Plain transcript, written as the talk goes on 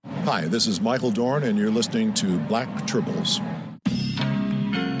Hi, this is Michael Dorn, and you're listening to Black Tribbles.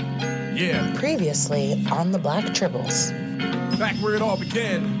 Yeah. Previously on the Black Tribbles. Back where it all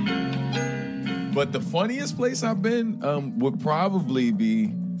began. But the funniest place I've been would probably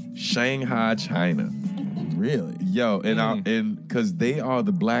be Shanghai, China. Really? Yo, and because they are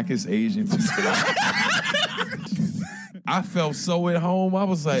the blackest Asian people. I felt so at home. I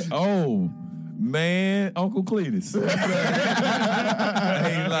was like, oh, man, Uncle Cletus.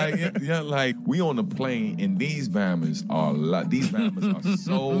 like we on the plane, and these Bammers are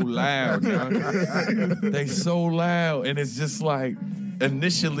so loud. They so loud, and it's just like,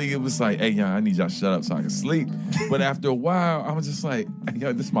 initially it was like, hey, y'all, I need y'all to shut up so I can sleep. But after a while, I was just like,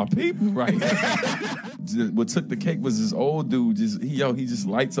 yo, this is my people, right? What took the cake was this old dude. He just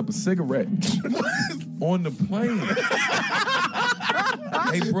lights up a cigarette on the plane.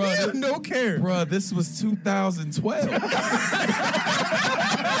 Hey, bro, no care, bro. This was 2012.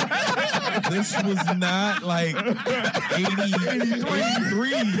 This was not like 83.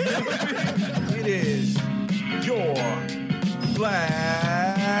 It is your Black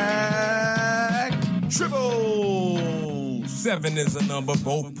Tribbles. 7 is a number,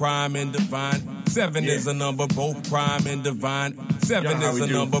 both prime and divine. 7 is a number, both prime and divine. 7 is a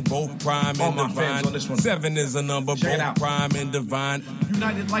number, both prime and divine. 7 is a number, both prime and divine.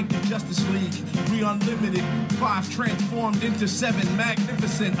 United like the Justice League, we unlimited. 5 transformed into 7,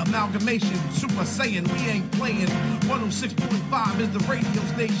 magnificent amalgamation. Super Saiyan, we ain't playing. 106.5 is the radio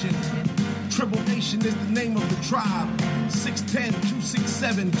station. Tribble Nation is the name of the tribe.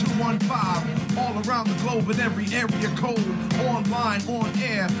 610-267-215. All around the globe in every area code. Online, on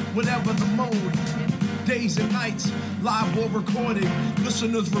air, whatever the mode. Days and nights, live or recorded.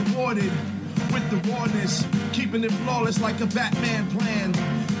 Listeners rewarded with the rawness. Keeping it flawless like a Batman plan.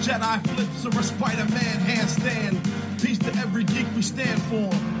 Jedi flips or a Spider-Man handstand. Peace to every geek we stand for.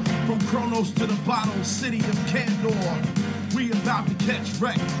 From Kronos to the bottle, city of Kandor. We about to catch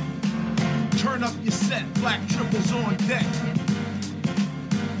wreck. Turn up your set, Black Tribbles on deck.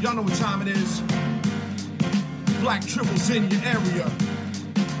 Y'all know what time it is. Black Tribbles in your area.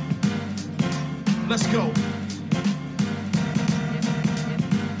 Let's go.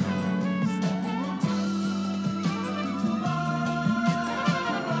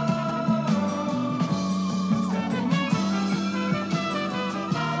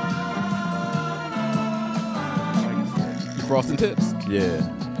 You frosting tips? Yeah.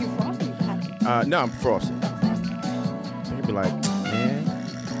 You frosting? No, I'm frosting. They'd be like, man,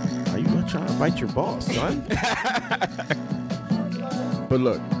 are you not trying to bite your boss, son? But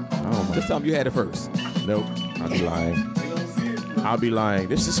look, Just tell them you had it first. Nope, I'll be lying.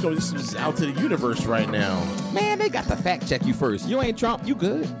 This is out to the universe right now. Man, they got to fact check you first. You ain't Trump, you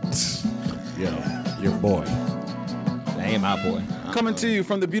good. Yo, your boy. That ain't my boy. Coming to you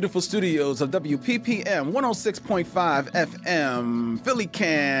from the beautiful studios of WPPM 106.5 FM, Philly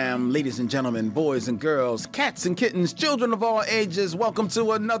Cam. Ladies and gentlemen, boys and girls, cats and kittens, children of all ages, welcome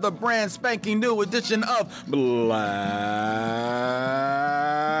to another brand spanking new edition of Black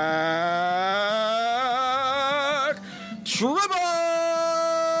Tribble.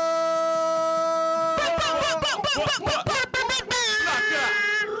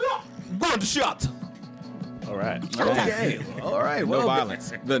 Going to shot. All right. Okay. All right. No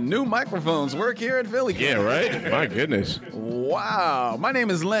violence. The new microphones work here at Philly Cam. Yeah, right? My goodness. Wow. My name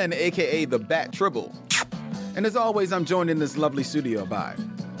is Len, a.k.a. the Bat Tribble. And as always, I'm joined in this lovely studio by...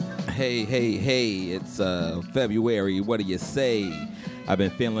 Hey, it's February. What do you say? I've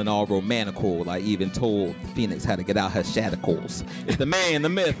been feeling all romantical. I even told Phoenix how to get out her shackles. It's the man, the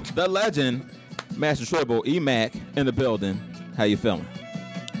myth, the legend, Master Tribble, E-Mac in the building. How you feeling?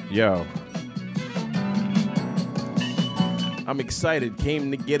 Yo. I'm excited,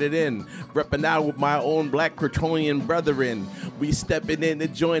 came to get it in. Repping out with my own Black Kryptonian brethren. We stepping in the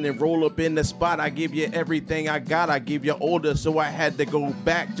joint and roll up in the spot. I give you everything I got. I give you older, so I had to go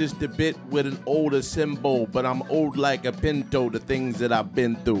back just a bit with an older symbol. But I'm old like a Pinto, the things that I've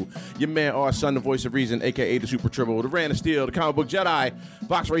been through. Your man, our son, the voice of reason, a.k.a. the Super Tribble, the Ran of Steel, the comic book Jedi,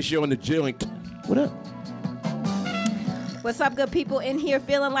 Fox Ratio, and the joint. What up? What's up, good people in here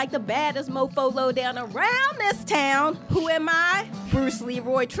feeling like the baddest mofo low down around this town? Who am I? Bruce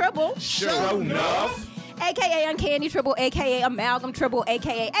Leroy Tribble. Sure enough. AKA Uncanny Tribble, AKA Amalgam Tribble,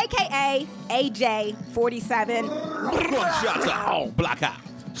 AKA AJ47. One shot to all Black Eye.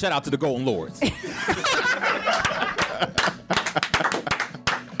 Shout out to the Golden Lords.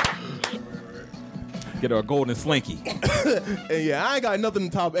 Get her a golden slinky. And yeah, I ain't got nothing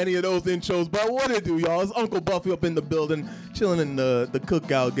to top any of those intros, but what it do, y'all? It's Uncle Buffy up in the building, chilling in the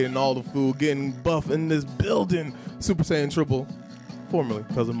cookout, getting all the food, getting buff in this building. Super Saiyan Triple. formerly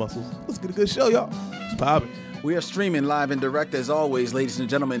Cousin Muscles. Let's get a good show, y'all. It's popping. We are streaming live and direct as always, ladies and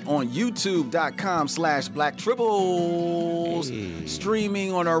gentlemen, on youtube.com/blacktribbles.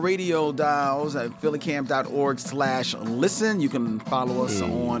 Streaming on our radio dials at phillycam.org/listen. You can follow us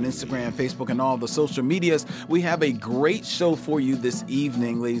on Instagram, Facebook, and all the social medias. We have a great show for you this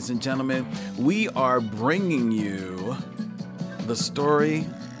evening, ladies and gentlemen. We are bringing you the story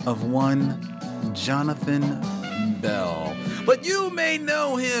of one Jonathan Bell. But you may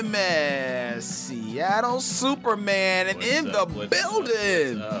know him as Seattle Superman and in the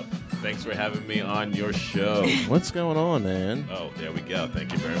building. What's up? Thanks for having me on your show. What's going on, man? Oh, there we go.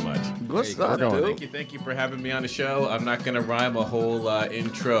 Thank you very much. What's up, dude? Thank you for having me on the show. I'm not going to rhyme a whole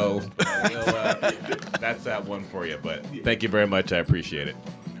intro. That's that one for you, but thank you very much. I appreciate it.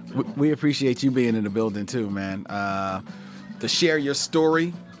 We appreciate you being in the building too, man. To share your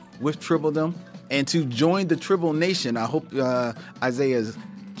story with Tribbledom and to join the Tribble Nation. I hope Isaiah's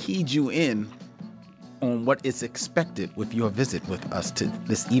keyed you in on what is expected with your visit with us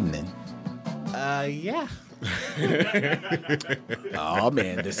this evening. Yeah. Oh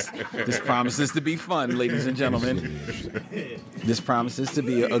man, this promises to be fun, ladies and gentlemen. This promises to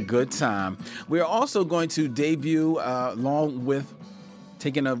be a good time. We are also going to debut, along with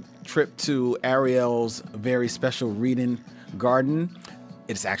taking a trip to Ariel's very special reading garden.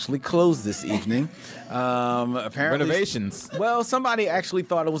 It's actually closed this evening. Apparently, Renovations. Well, somebody actually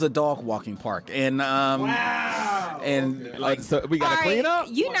thought it was a dog walking park, and Wow. And like, so we gotta clean up.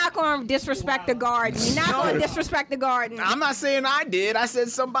 You're not going to disrespect the garden. You're not going to disrespect the garden. I'm not saying I did. I said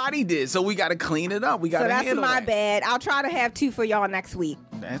somebody did. So we got to clean it up. We got to So that's handle my that. bad. I'll try to have 2 for y'all next week.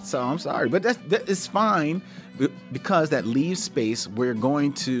 That's I'm sorry, but that is fine because that leaves space. We're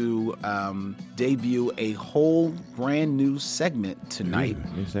going to debut a whole brand new segment tonight.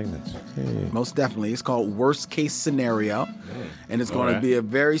 New segments. Most definitely. It's called Worst Case Scenario. And it's going to be a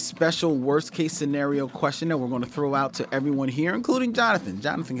very special worst case scenario question that we're going to throw out to everyone here, including Jonathan.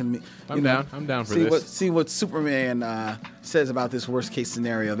 Jonathan can I'm down for this. See what Superman says about this worst case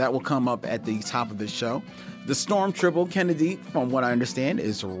scenario. That will come up at the top of the show. The Storm Tribble Kennedy, from what I understand,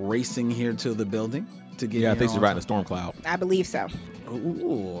 is racing here to the building to get. Yeah, I think she's riding a storm cloud. I believe so.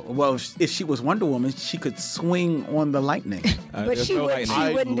 Ooh. Well, if she was Wonder Woman, she could swing on the lightning. But she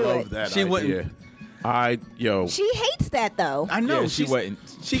wouldn't do it. She wouldn't. She hates that though. I know. Yeah, she wouldn't.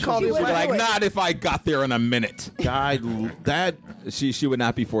 She called it like, not if I got there in a minute. That she would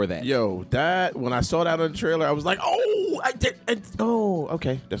not be for that. Yo, that when I saw that on the trailer, I was like, oh, I did. Oh,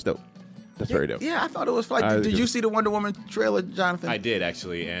 okay, that's dope. That's very dope. Yeah, I thought it was like. Did you see the Wonder Woman trailer, Jonathan? I did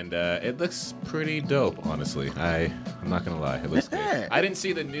actually, and it looks pretty dope. Honestly, I'm not gonna lie, it looks good. I didn't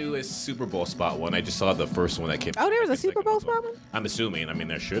see the newest Super Bowl spot one. I just saw the first one that came. Oh, there was a Super Bowl spot one? I'm assuming. I mean,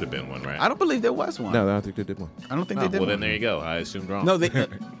 there should have been one, right? I don't believe there was one. No, I don't think they did one. I don't think they did well, one. then there you go. I assumed wrong. No, they.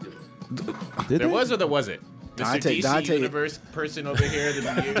 There was or there wasn't? Mr. Dante. Universe person over here.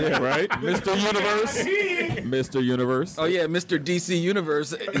 Yeah, right? Mr. Universe. Mr. Universe. Oh yeah, Mr. DC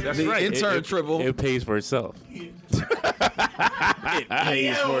Universe, the right. intern Tribble. It pays for itself. It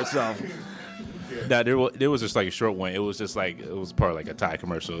pays for itself. Nah, there was just like a short one. It was just like it was part of like a Thai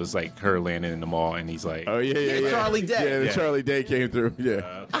commercial. It was like her landing in the mall, and he's like, oh yeah. Charlie Day. Yeah, the Charlie Day came through.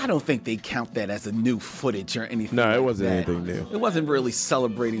 Yeah. I don't think they count that as a new footage or anything. No, it like wasn't that. anything new. It wasn't really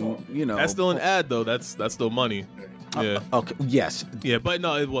celebrating, you know. That's still an ad though. That's still money. Yeah. Okay. Yes. Yeah, but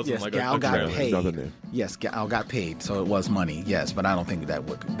no, it wasn't Yes, like Gal a got trailer. paid. Nothing new. Yes, Gal got paid, so it was money. Yes, but I don't think that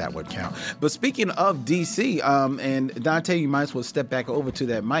would count. But speaking of DC, and Dante, you might as well step back over to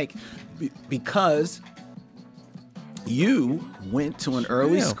that mic because you went to an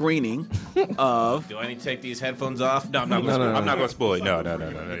early screening of. Do I need to take these headphones off? No, I'm not No, going no, to. I'm not no. going to spoil it. No.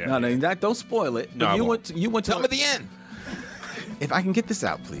 No, don't spoil it. No, But I you won't. went to. Tell me the end. If I can get this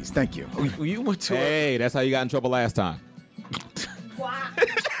out, please. Thank you. You went to. Hey, that's how you got in trouble last time.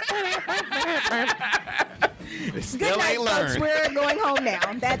 Good night, folks. We're going home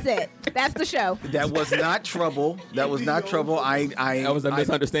now. That's it. That's the show. That was not trouble. That was not trouble. That was a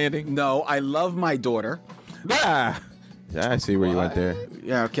misunderstanding. No, I love my daughter. Ah. Yeah, I see where you went there.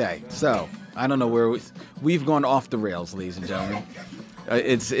 Yeah. Okay. So I don't know where we've gone off the rails, ladies and gentlemen.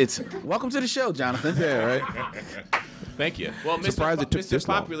 It's welcome to the show, Jonathan. Yeah, right. Thank you. Well, Surprised it took Mr. this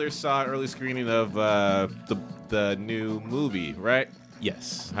long. Popular saw an early screening of the new movie, right?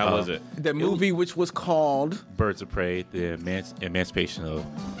 yes. How was it? The movie, which was called Birds of Prey, the emancipation of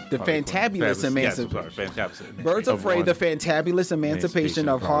The Fantabulous Fantabulous. Birds of Prey, the Fantabulous Emancipation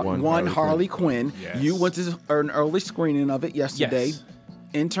of one Harley Quinn. Yes. You went to an early screening of it yesterday. Yes.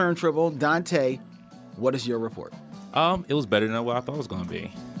 Intern Tribble, Dante, what is your report? It was better than what I thought it was going to be.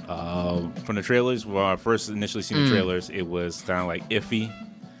 From the trailers, when I first initially seen the trailers, it was kind of like iffy,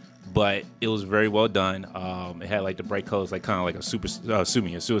 but it was very well done. It had like the bright colors, like kind of like a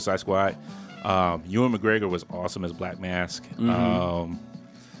Suicide Squad. Ewan McGregor was awesome as Black Mask.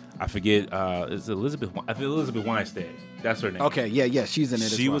 I forget, it's Elizabeth Weinstein. That's her name. Okay, yeah, she's in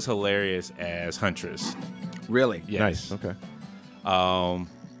it. She was hilarious as Huntress. Really? Yes. Nice. Okay.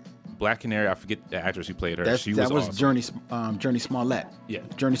 Black Canary, I forget the actress who played her. That She was awesome. Journey Smollett. Yeah.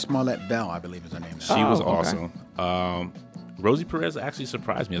 Journey Smollett Bell, I believe is her name. She was awesome. Rosie Perez actually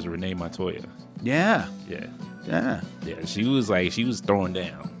surprised me as Renee Montoya. Yeah. Yeah. She was throwing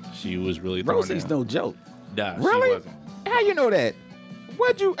down. She was really throwing Rosie's down. no joke. Nah, Really? she wasn't. How you know that?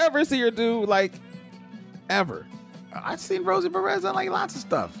 What'd you ever see her do, like, ever? I've seen Rosie Perez on like lots of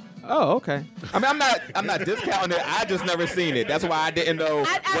stuff. Oh, okay. I mean, I'm not discounting it. I just never seen it. That's why I didn't know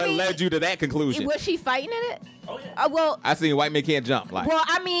what led you to that conclusion. Was she fighting in it? Oh yeah. Well, I seen White Men Can't Jump. Like, well,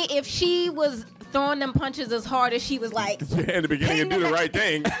 I mean, if she was throwing them punches as hard as she was like, In the beginning, and do the right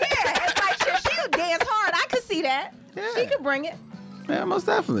thing. yeah, it's like she would dance hard. I could see that. Yeah. She could bring it. Yeah, most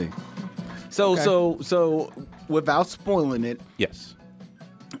definitely. So without spoiling it, Yes.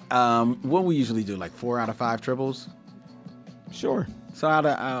 what we usually do, like 4 out of 5 triples. sure. So out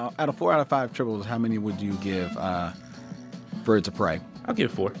of 4 out of 5 triples, how many would you give Birds of Prey? I'll give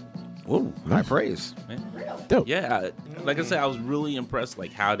it 4. Ooh, high praise. Dope. Yeah, like I said, I was really impressed,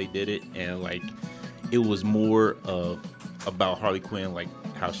 like how they did it, and like it was more about Harley Quinn, like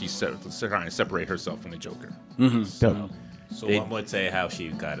how she's trying to separate herself from the Joker. Mm-hmm. So one would say how she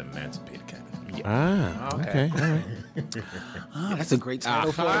got emancipated, kind of. Yeah. Ah, okay. All right. That's a great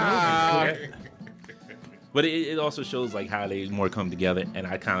title for a movie. But it also shows like how they more come together, and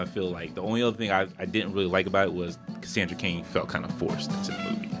I kind of feel like the only other thing I didn't really like about it was Cassandra Cain felt kind of forced into the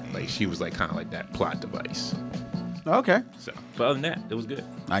movie. Like she was like kind of like that plot device. Okay. So, but other than that, it was good.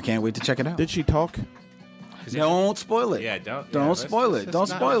 I can't wait to check it out. Did she talk? Don't spoil it. Yeah, don't spoil it. Don't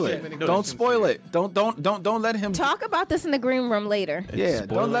spoil it. Don't spoil it. Don't let him Talk about this in the green room later. Yeah,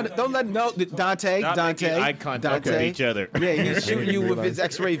 don't let Dante. Stop making eye contact with each other. Yeah, he's shooting you with his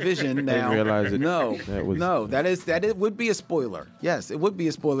X-ray vision now. realize it. No, That it would be a spoiler. Yes, it would be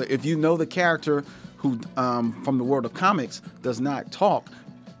a spoiler if you know the character who from the world of comics does not talk.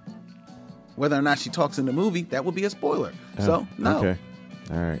 Whether or not she talks in the movie, that would be a spoiler. So no. Okay.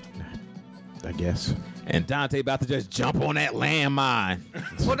 All right. I guess. And Dante about to just jump on that landmine.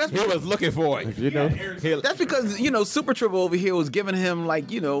 Well, that's He was looking for it. You know. That's because, Super Triple over here was giving him, like,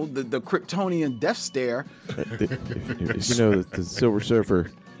 the Kryptonian death stare. If you know the Silver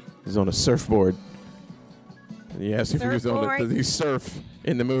Surfer is on a surfboard. And he asked if he was on Surfboard? does he surf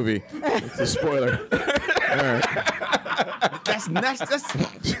in the movie. It's a spoiler. All right. That's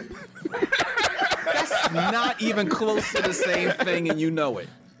not even close to the same thing, and you know it.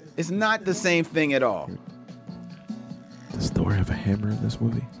 It's not the same thing at all. Does Thor have a hammer in this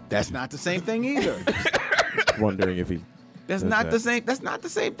movie? That's not the same thing either. Wondering if he. That's does not that. the same. That's not the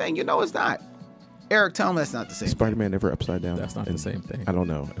same thing. You know it's not. Eric, tell him that's not the same. Spider-Man ever upside down? That's not the same thing. I don't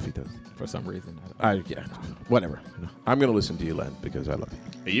know if he does. For some reason. Yeah, whatever. I'm gonna listen to you, Len, because I love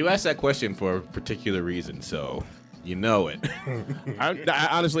you. You asked that question for a particular reason, so you know it. I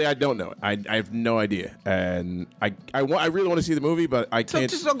honestly, I don't know it. I have no idea, and I really want to see the movie, but I So can't.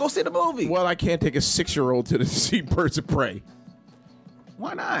 just don't go see the movie. Well, I can't take a 6-year-old to see Birds of Prey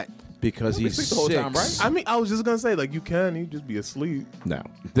Why not? because He'll be he's asleep the whole 6. time, right? I mean, I was just gonna say, like, you can, he'd just be asleep. No,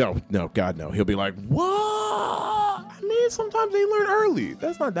 God, no. He'll be like, what? I mean, sometimes they learn early.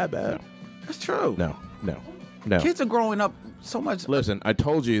 That's not that bad. That's true. No. Kids are growing up so much. Listen, I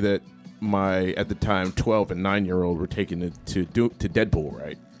told you that my at the time 12 and 9-year-old were taking it to Deadpool,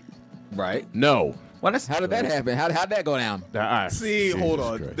 right? Right. No. Well, that's How did that happen? How'd that go down? See, Jesus hold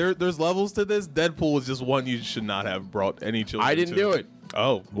on. Christ. There's levels to this. Deadpool is just one you should not have brought any children I didn't to. do it.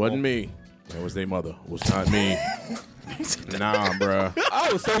 Oh. Wasn't me. That was their mother. Was not me. Nah, bruh.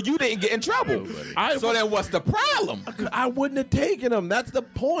 Oh, so you didn't get in trouble. So then what's the problem? I wouldn't have taken him. That's the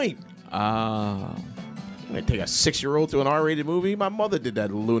point. I take a 6-year-old to an R-rated movie. My mother did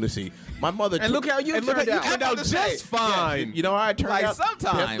that lunacy. My mother. And look how you turned out. turned out just fine. Yeah. You know, I turned Like out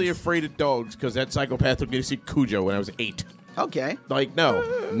sometimes. deathly afraid of dogs because that psychopath took me to see Cujo when I was 8. Okay. Like,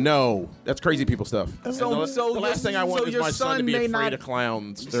 no, that's crazy people stuff. So the last thing I want is your my son to be may afraid not- of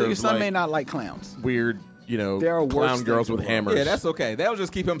clowns. So your There's, son like, may not like clowns. weird, There are worse clown things girls in with the world. hammers. Yeah, that's okay. That'll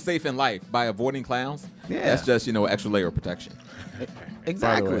just keep him safe in life by avoiding clowns. Yeah. That's just, an extra layer of protection.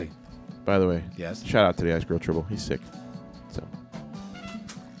 Exactly. By the way, Yes. shout out to the Ice Girl Tribble. He's sick. So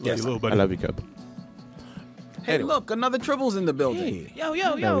Yes, little buddy. I love you, Cub. Hey, look, another Tribbles in the building. Yo,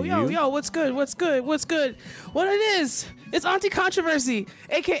 what's good? What it is, it's Auntie Controversy,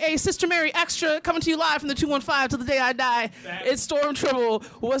 a.k.a. Sister Mary Extra, coming to you live from the 215 till the day I die. It's Storm Tribble.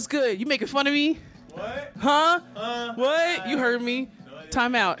 What's good? You making fun of me? What? Huh? What? You heard me.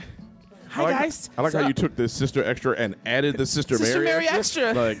 Time out. Hi, guys. I like how you took the Sister Extra and added the Sister Mary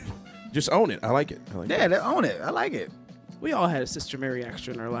Extra. Like, just own it. I like it. Own it. I like it. We all had a Sister Mary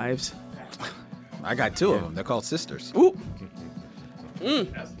Extra in our lives. I got two of them. They're called sisters. Ooh.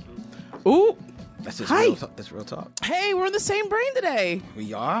 Ooh. That's just Hi. real talk. That's real talk. Hey, we're in the same brain today.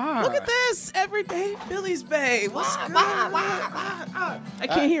 We are. Look at this. Everyday Phillies Bay. What's good? I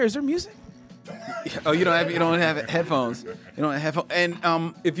can't hear. Is there music? Oh, you don't have headphones. You don't have headphones.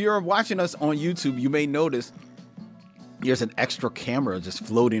 And if you're watching us on YouTube, you may notice there's an extra camera just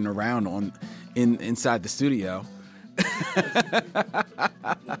floating around inside the studio.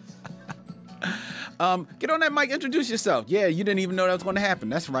 Get on that mic, introduce yourself. Yeah, you didn't even know that was going to happen.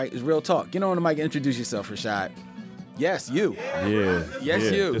 That's right, it's real talk. Get on the mic, introduce yourself, Rashad. Yes, you. Yeah.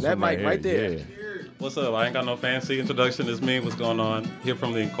 Yes, you. That mic right there. Yeah. What's up? I ain't got no fancy introduction. It's me. What's going on? Here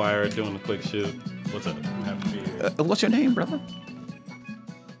from the Inquirer, doing a quick shoot. What's up? I'm happy to be here. What's your name, brother?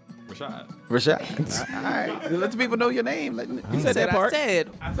 Rashad. All right. Let the people know your name. You said that part. I said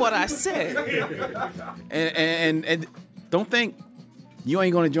what I said. And don't think you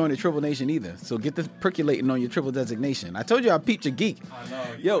ain't going to join the Triple Nation either. So get this percolating on your Triple designation. I told you I peeped your geek. I know.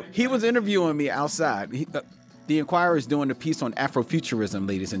 Yo, he was interviewing me outside. The Inquirer is doing a piece on Afrofuturism,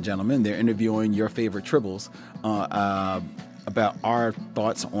 ladies and gentlemen. They're interviewing your favorite Tribbles about our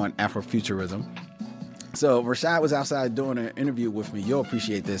thoughts on Afrofuturism. So Rashad was outside doing an interview with me. You'll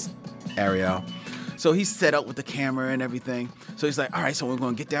appreciate this, Ariel. So he's set up with the camera and everything. So he's like, all right, so we're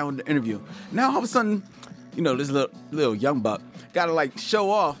going to get down with the interview. Now all of a sudden, this little young buck got to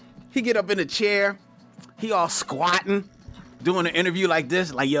show off. He get up in the chair. He all squatting, doing an interview like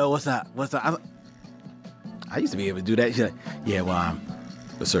this. Like, yo, what's up? I used to be able to do that. She's like, yeah, well, I'm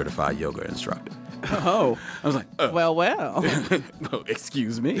a certified yoga instructor. Oh. I was like, well. Well,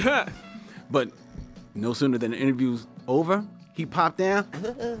 excuse me. But no sooner than the interview's over, he popped down.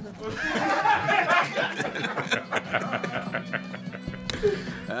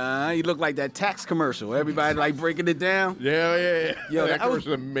 He looked like that tax commercial. Everybody breaking it down. Yeah. Yo, that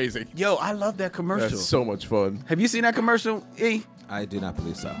commercial is amazing. Yo, I love that commercial. That's so much fun. Have you seen that commercial, E? I do not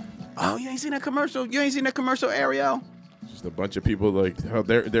believe so. Oh, you ain't seen that commercial? You ain't seen that commercial, Ariel? Just a bunch of people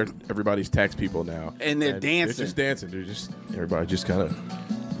they're everybody's tax people now, and they're dancing. They're just dancing. They're just everybody just kind of.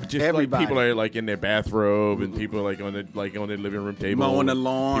 Everybody. People are in their bathrobe, and people are on their living room table, mowing the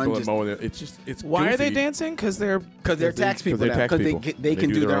lawn. People are mowing. It's why goofy. are they dancing? Because they're tax people now. Because they can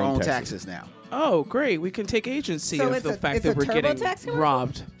do their own taxes now. Oh, great! We can take agency So of it's the a- fact it's that a we're getting TurboTax commercial?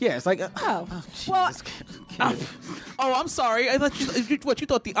 robbed. Yeah, it's like well, Oh, I'm sorry. I thought you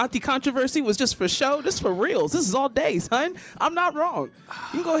thought the Auntie Controversy was just for show? This is for reals. This is all day, son. I'm not wrong.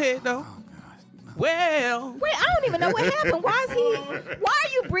 You can go ahead though. Well, wait, I don't even know what happened. Why are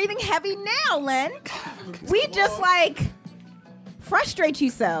you breathing heavy now, Len? We just frustrate you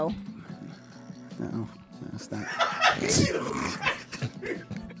so. No, it's not.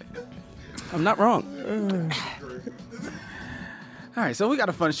 I'm not wrong. All right, so we got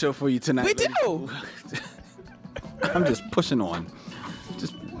a fun show for you tonight. We do. I'm just pushing on,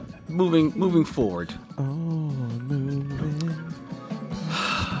 just moving forward. Oh, moving.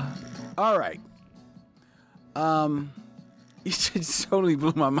 All right. You just totally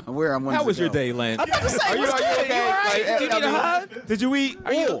blew my mind. Where I'm. How was your day, Lance? I'm about to say, what's good? You all right? Did you need a hug? Did you eat?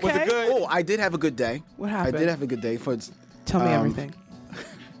 Are you okay? Was it good? Oh, I did have a good day. What happened? I did have a good day. Tell me everything.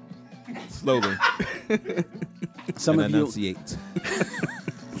 Slowly. Some and of you enunciate.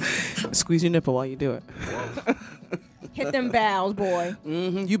 Squeeze your nipple while you do it. Hit them bows, boy.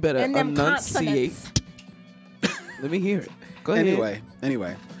 Mm-hmm. You better And them enunciate. consonants. Let me hear it. Go ahead.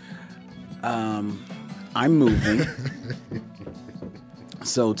 Anyway. I'm moving.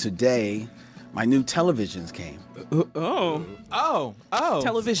 So today, my new televisions came. Oh.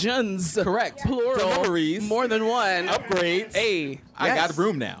 Televisions. Correct. Plural. Deliveries. More than one. Upgrades. Hey. I got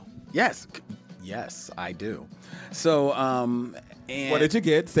room now. Yes, I do. So, and What did you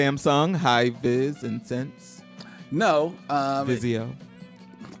get? Samsung, Hi-Vis, and Sense? No. Vizio.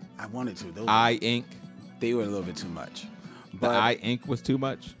 I wanted to. Those iInc. They were a little bit too much. The iInc was too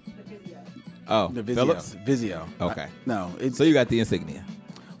much? Oh, The Vizio. Philips? Vizio. Okay. No. So you got the Insignia.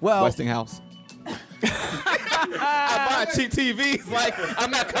 Well, Westinghouse. I buy cheap TVs.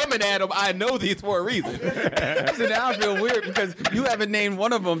 I'm not coming at them. I know these for a reason. So now I feel weird because you haven't named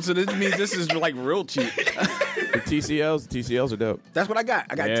one of them, so this means this is real cheap. The TCLs. TCLs are dope. That's what I got.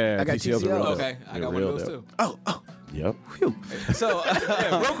 I got TCLs. Are real TCLs. dope. Okay, I They're got one of real those dope. too. Oh. Yep. So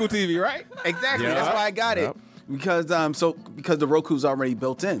Roku TV, right? exactly. Yeah. That's why I got it because because the Roku's already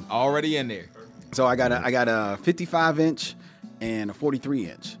built in. Already in there. So I got a 55-inch and a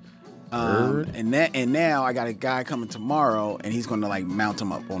 43-inch. And now I got a guy coming tomorrow, and he's going to like mount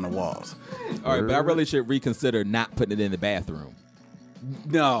them up on the walls. All right, but I really should reconsider not putting it in the bathroom.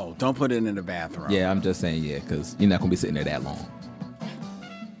 No, don't put it in the bathroom. Yeah, I'm just saying, because you're not going to be sitting there that long.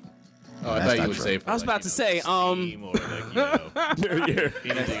 Oh, I thought you would say. I was about to say, steam or anything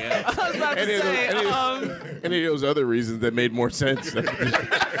else. I was about to say, Any of those other reasons that made more sense.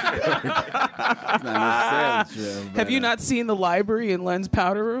 have you not seen the library in Len's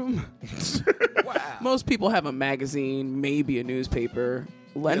powder room? Wow. Most people have a magazine, maybe a newspaper.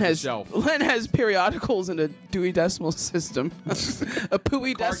 Len has periodicals in a Dewey Decimal System, a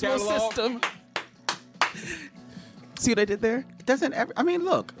Pooey Decimal catalog. System. See what I did there? It doesn't ever. I mean,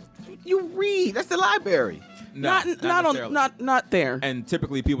 look, you read. That's the library. No, Not there. And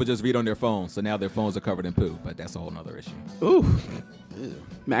typically people just read on their phones, so now their phones are covered in poo, but that's a whole nother issue. Ooh.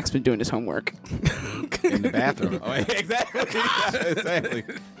 Mac's been doing his homework. In the bathroom. Oh, exactly. Exactly.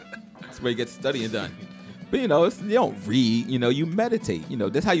 That's where you get studying done. But, you don't read, you meditate.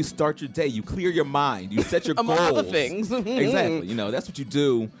 That's how you start your day. You clear your mind. You set your Among goals. other things. Exactly. That's what you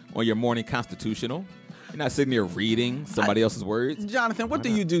do on your morning constitutional. You're not sitting there reading somebody else's words. Jonathan, what do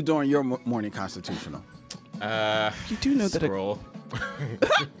you do during your morning constitutional? You do know that Scroll.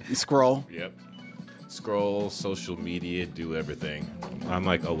 You scroll? Yep. Scroll, social media, do everything. I'm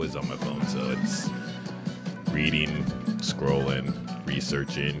like always on my phone, so it's reading, scrolling,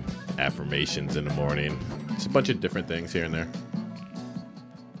 researching, affirmations in the morning. It's a bunch of different things here and there.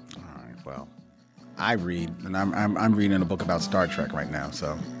 All right. Well, I read, and I'm reading a book about Star Trek right now.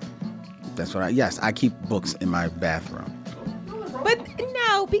 So that's what I keep books in my bathroom. But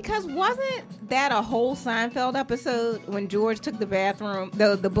no, because wasn't that a whole Seinfeld episode when George took the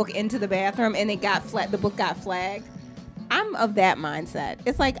book into the bathroom and the book got flagged? I'm of that mindset.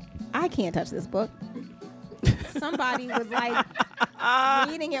 It's like, I can't touch this book. Somebody was like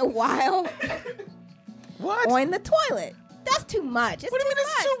reading it while on the toilet. That's too much. It's What do you mean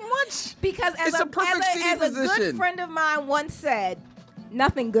it's too much? Because It's a perfect seating as a good position. friend of mine once said,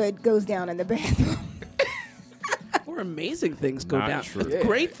 nothing good goes down in the bathroom. Or amazing things go Not down. true.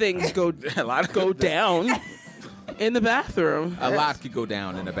 Great things go down in the bathroom. A lot could go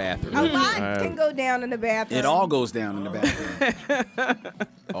down in the bathroom. A lot can go down in the bathroom. It all goes down in the bathroom.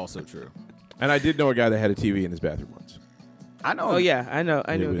 Also true. And I did know a guy that had a TV in his bathroom once. I know. Oh yeah, I know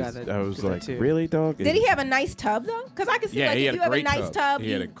a It guy was- that I was did that like, too. really, dog? Did he have a nice tub though? Because I can see like he if had you have a great nice tub,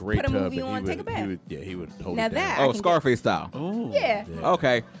 He had you a great put a tub, movie and on, take a bath. He would hold Now it down. that I Oh, can Scarface style. Oh, Yeah.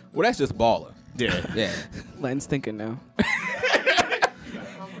 Okay. Well, that's just baller. Yeah. Yeah. Len's thinking now.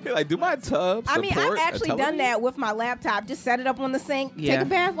 You're like, do my tub I mean, I've support a actually done television? that with my laptop. Just set it up on the sink, Yeah. take a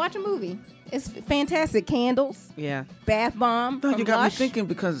bath, watch a movie. It's fantastic. Candles, Yeah. bath bomb. No, from you got Lush. me thinking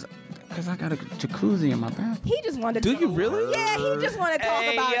because I got a jacuzzi in my bathroom. He just wanted to. Do you really? Yeah, he just wanted to talk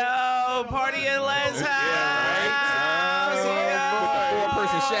Hey about it. yo, party in Len's house.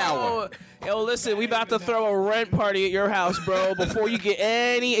 Four-person shower. Yo, listen, we about to throw a rent party at your house, bro. Before you get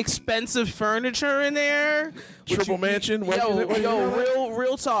any expensive furniture in there. Triple mansion. What is it? What is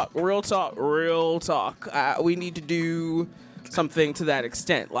it? Real talk. We need to do something to that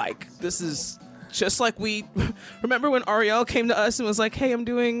extent. Like, this is just like we remember when Ariel came to us and was like, "Hey, I'm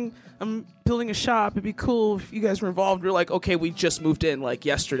building a shop. It'd be cool if you guys were involved." We're like, "Okay, we just moved in like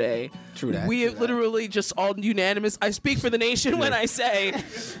yesterday." True that. We literally just all unanimous. I speak for the nation when I say,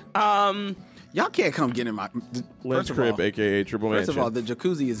 Y'all can't come get in my. Len's First of crib, all, a.k.a. Triple First Mansion. of all, the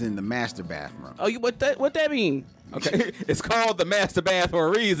jacuzzi is in the master bathroom. "Oh, what that mean?" Okay. It's called the master bath for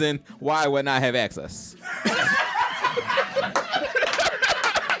a reason. Why would I have access?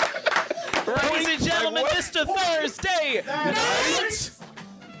 Ladies and gentlemen, Mr. Thursday night.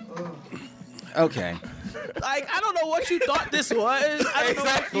 Okay. Like, I don't know what you thought this was. I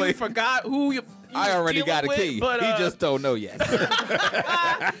don't know if you forgot who you I already dealing got a with, key. but, He just don't know yet.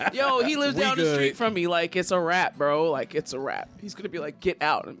 Yo, he lives We down the good. street from me. Like, it's a wrap, bro. Like, it's a wrap. He's gonna be like, get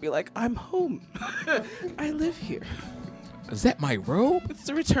out, and be like, I'm home. I live here. Is that my robe? It's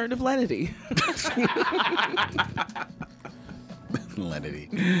the return of lenity. Lenity.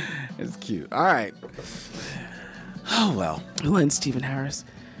 It's cute. All right. Oh, well. Len Stephen Harris.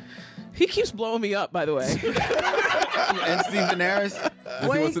 He keeps blowing me up, by the way. And Stephen Harris. He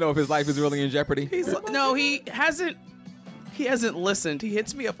wants to know if his life is really in jeopardy. No, he hasn't listened. He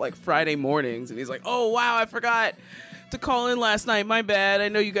hits me up like Friday mornings, and he's like, "Oh wow, I forgot to call in last night. My bad. I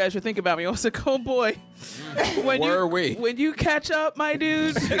know you guys were thinking about me. I was like, oh boy. When you catch up, my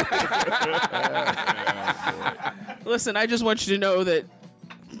dude. Listen, I just want you to know that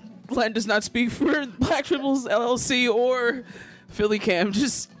Len does not speak for Black Tribbles LLC or Philly Cam.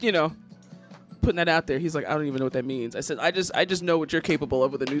 Just, putting that out there. He's like, I don't even know what that means. I said, I just know what you're capable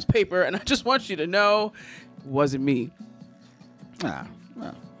of with a newspaper, and I just want you to know it wasn't me. Well.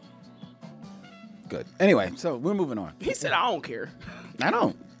 Good. Anyway, so we're moving on. He said, I don't care. I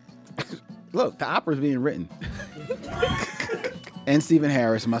don't. Look, the opera's being written. And Stephen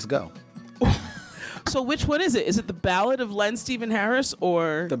Harris must go. So which one is it? Is it the Ballad of Len Stephen Harris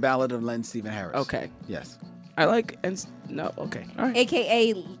or The Ballad of Len Stephen Harris? Okay. Yes. I like no. Okay. All right.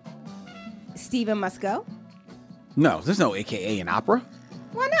 AKA Stephen Must Go. No, there's no AKA in opera.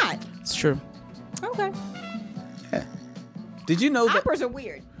 Why not? It's true. Okay. Yeah. Did you know that Operas are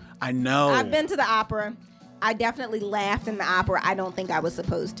weird. I know. I've been to the opera. I definitely laughed in the opera. I don't think I was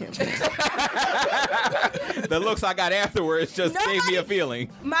supposed to. The looks I got afterwards just gave me a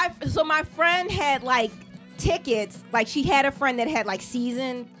feeling. My friend had like tickets. Like she had a friend that had like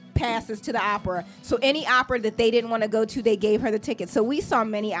season passes to the opera. So any opera that they didn't want to go to, they gave her the tickets. So we saw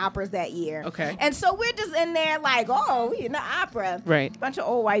many operas that year. Okay. And so we're just in there like, oh, we in the opera. Right. Bunch of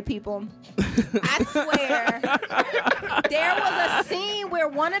old white people. I swear. There was a scene where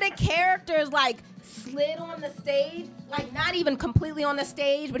one of the characters like slid on the stage, like not even completely on the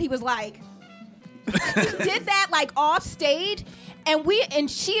stage, but he was like, he did that like off stage, and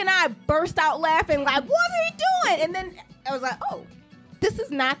she and I burst out laughing like, what's he doing? And then I was like, oh, this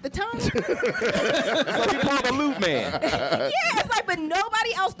is not the time. It's like you called the loop man. Yeah, it's like, but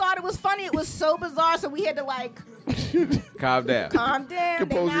nobody else thought it was funny. It was so bizarre, so we had to like Calm down. calm down.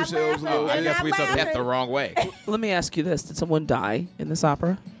 Compose They're not yourselves, laughing. little- They're I guess not we took that laughing. the wrong way. Let me ask you this: did someone die in this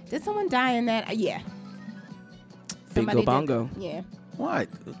opera? Did someone die in that? Yeah. Bingo Somebody did. bongo. Yeah. What?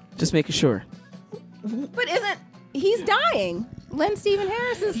 Just making sure. But he's dying? Len Stephen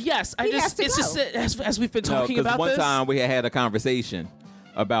Harris is. Yes, he has to it's go. just as we've been No, talking because about one this. time we had a conversation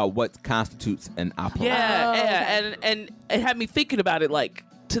about what constitutes an opera. Yeah, Oh, yeah, and it had me thinking about it like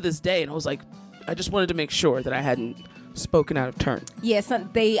to this day, and I was like, I just wanted to make sure that I hadn't spoken out of turn. Yeah,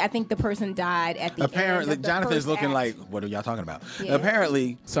 I think the person died at the Apparently, end of the Jonathan's first looking act. like, what are y'all talking about? Yeah.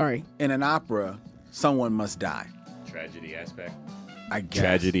 Apparently, Sorry. in an opera, someone must die. Tragedy aspect. I guess.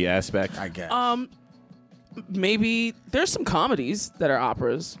 Tragedy aspect. I guess. Maybe there's some comedies that are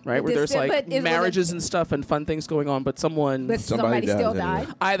operas, right? Where there's But like was it- marriages and stuff and fun things going on, but But somebody still died.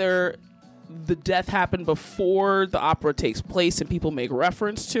 either the death happened before the opera takes place and people make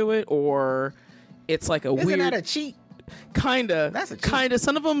reference to it, or it's like a Isn't weird that a cheat? kinda. That's a cheat. Kinda.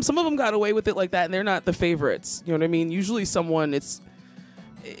 Some of them got away with it like that, and they're not the favorites. You know what I mean? Usually, someone it's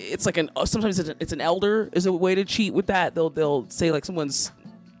like sometimes it's an elder is a way to cheat with that. They'll say like someone's,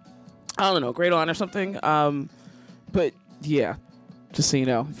 I don't know, great aunt or something. But yeah, just so you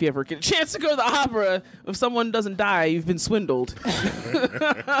know, if you ever get a chance to go to the opera, if someone doesn't die, you've been swindled.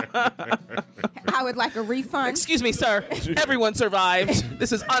 I would like a refund. Excuse me, sir. Everyone survived.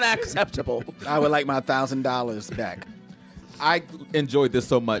 This is unacceptable. I would like my $1,000 back. I enjoyed this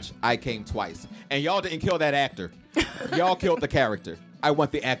so much, I came twice. And y'all didn't kill that actor. Y'all killed the character. I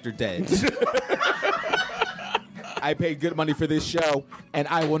want the actor dead. I paid good money for this show, and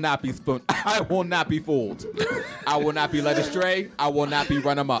I will not be spooned. I will not be fooled. I will not be led astray. I will not be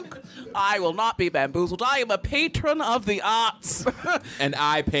run amok. I will not be bamboozled. I am a patron of the arts. And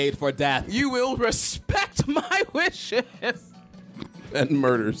I paid for death. You will respect my wishes. And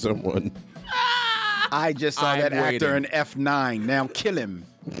murder someone. I just saw I'm that actor in waiting. F9. Now kill him.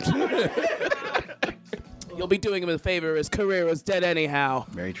 You'll be doing him a favor. His career is dead anyhow.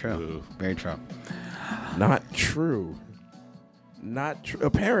 Very true. Very true. Not true. Not true.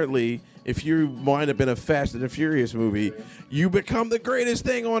 Apparently, if you wind up in a Fast and the Furious movie, you become the greatest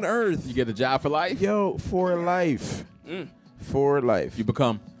thing on earth. You get a job for life? Yo, for life. For life. You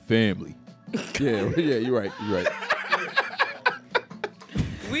become family. Yeah, you're right. You're right.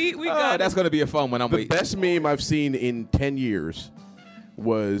 We Oh, got that's going to be a fun one. I'm The waiting. best meme I've seen in 10 years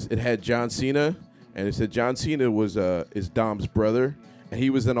was it had John Cena, and it said John Cena was is Dom's brother, and he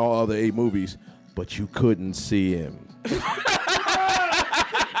was in all other 8 movies, but you couldn't see him.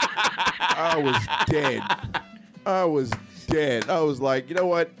 I was dead. I was like, you know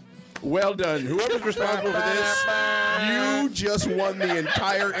what? Well done. Whoever's responsible for this, you just won the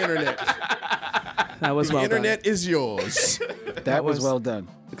entire internet. that was The well internet is yours. That was was- well done.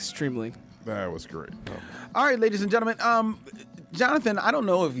 done. Extremely. That was great. All right, ladies and gentlemen. Jonathan, I don't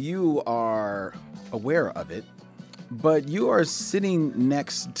know if you are aware of it, But you are sitting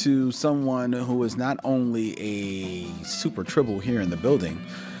next to someone who is not only a super tribble here in the building,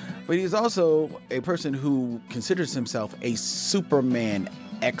 but he's also a person who considers himself a Superman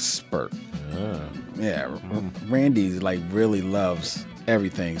expert. Yeah, Randy really loves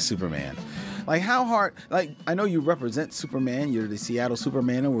everything Superman. Like, how hard? Like, I know you represent Superman. You're the Seattle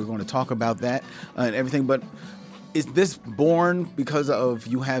Superman, and we're going to talk about that and everything. But is this born because of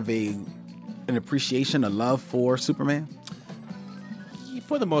you have an appreciation, a love for Superman?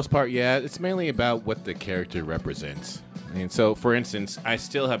 For the most part, yeah. It's mainly about what the character represents. And so, for instance, I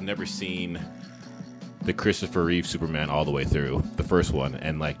still have never seen the Christopher Reeve Superman all the way through, the first one,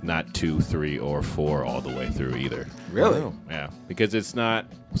 and not 2, 3, or 4 all the way through either. Really? Yeah, because it's not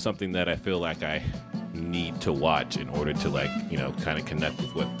something that I feel like I need to watch in order to kind of connect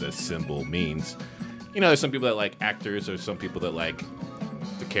with what the symbol means. There's some people that like actors, or some people that like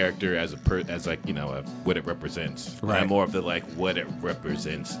the character as what it represents. Right. I'm more of the what it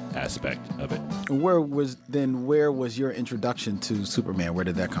represents aspect of it. Where was your introduction to Superman? Where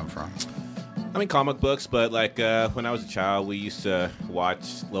did that come from? I mean, comic books, but when I was a child, we used to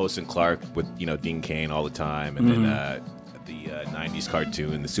watch Lois and Clark with Dean Cain all the time, and then the '90s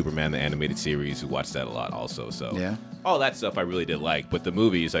cartoon, the Superman the animated series. We watched that a lot also. So yeah, all that stuff I really did like, but the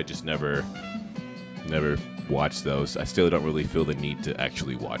movies I just never watched those. I still don't really feel the need to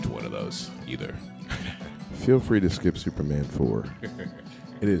actually watch one of those either. Feel free to skip Superman 4.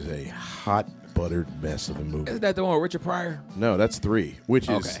 It is a hot buttered mess of a movie. Isn't that the one with Richard Pryor? No, that's 3, which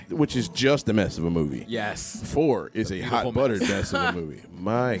is just a mess of a movie. Yes. 4 is a hot buttered mess of a movie.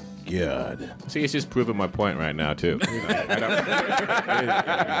 My God. See, it's just proving my point right now too.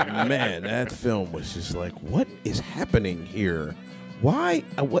 Man, that film was just like, what is happening here? Why?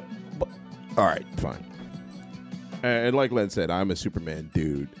 What? All right, fine. And like Len said, I'm a Superman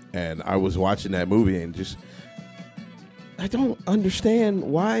dude, and I was watching that movie and just, I don't understand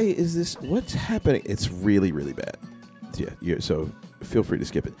why is this, what's happening? It's really, really bad. Yeah, so feel free to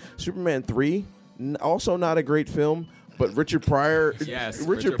skip it. Superman 3, also not a great film, but Richard Pryor,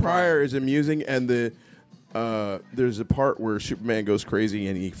 Richard Pryor is amusing, and there's a part where Superman goes crazy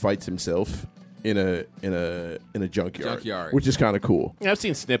and he fights himself in a junkyard, which is kind of cool. Yeah, I've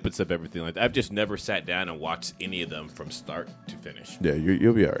seen snippets of everything like that. I've just never sat down and watched any of them from start to finish. Yeah,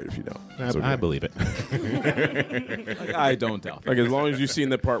 you'll be all right if you don't. I believe it. I don't doubt. Like, as long as you've seen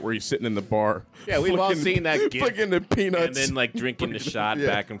the part where he's sitting in the bar. Yeah, we've all seen that gif. Flicking the peanuts. And then drinking the shot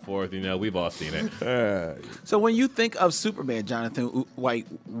back and forth. We've all seen it. So when you think of Superman, Jonathan,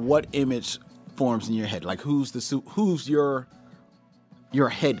 what image forms in your head? Like, who's your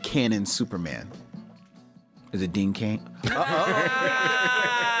head canon Superman? Is it Dean Cain?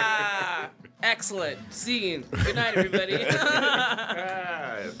 Excellent scene. Good night, everybody.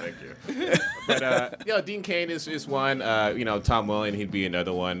 Thank you. But Dean Cain is one. Tom Welling, he'd be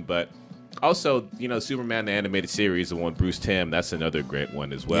another one. But also, Superman the animated series, the one Bruce Timm, that's another great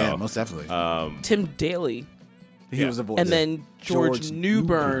one as well. Yeah, most definitely. Tim Daly. He was the voice. And then George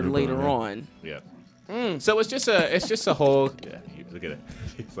Newbern later on. Yeah. So it's just a whole. Yeah, look at it.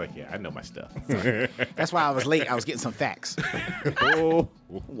 It's like, I know my stuff. That's why I was late. I was getting some facts. Oh,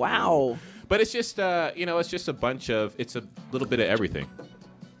 wow! But it's just it's just a bunch of. It's a little bit of everything.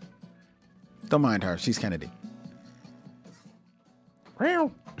 Don't mind her. She's Kennedy.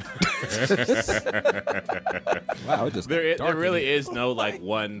 Wow, there really is no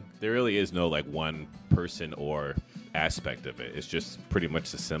one. There really is no one person or aspect of it. It's just pretty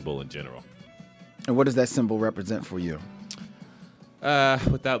much the symbol in general. And what does that symbol represent for you?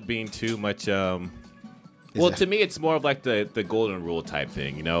 Without being too much. To me, it's more of the golden rule type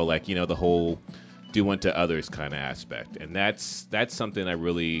thing. The whole do unto others kind of aspect, and that's something I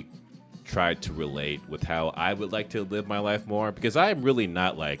really tried to relate with how I would like to live my life more, because I'm really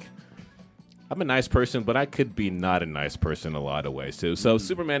not I'm a nice person, but I could be not a nice person in a lot of ways too. So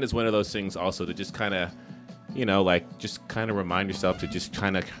Superman is one of those things also to just kind of, just kind of remind yourself to just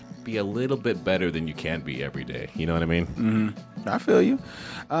kind of be a little bit better than you can be every day. You know what I mean? Mm-hmm. I feel you.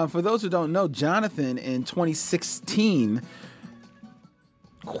 For those who don't know, Jonathan in 2016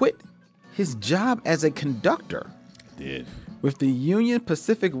 quit his job as a conductor. Did. With the Union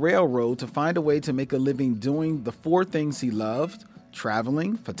Pacific Railroad to find a way to make a living doing the 4 things he loved: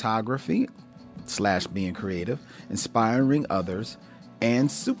 traveling, photography / being creative, inspiring others, and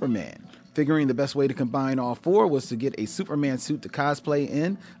Superman. Figuring the best way to combine all 4 was to get a Superman suit to cosplay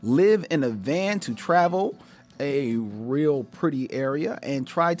in, live in a van to travel a real pretty area, and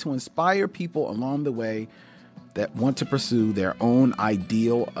try to inspire people along the way that want to pursue their own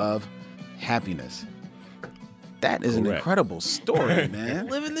ideal of happiness. That is an Correct. incredible story, man.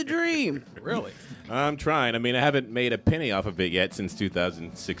 Living the dream. Really? I'm trying. I mean, I haven't made a penny off of it yet since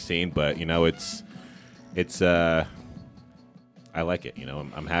 2016, but it's I like it.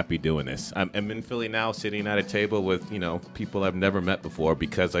 I'm happy doing this. I'm in Philly now, sitting at a table with people I've never met before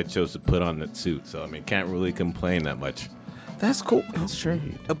because I chose to put on that suit. So I mean, can't really complain that much. That's cool. That's true.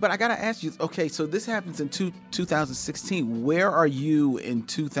 But I gotta ask you. Okay, so this happens in 2016. Where are you in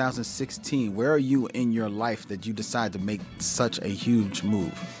 2016? Where are you in your life that you decide to make such a huge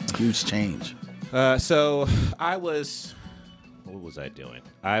move, huge change? So I was. What was I doing?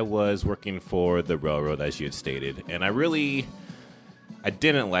 I was working for the railroad, as you had stated, and I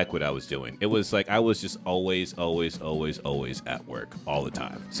didn't like what I was doing. It was like I was just always at work all the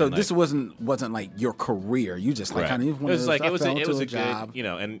time. So And, this wasn't like your career. You just like right. kind of It was like it was a job.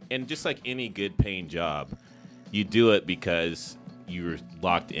 good, and just like any good paying job, you do it because you're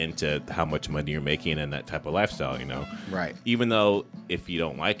locked into how much money you're making and that type of lifestyle. Right. Even though if you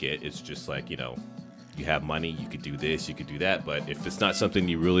don't like it, it's just like you have money, you could do this, you could do that, but if it's not something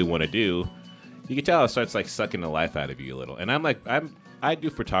you really want to do, you can tell it starts like sucking the life out of you a little. And I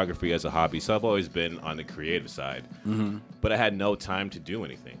do photography as a hobby, so I've always been on the creative side. Mm-hmm. But I had no time to do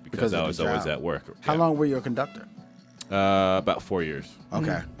anything because I was always at work. How long were you a conductor? About 4 years.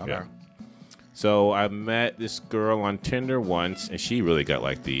 Okay. Okay. Yeah. So I met this girl on Tinder once, and she really got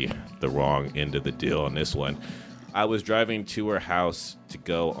like the wrong end of the deal on this one. I was driving to her house to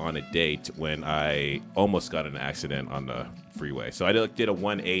go on a date when I almost got in an accident on the freeway. So I did a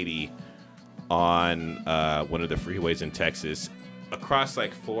 180 on one of the freeways in Texas, across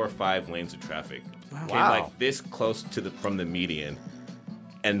like 4 or 5 lanes of traffic. Wow. Came like this close from the median,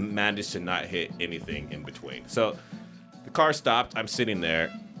 and managed to not hit anything in between. So the car stopped. I'm sitting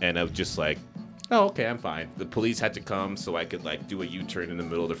there, and I was just like, "Oh, okay, I'm fine." The police had to come so I could like do a U-turn in the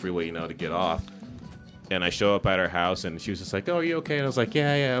middle of the freeway, to get off. And I show up at her house, and she was just like, "Oh, are you okay?" And I was like,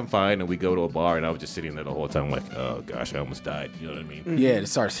 "Yeah, I'm fine." And we go to a bar, and I was just sitting there the whole time, like, "Oh gosh, I almost died." You know what I mean? Yeah, it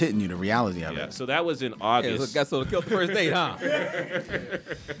starts hitting you, the reality of it. So that was in August. Yeah, so killed the first date, huh?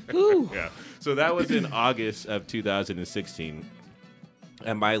 Yeah. So that was in August of 2016,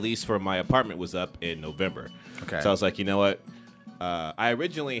 and my lease for my apartment was up in November. Okay. So I was like, you know what? I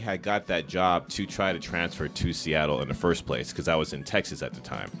originally had got that job to try to transfer to Seattle in the first place because I was in Texas at the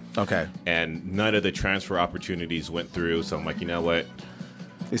time. Okay. And none of the transfer opportunities went through. So I'm like, you know what?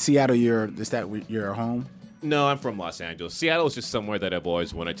 Is Seattle your home? No, I'm from Los Angeles. Seattle is just somewhere that I've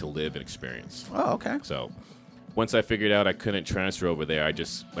always wanted to live and experience. Oh, okay. So once I figured out I couldn't transfer over there, I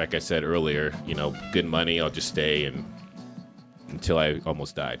just, like I said earlier, good money, I'll just stay until I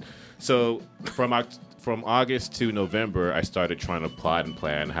almost died. So from August to November, I started trying to plot and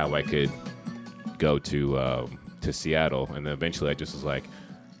plan how I could go to Seattle, and then eventually I just was like,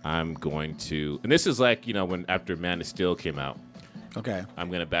 I'm going to, and this is like when after Man of Steel came out. Okay. I'm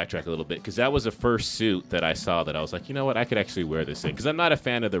going to backtrack a little bit because that was the first suit that I saw that I was like, you know what, I could actually wear this thing because I'm not a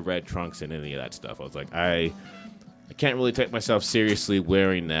fan of the red trunks and any of that stuff. I was like, I can't really take myself seriously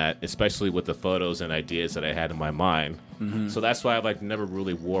wearing that, especially with the photos and ideas that I had in my mind. Mm-hmm. So that's why I never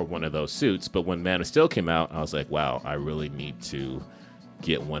really wore one of those suits. But when Man of Steel came out, I was like, wow, I really need to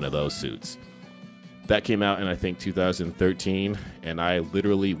get one of those suits. That came out in, I think, 2013, and I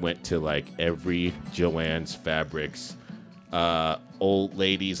literally went to like every Joann's Fabrics, old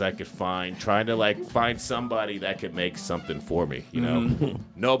ladies I could find, trying to like find somebody that could make something for me.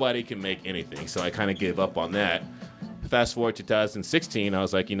 Nobody can make anything, so I kind of gave up on that. Fast forward to 2016, I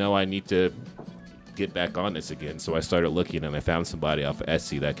was like, I need to get back on this again. So I started looking, and I found somebody off of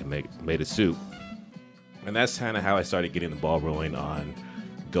Etsy that made a suit, and that's kind of how I started getting the ball rolling on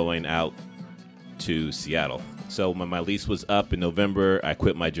going out to Seattle. So when my lease was up in November, I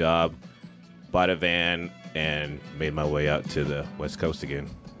quit my job, bought a van, and made my way out to the West Coast again.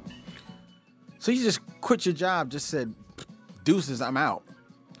 So you just quit your job, just said, deuces, I'm out.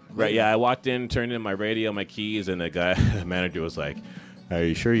 Right, yeah. I walked in, turned in my radio, my keys, and the manager was like, "Are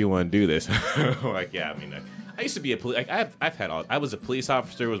you sure you want to do this?" I'm like, yeah. I mean, I used to be a police. Like, I was a police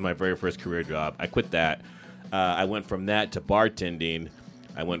officer. Was my very first career job. I quit that. I went from that to bartending.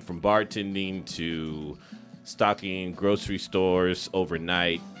 I went from bartending to stocking grocery stores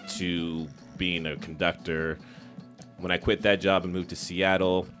overnight to being a conductor. When I quit that job and moved to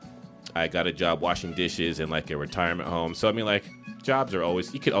Seattle, I got a job washing dishes in like a retirement home. So I mean, like, jobs are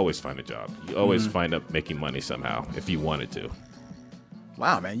always, you could always find a job. You always find up making money somehow if you wanted to.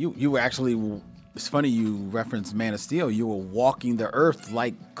 Wow, man, you were actually, it's funny you referenced Man of Steel. You were walking the earth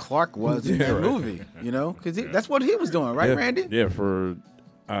like Clark was in that movie, because that's what he was doing, right, Randy? Yeah, for,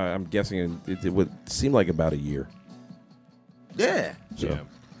 I'm guessing it would seem like about a year. Yeah. So.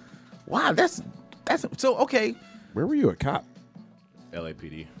 Wow, that's so okay. Where were you a cop?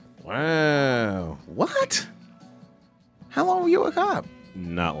 LAPD. Wow. What? How long were you a cop?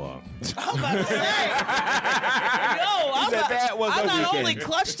 Not long. I'm about to say. I not only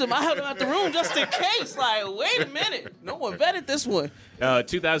clutched him, I held him out the room just in case. Like, wait a minute. No one vetted this one.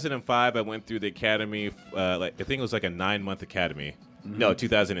 2005, I went through the academy. I think it was like a 9-month academy. Mm-hmm. No,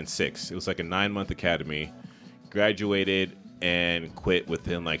 2006. It was like a 9-month academy. Graduated and quit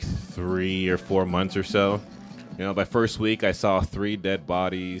within like 3 or 4 months or so. You know, by first week, I saw 3 dead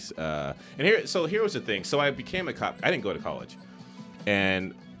bodies. And here was the thing. So I became a cop. I didn't go to college.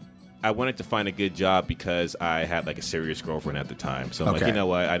 And I wanted to find a good job because I had like a serious girlfriend at the time. So I'm like, you know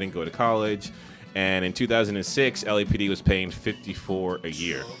what? I didn't go to college. And in 2006, LAPD was paying $54 a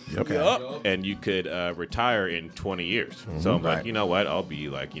year. Okay. Yep. And you could retire in 20 years. Mm-hmm. So I'm like, you know what? I'll be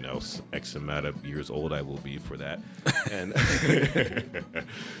like, X amount of years old I will be for that. And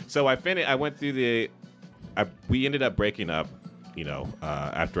so I went through we ended up breaking up,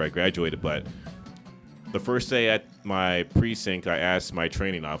 after I graduated. But the first day at my precinct, I asked my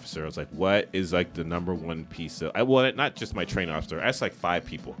training officer, I was like, what is like the number one piece of, not just my training officer, I asked like 5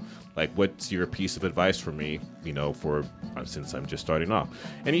 people, like, what's your piece of advice for me, since I'm just starting off.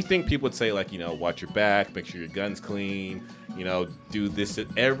 And you think people would say like, watch your back, make sure your gun's clean, do this.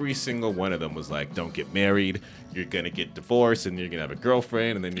 Every single one of them was like, don't get married, you're going to get divorced and you're going to have a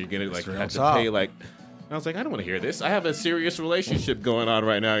girlfriend and then you're going to like have to pay like, I was like, I don't want to hear this. I have a serious relationship going on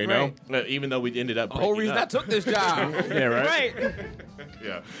right now, even though we ended up breaking whole reason up. I took this job. Yeah, right?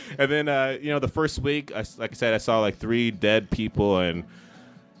 Yeah. And then, the first week, like I said, I saw like 3 dead people and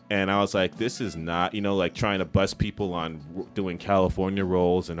I was like, this is not, like trying to bust people on doing California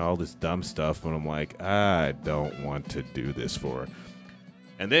rolls and all this dumb stuff. And I'm like, I don't want to do this for.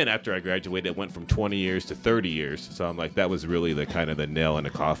 And then after I graduated, it went from 20 years to 30 years. So I'm like, that was really the kind of the nail in the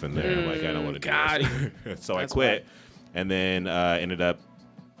coffin there. I'm like, I don't want to do this. So I quit and then ended up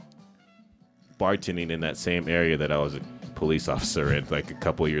bartending in that same area that I was a police officer in like a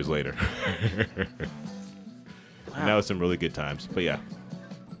couple years later. And that was some really good times. But yeah.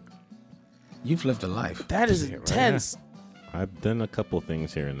 You've lived a life. That is intense. I've done a couple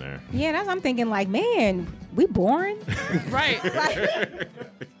things here and there. Yeah, I'm thinking like, man, we boring. Right.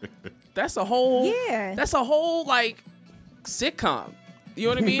 That's a whole like sitcom. You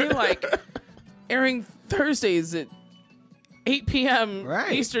know what I mean? Like airing Thursdays at 8 p.m.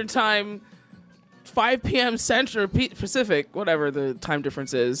 Eastern time, 5 p.m. Central Pacific, whatever the time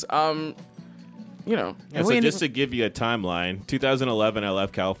difference is. So just to give you a timeline, 2011 I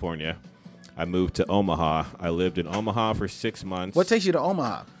left California. I moved to Omaha. I lived in Omaha for 6 months. What takes you to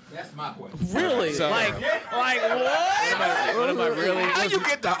Omaha? That's my question. Really? So, like what? What am I really? How you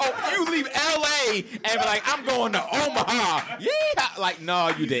get to? You leave L.A. and be like, I'm going to Omaha. Yeah. Like, no,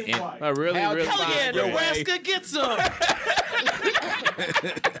 you didn't. I really Hell yeah, Nebraska gets some.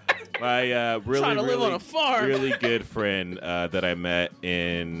 My Trying to live on a farm. really good friend that I met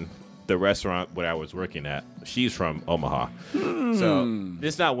in the restaurant where I was working at. She's from Omaha. So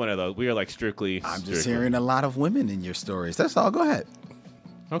it's not one of those. We are like strictly. I'm just hearing a lot of women in your stories. That's all. Go ahead.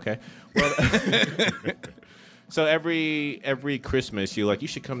 Okay. Well, so every Christmas, you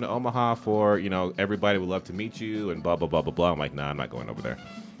should come to Omaha for, everybody would love to meet you and blah, blah, blah, blah, blah. I'm like, nah, I'm not going over there.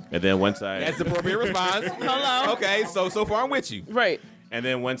 And then once That's the appropriate response. Hello. Okay, so far I'm with you. Right. And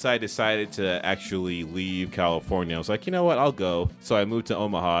then once I decided to actually leave California, I was like, you know what, I'll go. So I moved to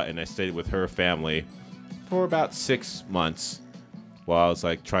Omaha and I stayed with her family for about 6 months while I was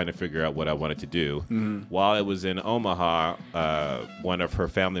like trying to figure out what I wanted to do. Mm-hmm. While I was in Omaha, one of her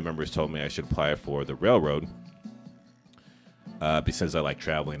family members told me I should apply for the railroad because I like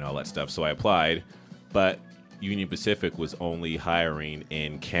traveling and all that stuff. So I applied, but Union Pacific was only hiring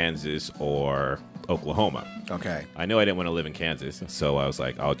in Kansas or Oklahoma. Okay. I know I didn't want to live in Kansas, so I was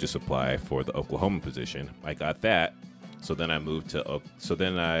like, I'll just apply for the Oklahoma position. I got that. So then I moved to,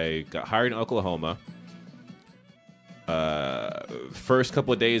 I got hired in Oklahoma. First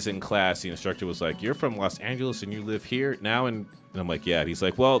couple of days in class, the instructor was like, you're from Los Angeles and you live here now? And I'm like, yeah. And he's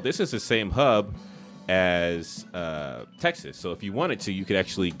like, well, this is the same hub as Texas. So if you wanted to, you could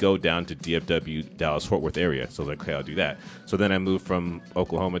actually go down to DFW, Dallas-Fort Worth area. So I was like, okay, I'll do that. So then I moved from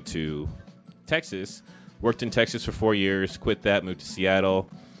Oklahoma to Texas, worked in Texas for 4 years, quit that, moved to Seattle.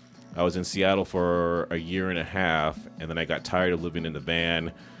 I was in Seattle for a year and a half, and then I got tired of living in the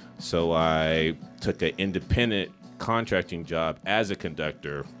van. So I took an independent contracting job as a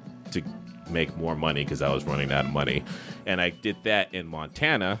conductor to make more money because I was running out of money. And I did that in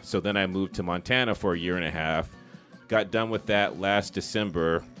Montana. So then I moved to Montana for a year and a half, got done with that last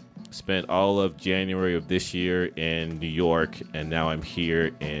December, spent all of January of this year in New York, and now I'm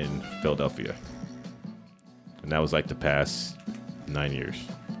here in Philadelphia. And that was like the past 9 years.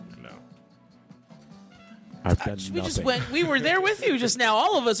 No. I've done We just went. We were there with you just now.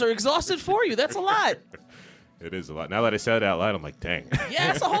 All of us are exhausted for you. That's a lot. It is a lot. Now that I said it out loud, I'm like, dang.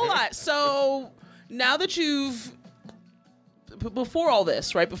 Yeah, it's a whole lot. So now that you've before all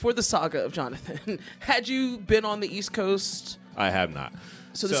this, right before the saga of Jonathan, had you been on the East Coast? I have not.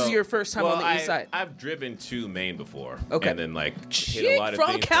 So this is your first time on the East Side. I've driven to Maine before. Okay. And then hit a Shit, lot of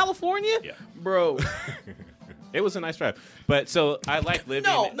from things. California? Yeah. Bro. It was a nice drive. But so I like living.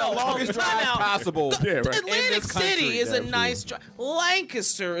 No, longest drive possible. Yeah, right. Atlantic City is a nice drive.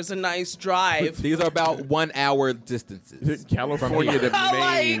 Lancaster is a nice drive. These are about 1 hour distances. California to Like-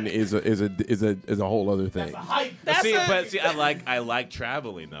 Maine is a whole other thing. I like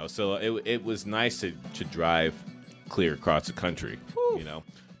traveling though. So it was nice to drive clear across the country. You know.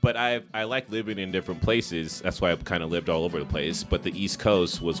 But I like living in different places. That's why I've kind of lived all over the place. But the East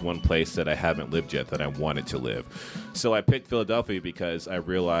Coast was one place that I haven't lived yet that I wanted to live. So I picked Philadelphia because I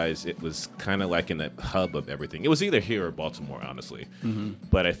realized it was kind of like in the hub of everything. It was either here or Baltimore, honestly. Mm-hmm.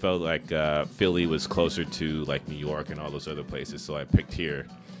 But I felt like Philly was closer to like New York and all those other places. So I picked here.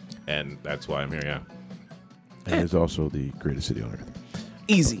 And that's why I'm here, yeah. And it's also the greatest city on earth.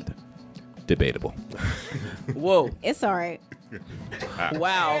 Easy. Debatable. Whoa. It's all right.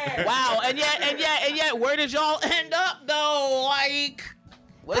 Wow. And yet, where did y'all end up though? Like,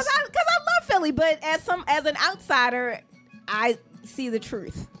 Because I love Philly, but as an outsider, I see the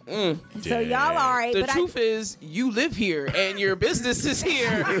truth. So y'all all right. The but truth is, you live here, and your business is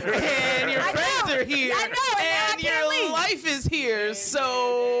here, and your friends are here, and your life is here.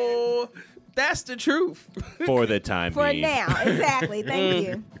 So that's the truth. For the time For being. now, exactly. Thank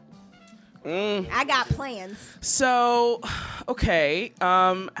you. I got plans. So, okay.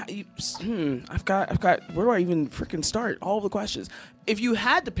 I've got. Where do I even freaking start? All the questions. If you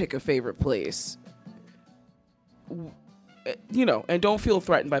had to pick a favorite place, and don't feel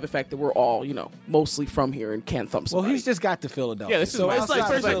threatened by the fact that we're all, mostly from here and can't thump somebody. Well, he's just got to Philadelphia. Yeah, this is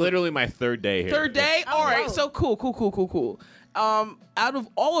literally my third day here. Third day? All right. So cool. Out of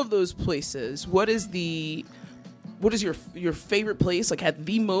all of those places, what is your favorite place? Like, had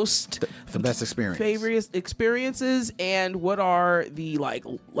the best experience, favorite experiences, and what are the like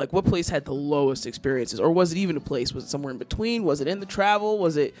what place had the lowest experiences, or was it even a place? Was it somewhere in between? Was it in the travel?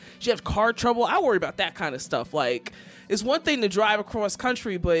 Did you have car trouble? I worry about that kind of stuff. Like, it's one thing to drive across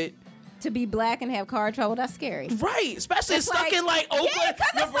country, but to be black and have car trouble, that's scary. Right, especially stuck in like Oakland,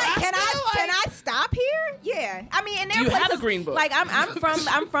 Nebraska. Can I stop here? Yeah, I mean, and there Do are you places, have a green book? Like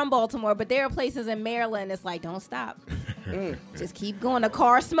I'm from Baltimore, but there are places in Maryland. It's like, don't stop. Just keep going. The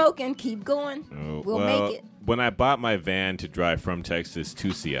car smoking. Keep going. We'll make it. When I bought my van to drive from Texas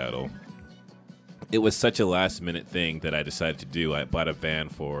to Seattle, it was such a last minute thing that I decided to do. I bought a van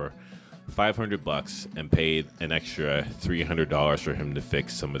for $500 and paid an extra $300 for him to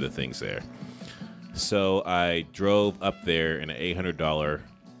fix some of the things there. So I drove up there in an $800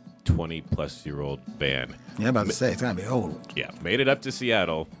 20-plus-year-old van. Yeah, I'm about to say, it's going to be old. Yeah, made it up to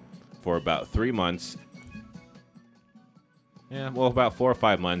Seattle for about 3 months. Yeah, well, about 4 or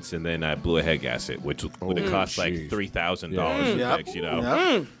 5 months, and then I blew a head gasket, which would have cost like $3,000 to fix,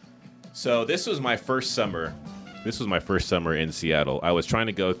 So this was my first summer. In Seattle. I was trying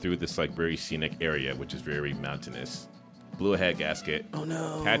to go through this like very scenic area, which is very mountainous. Blew a head gasket. Oh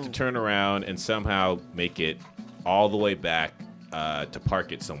no! Had to turn around and somehow make it all the way back to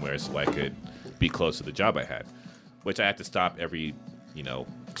park it somewhere so I could be close to the job I had, which I had to stop every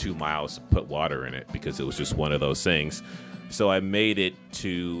 2 miles to put water in it because it was just one of those things. So I made it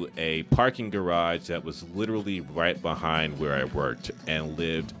to a parking garage that was literally right behind where I worked and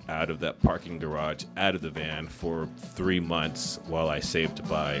lived out of that parking garage, out of the van for 3 months while I saved to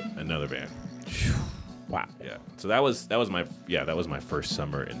buy another van. Wow. Yeah. So that was my first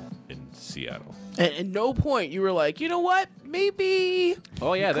summer in Seattle. And at no point you were like, you know what? Maybe.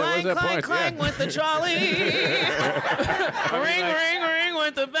 Oh yeah, there was that point. Clang with the trolley. Ring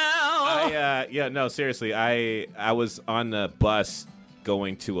with the bell. No, seriously. I was on the bus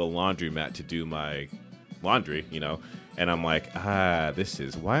going to a laundromat to do my laundry, and I'm like,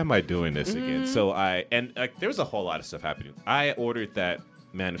 why am I doing this again? So there was a whole lot of stuff happening. I ordered that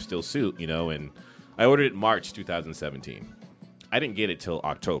Man of Steel suit, and I ordered it in March 2017. I didn't get it till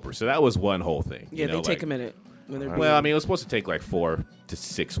October, so that was one whole thing. Yeah, they take a minute. Well, I mean, it was supposed to take like 4 to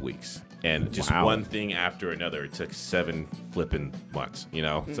 6 weeks, and just one thing after another. It took 7 flipping months,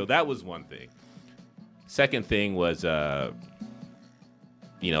 So that was one thing. Second thing was,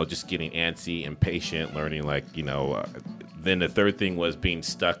 just getting antsy, impatient, learning then the third thing was being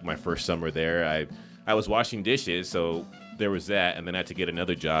stuck my first summer there. I was washing dishes, so there was that, and then I had to get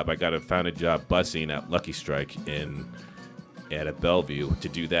another job. I found a job busing at Lucky Strike at Bellevue to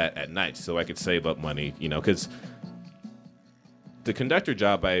do that at night, so I could save up money, because the conductor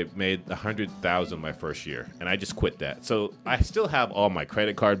job I made $100,000 my first year, and I just quit that. So I still have all my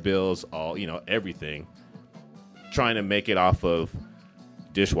credit card bills, all everything, trying to make it off of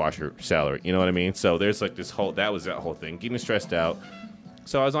dishwasher salary. You know what I mean? So there's like that whole thing, getting stressed out.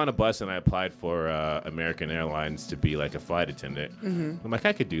 So I was on a bus and I applied for American Airlines to be like a flight attendant. Mm-hmm. I'm like,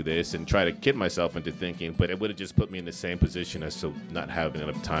 I could do this and try to kid myself into thinking, but it would have just put me in the same position as to not having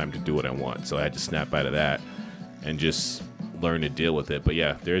enough time to do what I want. So I had to snap out of that and just learn to deal with it. But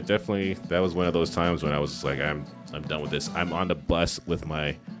yeah, that was one of those times when I was like, I'm done with this. I'm on the bus with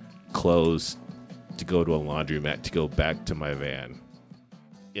my clothes to go to a laundromat to go back to my van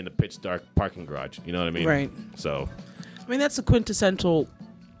in a pitch dark parking garage. You know what I mean? Right. So, I mean, that's a quintessential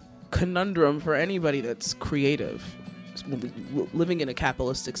conundrum for anybody that's creative. Living in a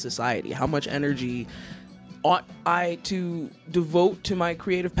capitalistic society, how much energy ought I to devote to my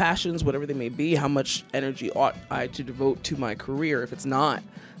creative passions, whatever they may be? How much energy ought I to devote to my career if it's not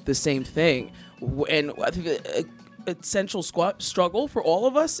the same thing? And I think the essential struggle for all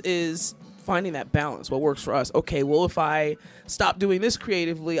of us is finding that balance. What works for us? Okay, well, if I stop doing this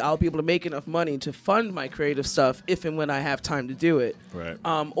creatively, I'll be able to make enough money to fund my creative stuff if and when I have time to do it. Right.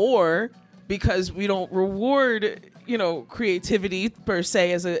 Or because we don't reward creativity per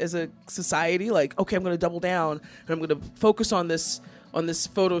se as a society, like, okay, I'm going to double down and I'm going to focus on this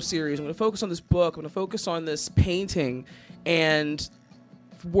photo series. I'm going to focus on this book. I'm going to focus on this painting and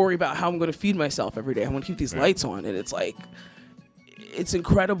worry about how I'm going to feed myself every day. I'm going to keep these lights on. And it's like, it's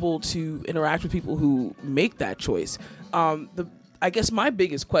incredible to interact with people who make that choice. I guess my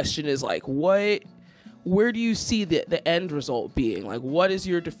biggest question is like, where do you see the end result being? Like, what is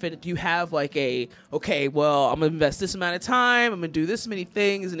your do you have like okay, well, I'm gonna invest this amount of time, I'm gonna do this many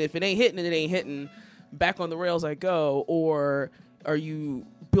things, and if it ain't hitting, it ain't hitting, back on the rails I go? Or are you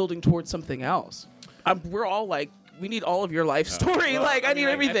building towards something else? We're all like, we need all of your life story. I need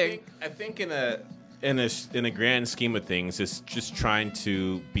everything. I think in a grand scheme of things, it's just trying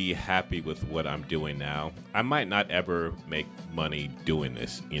to be happy with what I'm doing now. I might not ever make money doing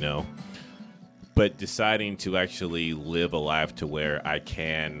this, but deciding to actually live a life to where I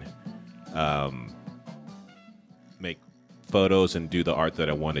can make photos and do the art that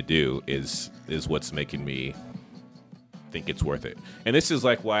I want to do is what's making me think it's worth it. And this is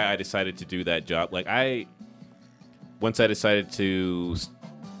like why I decided to do that job. Like once I decided to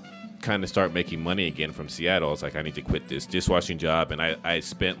kind of start making money again from Seattle, I was like, I need to quit this dishwashing job. And I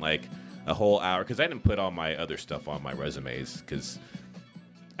spent like a whole hour, because I didn't put all my other stuff on my resumes, because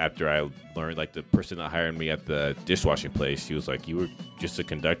after I learned, like, the person that hired me at the dishwashing place, she was like, you were just a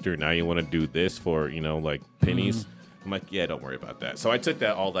conductor, now you want to do this for, like, pennies? I'm like, yeah, don't worry about that. So I took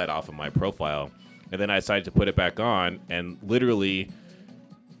all that off of my profile, and then I decided to put it back on, and literally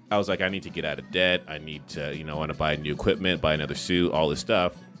I was like, I need to get out of debt. I need to, I want to buy new equipment, buy another suit, all this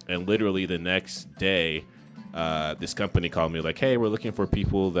stuff. And literally the next day, this company called me like, hey, we're looking for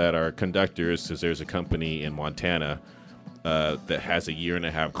people that are conductors, because there's a company in Montana that has a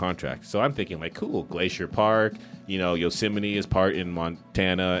 1.5-year contract. So I'm thinking like, cool, Glacier Park, Yosemite is part in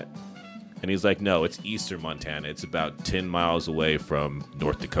Montana. And he's like, no, it's eastern Montana. It's about 10 miles away from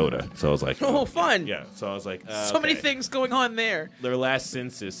North Dakota. So I was like, oh, fun. Yeah. So I was like, so many things going on there. Their last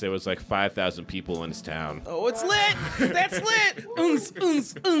census, there was like 5,000 people in this town. Oh, it's lit. That's lit. The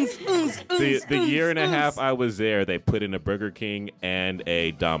 1.5 years I was there, they put in a Burger King and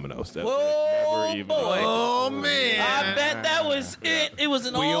a Domino's. Whoa, even boy. Oh, man. I bet that was it. It was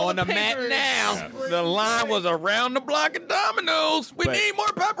We on the mat now. The line was around the block of Domino's. We need more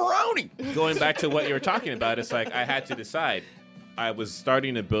pepperoni. Going back to what you were talking about, it's like I had to decide. I was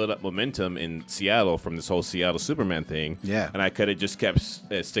starting to build up momentum in Seattle from this whole Seattle Superman thing. Yeah. And I could have just kept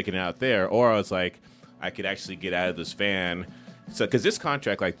sticking it out there. Or I was like, I could actually get out of this van. So, because this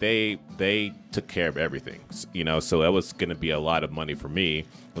contract, like, they took care of everything, so that was going to be a lot of money for me.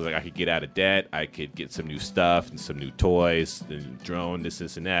 I was like, I could get out of debt. I could get some new stuff and some new toys and drone, this,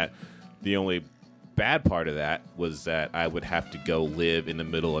 and that. The only bad part of that was that I would have to go live in the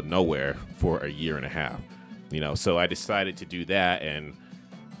middle of nowhere for a 1.5 years, so I decided to do that, and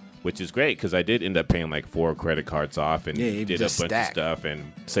which is great because I did end up paying like 4 credit cards off and did a bunch of stuff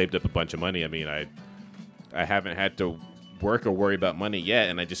and saved up a bunch of money. I mean, I haven't had to work or worry about money yet,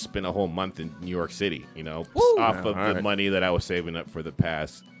 and I just spent a whole month in New York City, off of the money that I was saving up for the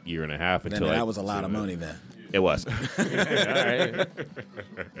past 1.5 years until that was a lot of money then. It was. All right.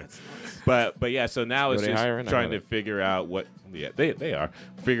 But yeah, so now it's just trying to figure out what they are.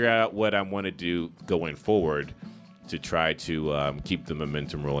 Figure out what I want to do going forward. to try to keep the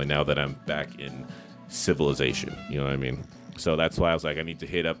momentum rolling now that I'm back in civilization. You know what I mean? So that's why I was like, I need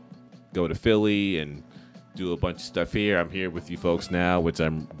to go to Philly and do a bunch of stuff here. I'm here with you folks now, which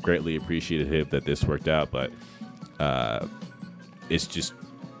I'm greatly appreciative that this worked out, but it's just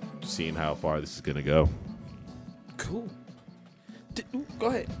seeing how far this is going to go. Cool. Go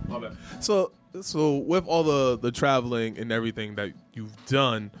ahead. So with all the traveling and everything that you've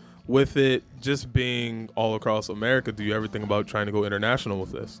done, with it just being all across America, do you ever think about trying to go international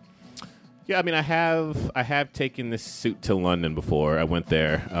with this? Yeah, I mean, I have taken this suit to London before. I went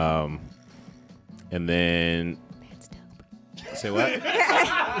there, and then say what?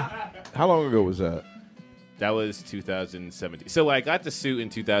 How long ago was that? That was 2017. So I got the suit in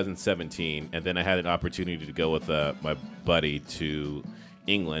 2017, and then I had an opportunity to go with my buddy to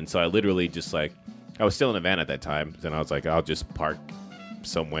England. So I literally just I was still in a van at that time. Then I was like, I'll just park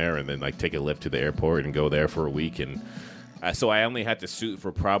somewhere and then take a lift to the airport and go there for a week. And so I only had the suit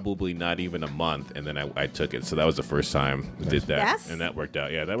for probably not even a month, and then I took it. So that was the first time I did that, Yes. and that worked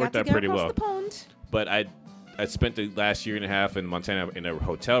out. Yeah, that Got worked to out get pretty across well. the pond. But I spent the last year and a half in Montana in a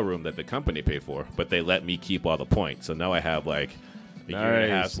hotel room that the company paid for, but they let me keep all the points. So now I have a year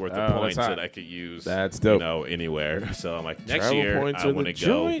and a half's worth of points that I could use. That's dope. Anywhere. So I'm like, next Travel year points I are want the to go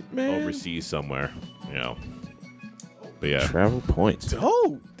joint, man. overseas somewhere. But yeah, travel points.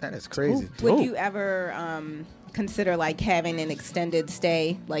 Oh, that is crazy. Would you ever consider having an extended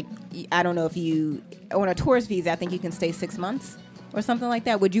stay? I don't know if you on a tourist visa, I think you can stay 6 months or something like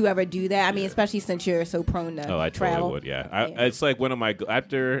that. Would you ever do that? I mean, especially since you're so prone to I travel. totally would. Yeah, it's like one of my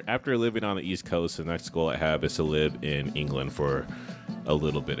after living on the East Coast, the next goal I have is to live in England for a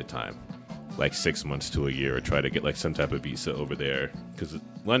little bit of time, 6 months to a year, or try to get some type of visa over there, because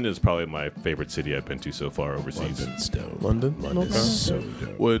London is probably my favorite city I've been to so far overseas. London? London's so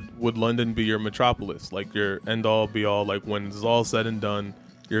dope. Would London be your metropolis, your end all be all? When it's all said and done,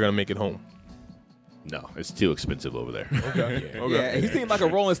 you're gonna make it home? No, it's too expensive over there. Okay. Yeah, he seemed like a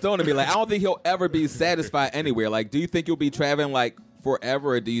Rolling Stone to me. I don't think he'll ever be satisfied anywhere. Do you think you'll be traveling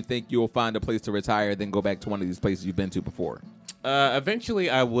forever, or do you think you'll find a place to retire, then go back to one of these places you've been to before? Eventually,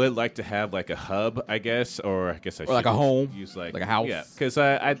 I would like to have a hub, I guess, or I guess I should a home, use like a house. Yeah, because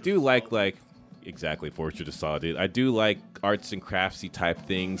I do like exactly Fortune of Solitude. I do like arts and craftsy type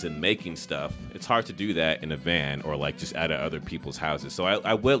things and making stuff. It's hard to do that in a van or just out of other people's houses. So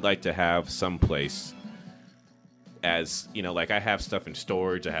I would like to have some place. As I have stuff in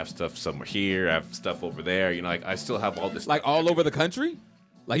storage, I have stuff somewhere here, I have stuff over there. I still have all this. All over the country.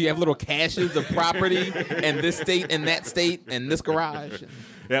 You have little caches of property in this state and that state and this garage.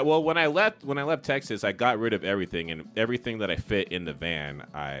 Yeah, well, when I left Texas, I got rid of everything, and everything that I fit in the van,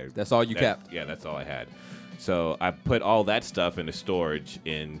 That's all you kept? Yeah, that's all I had. So I put all that stuff into storage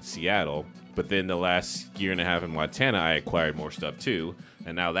in Seattle, but then the last year and a half in Montana, I acquired more stuff too,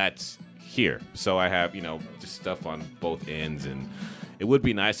 and now that's here. So I have, just stuff on both ends, and it would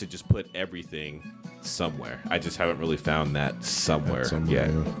be nice to just put everything somewhere. I just haven't really found that somewhere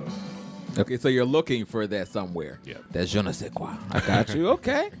yet. Okay, so you're looking for that somewhere. Yeah. That's je ne sais quoi. I got you.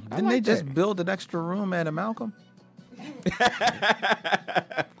 Okay. Didn't they just build an extra room at a Malcolm?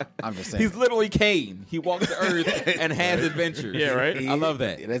 I'm just saying. He's literally Kane. He walks the earth and has adventures. Yeah, right? I love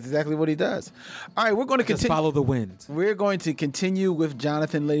that. That's exactly what he does. All right, we're going to Just continue. follow the wind. We're going to continue with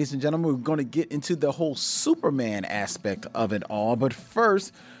Jonathan, ladies and gentlemen. We're going to get into the whole Superman aspect of it all. But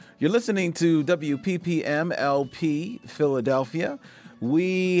first, you're listening to WPPM LP Philadelphia.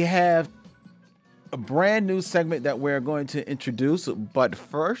 We have a brand new segment that we're going to introduce. But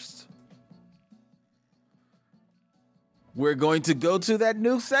first, we're going to go to that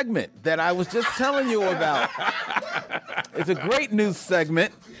new segment that I was just telling you about. It's a great new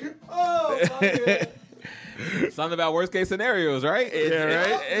segment. Oh, something about worst case scenarios, right?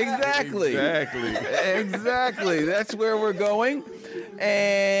 Right? Exactly. Exactly. That's where we're going.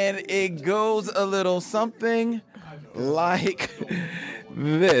 And it goes a little something like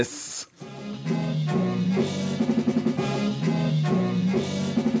this.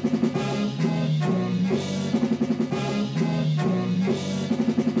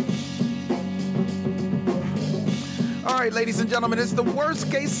 All right, ladies and gentlemen, it's the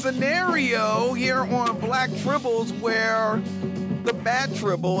worst case scenario here on Black Tribbles, where the bad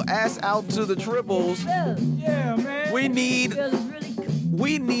Tribble asks out to the Tribbles. Yeah, man.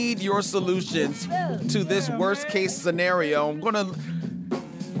 We need your solutions to this worst case scenario. I'm gonna,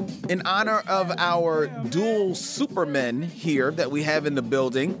 in honor of our dual Supermen here that we have in the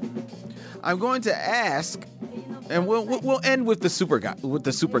building, I'm going to ask, and we'll end with the super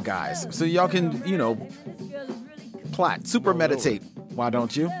guys, so y'all can plot, super meditate. Why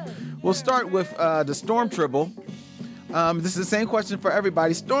don't you? We'll start with the Storm Tribble, This is the same question for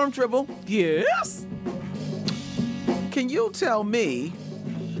everybody. Storm Tribble. Yes. Can you tell me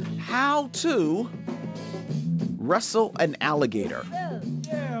how to wrestle an alligator?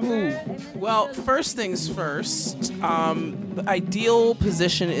 Ooh. Well, first things first. The ideal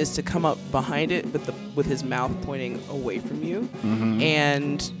position is to come up behind it with his mouth pointing away from you,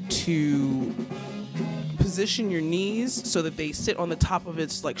 and to position your knees so that they sit on the top of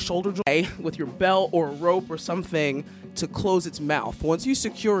its like shoulder joint with your belt or a rope or something to close its mouth. Once you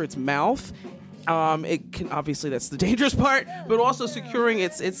secure its mouth, it can obviously, that's the dangerous part, but also securing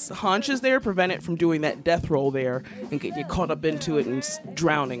its haunches there prevent it from doing that death roll there and getting you caught up into it and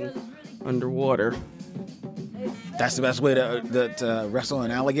drowning underwater. That's the best way to wrestle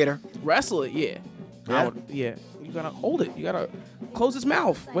an alligator? Wrestle it, yeah. Yeah? You gotta hold it. You gotta close its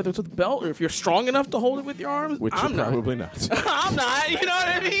mouth, whether it's with a belt or if you're strong enough to hold it with your arms. Which I'm you're probably not. I'm not. You know what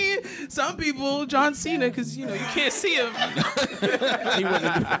I mean? Some people, John Cena, because you can't see him.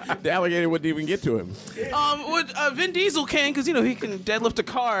 The alligator wouldn't even get to him. Vin Diesel can, because he can deadlift a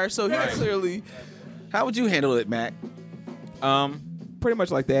car, so he clearly. How would you handle it, Mac? Pretty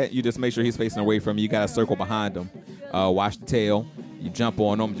much like that. You just make sure he's facing away from you. You got to circle behind him. Watch the tail. You jump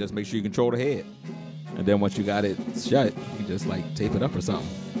on him. Just make sure you control the head. And then once you got it shut, you just like tape it up or something.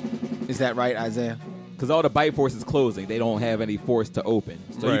 Is that right, Isaiah? Because all the bite force is closing. They don't have any force to open.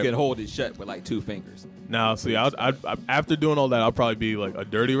 So Right. you can hold it shut with like 2 fingers. Now, see, I after doing all that, I'll probably be like a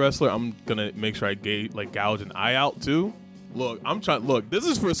dirty wrestler. I'm gonna make sure I gouge an eye out too. Look, I'm trying. Look, this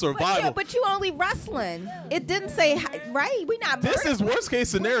is for survival. But you only wrestling. It didn't say right. We not. This is worst case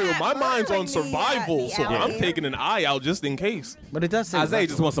scenario. My mind's on survival, so I'm alligator. taking an eye out just in case. But it does say Isaiah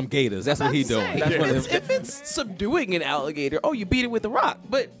just wants some gators. That's what he doing. That's what If it's subduing an alligator, you beat it with a rock.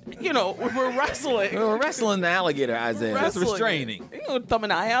 But if we're wrestling, We're wrestling the alligator, Isaiah. That's restraining. You don't thumb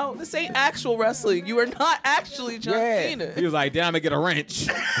an eye out. This ain't actual wrestling. You are not actually John Cena. He was like, damn, I'm gonna get a wrench.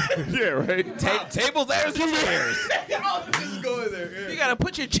 Yeah, right. Tables, there's the chairs. You gotta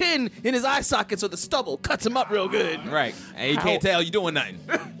put your chin in his eye socket so the stubble cuts him up real good. Right. And you can't tell you doing nothing.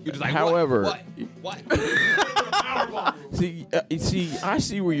 You're just like, However, what? See, I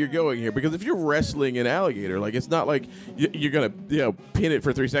see where you're going here, because if you're wrestling an alligator, like it's not like you're gonna pin it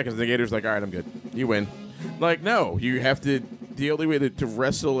for 3 seconds. And the gator's like, all right, I'm good, you win. Like, no, you have to. The only way to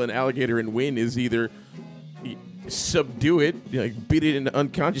wrestle an alligator and win is either subdue it, like beat it into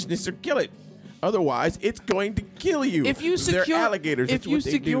unconsciousness, or kill it. Otherwise, it's going to kill you. If you They're secure alligators, if that's you what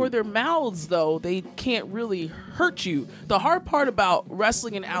they secure do. their mouths, though, they can't really hurt you. The hard part about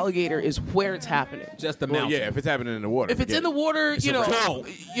wrestling an alligator is where it's happening. Just the Well, mouth. yeah, if it's happening in the water. If it's in the water, Don't do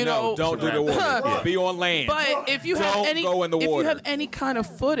the water. Be on land. But if you have Don't any, go in the if water. you have any kind of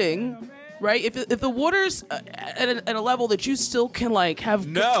footing, right? If the water's at a level that you still can have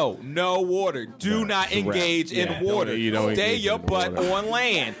No water. Do not engage in water. Stay your butt on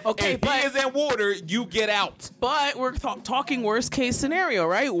land. Okay, if he is in water, you get out. But we're talking worst case scenario,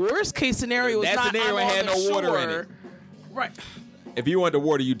 right? Worst case scenario is That not scenario I'm on had the no water in shore. it. Right. If you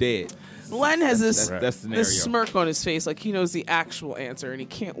underwater, you dead. Len has this That's scenario. this smirk on his face, like he knows the actual answer and he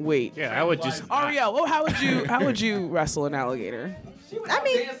can't wait. Yeah, I would just. Ariel, how would you wrestle an alligator? I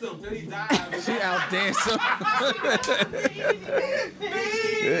mean, She outdanced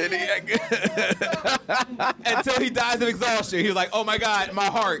Until he dies of exhaustion. He was like, oh my God, my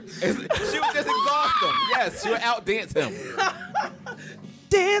heart. She would just exhaust him. Yes, she would outdance him.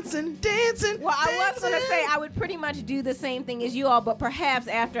 Dancing. Well, I was going to say I would pretty much do the same thing as you all, but perhaps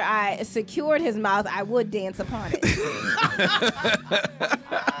after I secured his mouth, I would dance upon it.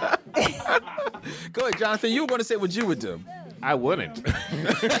 Go ahead, Jonathan. You were going to say what you would do. I wouldn't. You'd be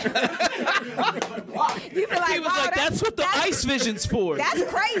like, He was wow, like, that's what the ice vision's for. That's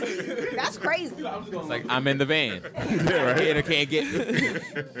crazy. That's crazy. It's like, I'm in the van. Gator can't get me.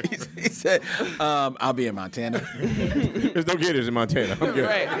 He said, I'll be in Montana. There's no gators in Montana. I'm good.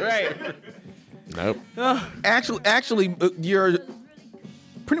 Right. Nope. Actually, you're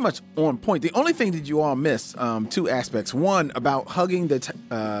pretty much on point. The only thing that you all miss, 2 aspects. One, about hugging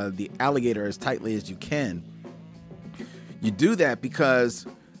the alligator as tightly as you can. You do that because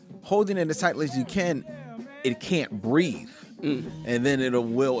holding it as tightly as you can, it can't breathe. And then it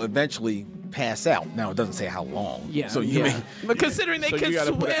will eventually pass out. Now, it doesn't say how long. Yeah. So you may... But considering they So can you gotta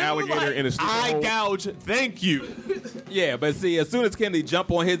swim, put an alligator in a sleeper Eye hole. gouge. Thank you. Yeah, but see, as soon as Kennedy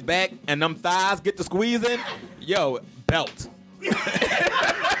jump on his back and them thighs get to squeezing, belt.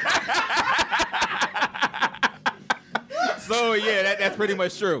 So yeah, that's pretty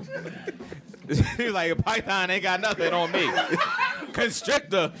much true. He's like, a python ain't got nothing on me.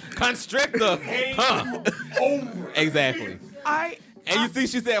 Constrictor, huh? Exactly. And you see,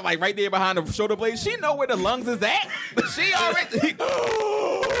 she said, like, right there behind the shoulder blade, she know where the lungs is at. She already...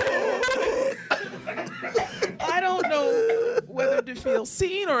 I don't know whether to feel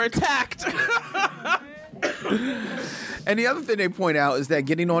seen or attacked. And the other thing they point out is that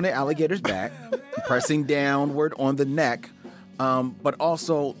getting on the alligator's back, pressing downward on the neck, but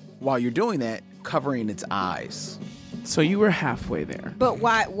also, while you're doing that, covering its eyes. So you were halfway there. But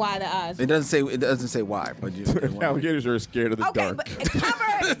why the eyes? It doesn't say why, but you alligators are scared of the dark. But cover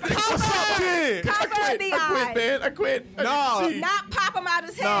the eyes. Man, I quit. No. Not pop him out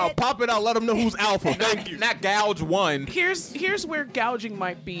his head. No, pop it out. Let them know who's alpha. Thank you. Not gouge one. Here's where gouging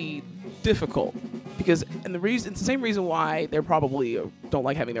might be difficult, because it's the same reason why they're probably don't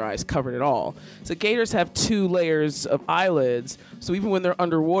like having their eyes covered at all. So gators have 2 layers of eyelids, so even when they're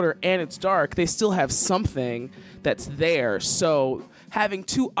underwater and it's dark, they still have something that's there. So having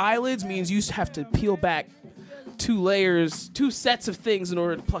 2 eyelids means you have to peel back 2 sets of things in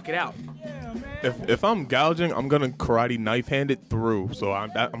order to pluck it out. If I'm gouging, I'm gonna karate knife hand it through, so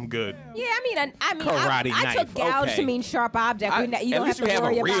I'm good. Yeah, I mean, Karate I took knife, gouge okay. to mean sharp object. You At don't least have to you have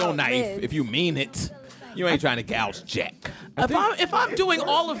worry a real about knife lids. if you mean it. You ain't trying to gouge Jack. If I'm doing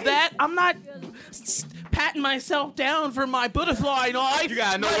all of that, I'm not patting myself down for my butterfly knife. You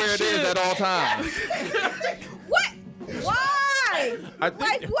gotta know where it is at all times. What? Why?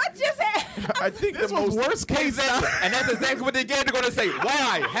 Like, what just happened? I think the most worst case, and that's exactly what the gator are gonna say.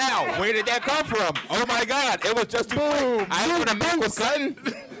 Why? How? Where did that come from? Oh my God! It was just boom. I ain't gonna make with son.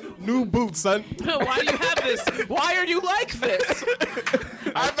 New boots, son. Why do you have this? Why are you like this?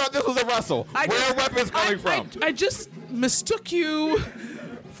 I thought this was a Russell. Where are weapons coming from? I just mistook you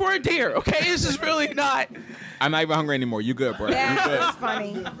for a deer. Okay, this is really not. I'm not even hungry anymore. You good, bro? You That good? was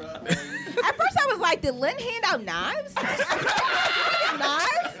funny. At first, I was like, did Lynn hand out knives? Knives?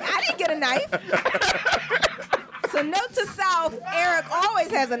 I didn't get a knife. So note to self, Eric always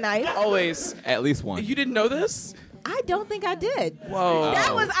has a knife. Always. At least one. You didn't know this? I don't think I did. Whoa.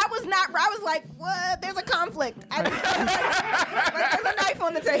 I was like, what? There's a conflict. There's a knife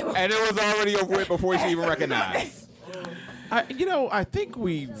on the table. And it was already over with before she even recognized. I think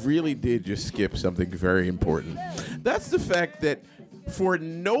we really did just skip something very important. That's the fact that for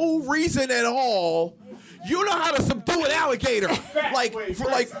no reason at all, you know how to subdue an alligator.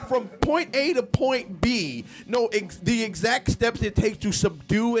 From point A to point B. The exact steps it takes to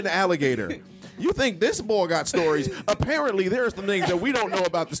subdue an alligator. You think this boy got stories? Apparently, there are some things that we don't know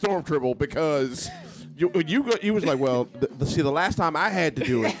about the Storm Tribble because you was like, well, the last time I had to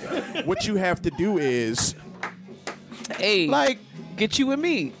do it, what you have to do is, get you and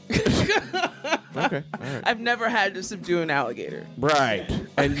me. Okay, all right. I've never had to subdue an alligator. Right,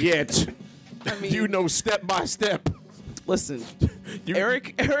 and yet, you know step by step. Listen,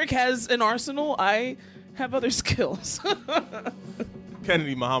 Eric has an arsenal. I have other skills.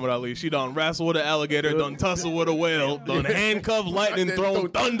 Kennedy Muhammad Ali, she done wrestle with an alligator, done tussle with a whale, done handcuff lightning, thrown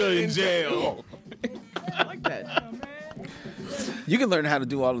thunder in jail. I like that. You can learn how to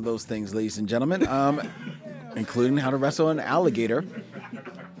do all of those things, ladies and gentlemen, including how to wrestle an alligator.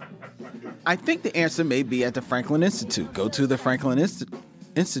 I think the answer may be at the Franklin Institute. Go to the Franklin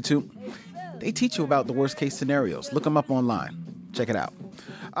Institute. They teach you about the worst case scenarios. Look them up online. Check it out.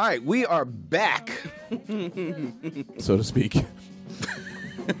 All right, we are back, so to speak.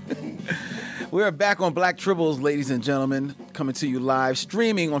 We are back on Black Tribbles, ladies and gentlemen, coming to you live,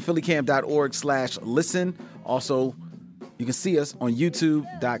 streaming on phillycam.org/listen. Also, you can see us on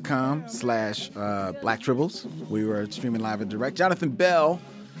youtube.com/Black Tribbles. We were streaming live and direct. Jonathan Bell.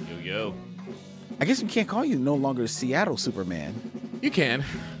 Yo. I guess we can't call you no longer Seattle Superman. You can.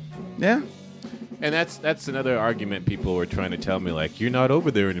 Yeah. And that's another argument people were trying to tell me, like, you're not over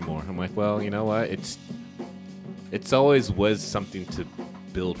there anymore. I'm like, well, you know what? It's always was something to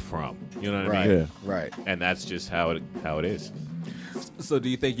build from. You know what I mean? Yeah. Right. And that's just how it is. So do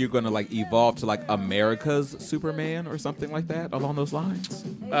you think you're going to evolve to America's Superman or something like that along those lines?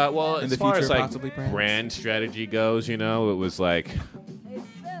 Well, in as the far future, as possibly, perhaps? brand strategy goes, it was like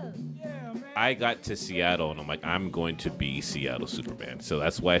I got to Seattle and I'm like, I'm going to be Seattle Superman. So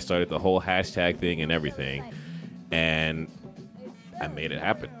that's why I started the whole hashtag thing and everything. And I made it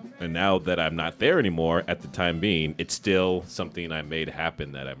happen. And now that I'm not there anymore, at the time being, it's still something I made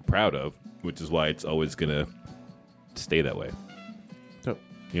happen that I'm proud of, which is why it's always going to stay that way. So,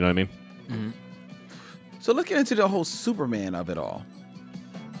 you know what I mean? Mm-hmm. So looking into the whole Superman of it all,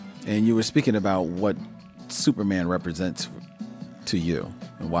 and you were speaking about what Superman represents to you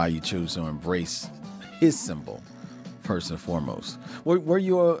and why you choose to embrace his symbol first and foremost. Were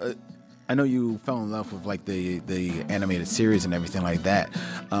you I know you fell in love with the animated series and everything like that,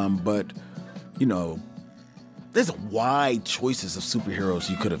 but there's wide choices of superheroes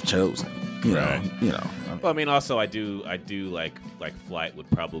you could have chosen. You know. Well, I mean, also I do like flight would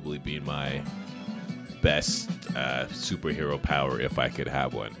probably be my best superhero power if I could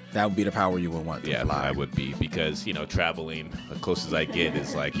have one. That would be the power you would want to fly. I would be, because traveling, the closest I get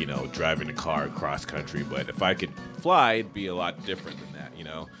is like driving a car across country. But if I could fly, it'd be a lot different than that.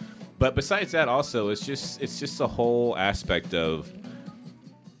 But besides that, also it's just a whole aspect of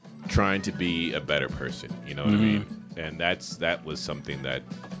trying to be a better person. You know what I mean? And that was something that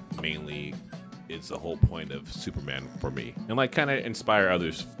mainly is the whole point of Superman for me, and like kind of inspire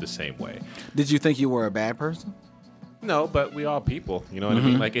others the same way. Did you think you were a bad person? No, but we all people. You know what I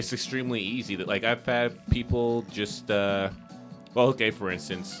mean? Like, it's extremely easy that, like, I've had people just for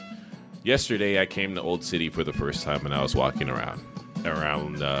instance, yesterday I came to Old City for the first time, and I was walking around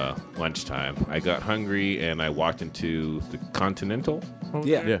lunchtime. I got hungry and I walked into the Continental.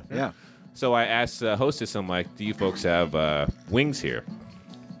 Yeah. So I asked the hostess, I'm like, do you folks have wings here?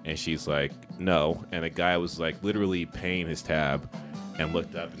 And she's like, no. And the guy was like literally paying his tab and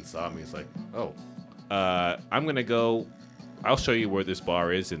looked up and saw me. He's like, oh, I'm going to go. I'll show you where this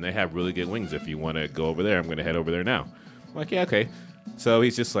bar is, and they have really good wings. If you want to go over there, I'm going to head over there now. I'm like, yeah, okay. So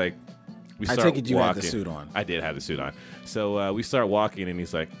he's just like, I take it you had the suit on. I did have the suit on. So we start walking, and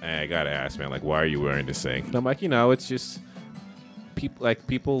he's like, I got to ask, man, like, why are you wearing this thing? And I'm like, it's just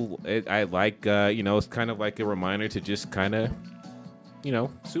people. I like, it's kind of like a reminder to just kind of,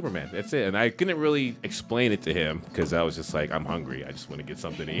 Superman. That's it. And I couldn't really explain it to him because I was just like, I'm hungry. I just want to get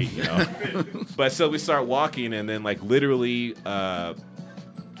something to eat, But so we start walking, and then like literally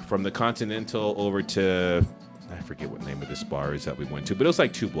from the Continental over to, I forget what name of this bar is that we went to, but it was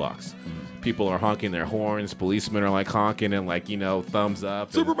like 2 blocks. People are honking their horns. Policemen are like honking and like, thumbs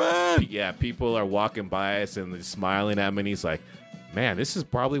up. Superman! Yeah, people are walking by us and they're smiling at me, and he's like, man, this is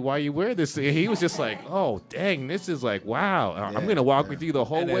probably why you wear this. He was just like, oh, dang, this is like, wow. I'm going to walk with you the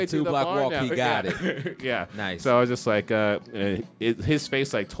whole way to the bar walk, now. he got it. Yeah. Nice. So I was just like, his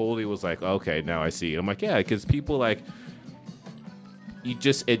face like totally was like, okay, now I see. I'm like, yeah, because people like, it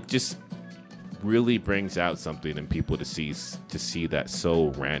just really brings out something in people to see that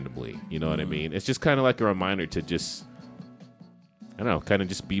so randomly. You know what I mean? It's just kind of like a reminder to just, I don't know, kind of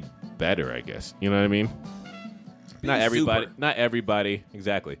just be better, I guess. You know what I mean? Not everybody,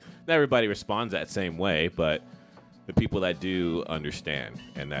 exactly. Not everybody responds that same way, but the people that do understand,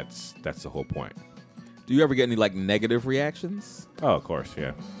 and that's the whole point. Do you ever get any like negative reactions? Oh, of course,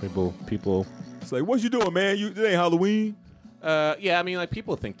 yeah. People. It's like, what you doing, man? It ain't Halloween. Yeah, I mean, like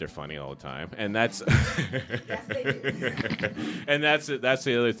people think they're funny all the time, and that's and that's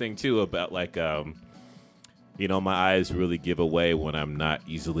the other thing too about like my eyes really give away when I'm not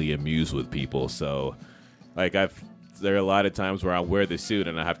easily amused with people. So like there are a lot of times where I'll wear the suit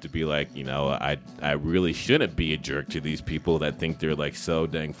and I have to be like, I really shouldn't be a jerk to these people that think they're like so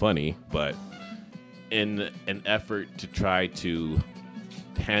dang funny, but in an effort to try to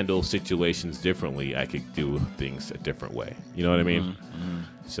handle situations differently, I could do things a different way. You know what I mean? Mm-hmm.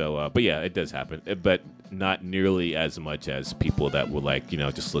 So, but yeah, it does happen, but not nearly as much as people that will like,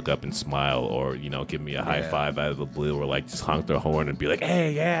 just look up and smile or, give me a high five out of the blue or like just honk their horn and be like,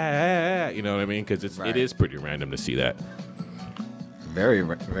 hey, yeah. You know what I mean? Because it is pretty random to see that. Very,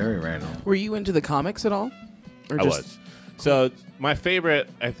 very random. Were you into the comics at all? Or I was. So my favorite,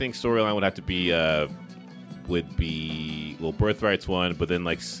 I think, storyline would have to be, Birthright's one, but then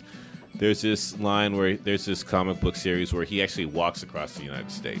like there's this line where there's this comic book series where he actually walks across the United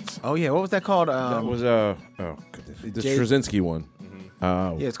States. Oh yeah, what was that called? That was the Straczynski one.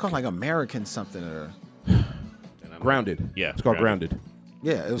 Yeah, it's called like American something or Grounded. Yeah, it's called Grounded.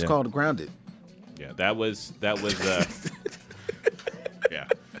 Yeah, it was called Grounded. Yeah, that was yeah.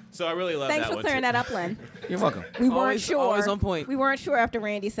 So I really love Thanks that for one. clearing that up, Len. You're welcome. We weren't Always- sure. always on point. We weren't sure after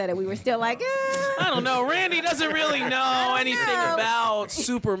Randy said it. We were still like, I don't know. Randy doesn't really know anything about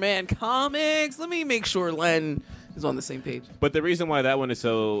Superman comics. Let me make sure Len is on the same page. But the reason why that one is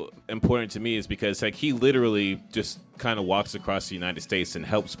so important to me is because like he literally just kind of walks across the United States and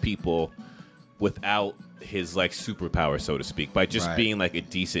helps people without his like superpower, so to speak, by just being like a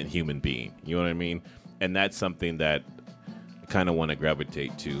decent human being. You know what I mean? And that's something that I kind of want to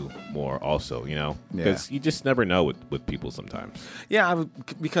gravitate to more also, because you just never know with people sometimes. Yeah,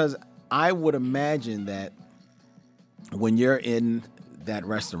 because I would imagine that when you're in that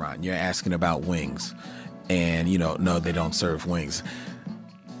restaurant, you're asking about wings, and no, they don't serve wings.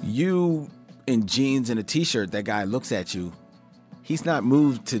 You in jeans and a t-shirt, that guy looks at you. He's not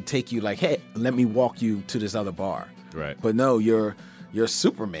moved to take you like, hey, let me walk you to this other bar. Right. But no, you're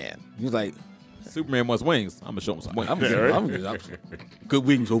Superman. He's like, Superman wants wings. I'm gonna show him some wings. I'm good. Good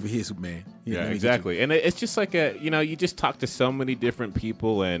wings over here, Superman. Yeah, exactly. And it's just like you just talk to so many different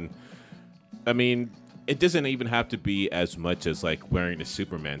people, and I mean, it doesn't even have to be as much as like wearing a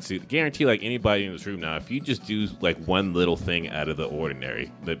Superman suit. Guarantee, like anybody in this room now, if you just do like one little thing out of the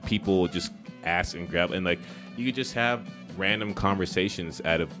ordinary, that people will just ask and grab, and like you could just have random conversations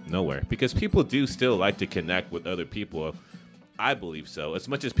out of nowhere, because people do still like to connect with other people. I believe so. As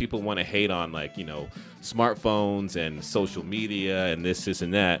much as people want to hate on like, smartphones and social media and this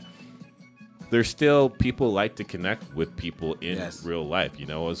and that, there's still people like to connect with people in real life,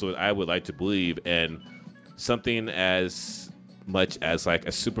 is what I would like to believe. And something as much as like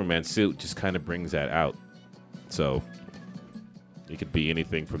a Superman suit just kind of brings that out. So it could be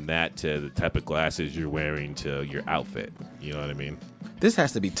anything from that to the type of glasses you're wearing to your outfit. You know what I mean? This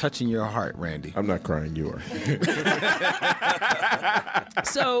has to be touching your heart, Randy. I'm not crying. You are.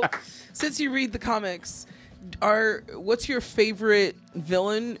 So, since you read the comics, what's your favorite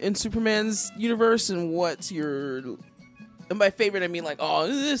villain in Superman's universe, and what's your? And by favorite, I mean like,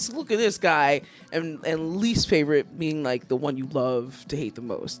 look at this guy, and least favorite being like the one you love to hate the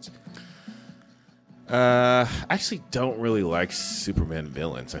most. I actually don't really like Superman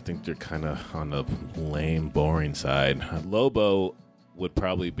villains. I think they're kind of on the lame, boring side. Lobo would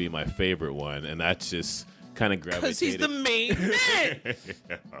probably be my favorite one, and that's just kind of gravitated. Because he's the main man.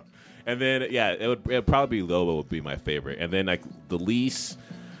 And then, it would probably be Lobo would be my favorite. And then, like, the least,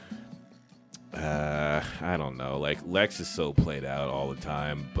 I don't know. Like, Lex is so played out all the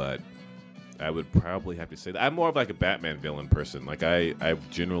time, but I would probably have to say that. I'm more of, like, a Batman villain person. Like, I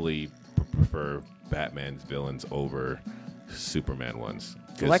generally prefer Batman's villains over Superman ones.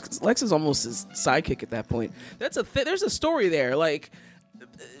 Lex is almost his sidekick at that point. There's a story there. Like,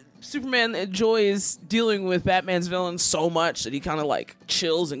 Superman enjoys dealing with Batman's villains so much that he kind of like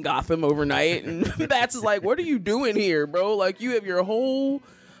chills in Gotham overnight, and Bats is like, "What are you doing here, bro? Like, you have your whole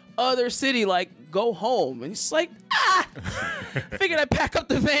other city. Like, go home." And he's like, figured I'd pack up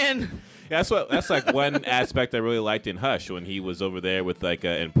the van. Yeah, that's like one aspect I really liked in Hush, when he was over there with like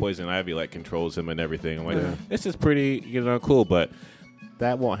and Poison Ivy like controls him and everything. I'm like, this is pretty cool, but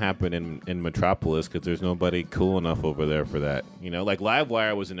that won't happen in Metropolis because there's nobody cool enough over there for that. Like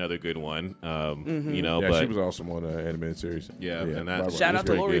Livewire was another good one. But she was awesome on the animated series. And that shout out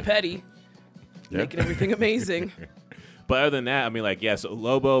to Lori Petty, making everything amazing. But other than that, I mean, like, so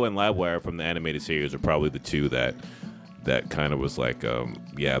Lobo and Livewire from the animated series are probably the two that kind of was like,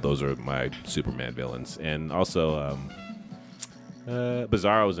 those are my Superman villains. And also,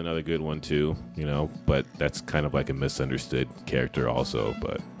 Bizarro was another good one too, but that's kind of like a misunderstood character also.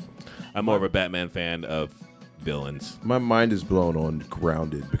 But I'm more of a Batman fan of villains. My mind is blown on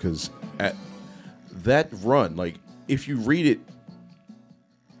Grounded, because at that run, like, if you read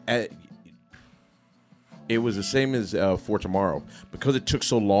it, it was the same as For Tomorrow, because it took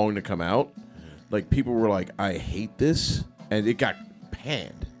so long to come out. Like, people were like, I hate this, and it got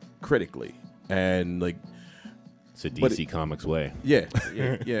panned critically, and like, it's a DC Comics way. Yeah.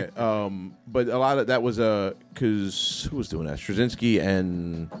 But a lot of that was because who was doing that? Straczynski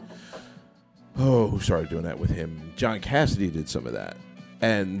and who started doing that with him? John Cassidy did some of that,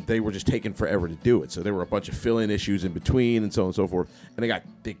 and they were just taking forever to do it. So there were a bunch of fill-in issues in between, and so on and so forth, and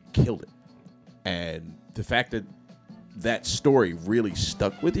they killed it. And the fact that story really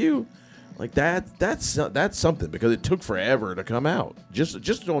stuck with you, like that's something, because it took forever to come out.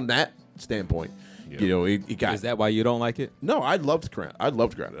 Just on that standpoint. It got. Is that why you don't like it? No, I loved Grounded.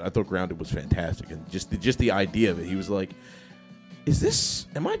 I thought Grounded was fantastic, and just the idea of it. He was like,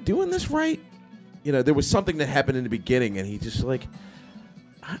 am I doing this right? There was something that happened in the beginning, and he just like,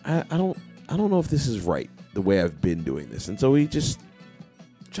 I don't know if this is right the way I've been doing this, and so he just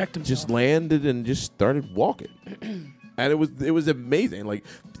checked himself, just landed and just started walking. And it was amazing. Like,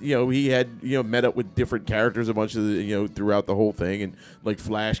 he had, met up with different characters a bunch of throughout the whole thing, and like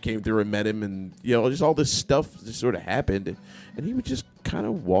Flash came through and met him, and just all this stuff just sort of happened, and he was just kind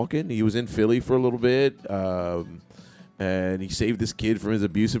of walking. He was in Philly for a little bit, and he saved this kid from his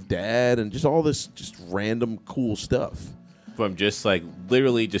abusive dad, and just all this just random cool stuff. From just like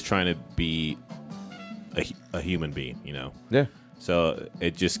literally just trying to be a human being, Yeah. So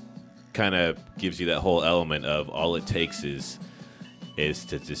it just kind of gives you that whole element of all it takes is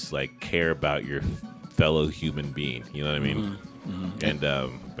to just like care about your fellow human being. You know what I mean? Mm-hmm. And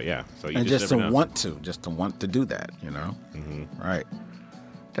but yeah, so you and just to never know. want to do that, Mm-hmm. Right?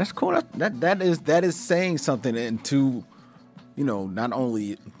 That's cool. That is saying something, and to not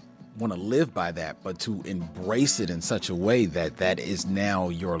only want to live by that, but to embrace it in such a way that is now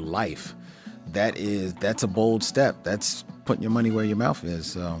your life. That's a bold step. That's putting your money where your mouth is.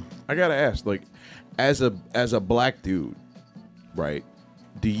 So I gotta ask, like, as a black dude, right?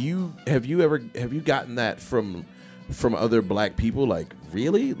 Have you gotten that from other black people? Like,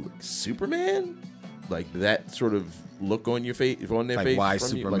 really, Superman? Like that sort of look on your face, on their Like, face, why from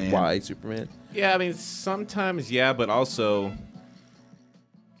you? Superman? Like, why Superman? Yeah, I mean, sometimes, yeah, but also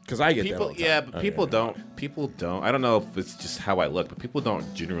because I get people. that all the time. Yeah, but people don't. People don't. I don't know if it's just how I look, but people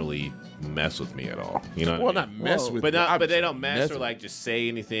don't generally mess with me at all. You know? Well, what I mean? not mess with but me. but they don't mess Mess or with- like just say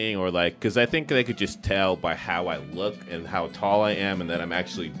anything or like because I think they could just tell by how I look and how tall I am and that I'm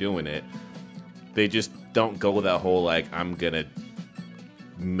actually doing it. They just don't go with that whole like I'm gonna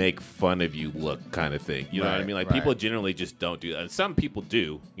make fun of you look kind of thing. You know what I Right, mean? Like right. people generally just don't do that. And some people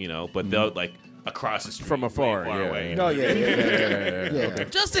do, you know, but they'll like across the street From afar, way far yeah. away. No, yeah. Okay.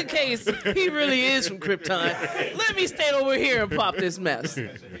 Just in case he really is from Krypton, let me stand over here and pop this mess. Yeah.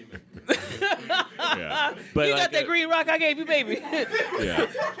 But You like, got that green rock I gave you, baby. Yeah.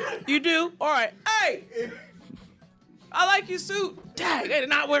 You do? All right. Hey, I like your suit. Dang, it did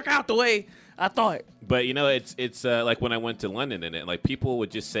not work out the way I thought. But you know, it's like when I went to London and like people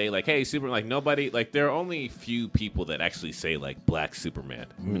would just say like, "Hey, Superman!" Like nobody, like there are only few people that actually say like Black Superman.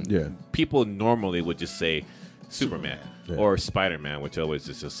 Yeah. People normally would just say Superman Yeah. or Spider-Man, which always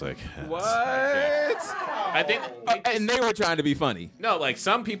is just like What? I think, And they were trying to be funny. no, like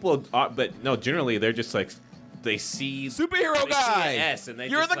some people, are, but no, generally they're just like they see Superhero they see guy. an S and they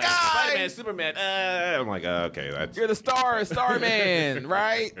You're just the like, guy. Spider-Man, Superman. I'm like, okay, that's You're the Starman,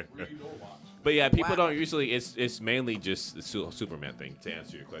 right? But yeah, people don't usually. It's mainly just the Superman thing. To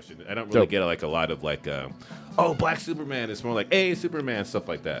answer your question, I don't really Dope. get like a lot of like, oh, Black Superman. It's more like, hey, Superman, stuff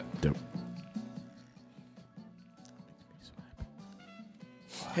like that. Dope.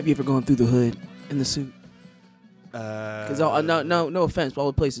 Have you ever gone through the hood in the suit? Because no offense, but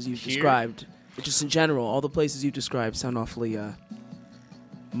all the places you've Here? described, just in general, all the places you've described sound awfully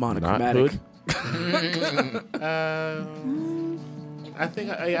monochromatic. I think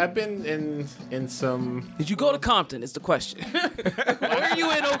I've been in some. Did you go to Compton? Is the question. Where are you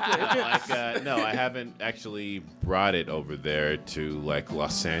in Oakland? No, I haven't actually brought it over there to like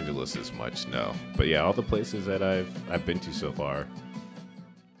Los Angeles as much. No, but yeah, all the places that I've been to so far.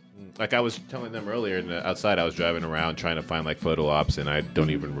 Like I was telling them earlier outside, I was driving around trying to find like photo ops, and I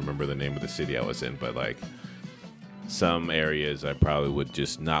don't even remember the name of the city I was in, but like some areas I probably would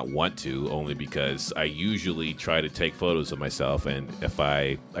just not want to, only because I usually try to take photos of myself, and if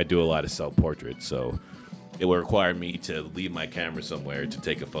I do a lot of self-portraits, so it would require me to leave my camera somewhere to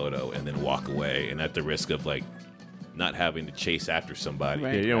take a photo and then walk away, and at the risk of like not having to chase after somebody.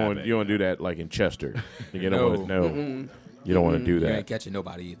 Right. Yeah, you don't want to do that like in Chester. You don't No. want to You don't want to do You that. ain't catching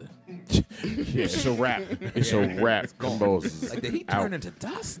nobody either. Yeah, it's a wrap. It's a wrap. Combos. Like, did he out. turn into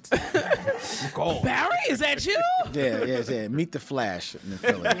dust? Gone. Barry, is that you? Yeah. Meet the Flash in the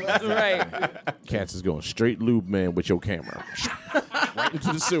Philly. Right. Cats is going straight lube man with your camera. Right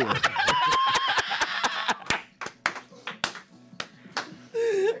into the sewer.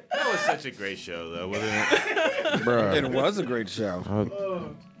 That was such a great show, though, wasn't it? Bruh. It was a great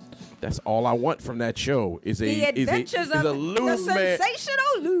show. That's all I want from that show is a The Adventures is a of lube the man.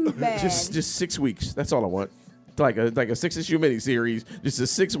 Sensational Lube Man. Just 6 weeks. That's all I want. Like a 6-issue miniseries. Just a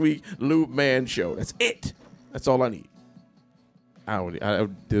 6-week lube man show. That's it. That's all I need. I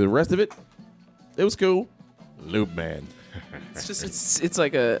the rest of it. It was cool. Lube man. It's just it's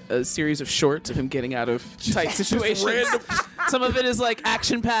like a series of shorts of him getting out of tight situations. Some of it is like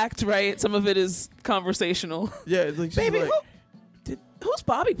action packed, right? Some of it is conversational. Yeah, it's like, Baby, like, whose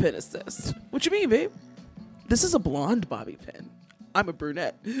bobby pin is this? What you mean, babe? This is a blonde bobby pin. I'm a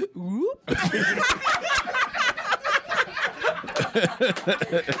brunette. Whoop.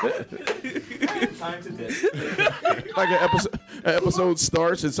 like an episode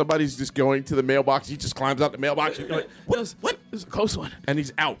starts and somebody's just going to the mailbox. He just climbs out the mailbox. And you're like, what? This is a close one. And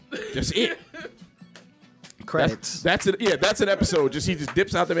he's out. That's it. Credits. That's an episode. He just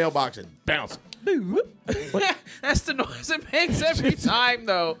dips out the mailbox and bounces. That's the noise it makes every time,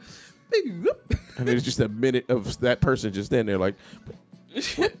 though. And there's just a minute of that person just in there, like,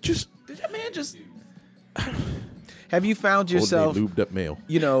 what? Just Did that man just? Have you found yourself lubed up male?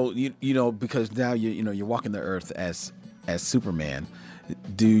 You know, because now you're walking the earth as Superman.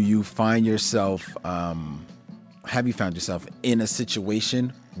 Do you find yourself? Have you found yourself in a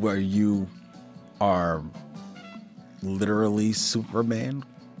situation where you are literally Superman,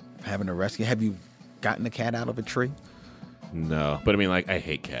 having to rescue? Have you gotten a cat out of a tree? No, but I mean, like, I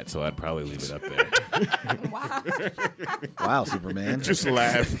hate cats, so I'd probably leave it up there. Wow, Superman. Just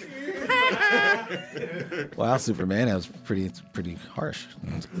laugh. Wow, Superman, that was pretty harsh,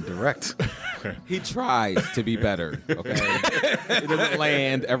 and direct. He tries to be better. Okay, it doesn't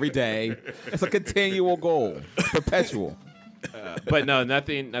land every day. It's a continual goal, perpetual. But no,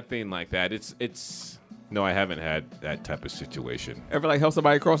 nothing like that. It's no, I haven't had that type of situation. Ever like help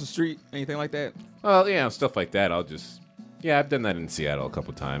somebody across the street, anything like that? Well, yeah, stuff like that. I've done that in Seattle a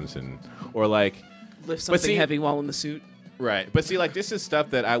couple times, or like Lift something heavy while in the suit. Right, but see, like this is stuff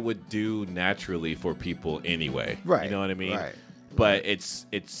that I would do naturally for people anyway. Right, you know what I mean. right. But it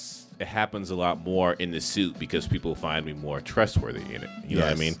happens a lot more in the suit because people find me more trustworthy in it. You know what I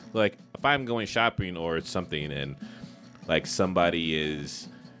Yes. mean? Like if I'm going shopping or something, and like somebody is,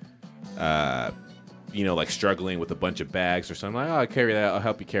 like struggling with a bunch of bags or something, like, oh, I'll carry that. I'll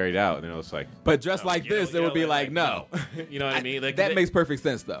help you carry it out. And then it's like, But dressed like this, it would be like, no. you know what I mean? Like That makes perfect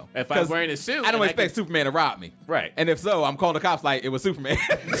sense, though. If I'm wearing a suit, I don't and expect Superman to rob me. Right. And if so, I'm calling the cops like it was Superman.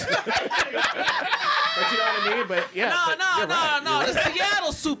 But you know what I mean? But yeah. No. The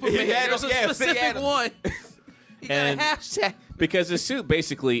Seattle Superman. There's a specific Seattle. one. You got a And- hashtag. Because the suit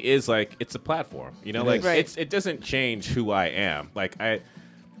basically is like it's a platform, you know, It like is. Right. it doesn't change who I am. Like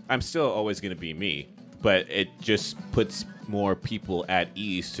I'm still always going to be me, but it just puts more people at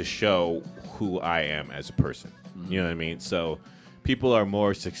ease to show who I am as a person. You know what I mean? So people are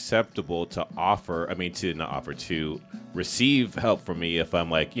more susceptible to to receive help from me if I'm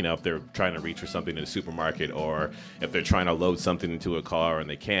like, if they're trying to reach for something in the supermarket, or if they're trying to load something into a car and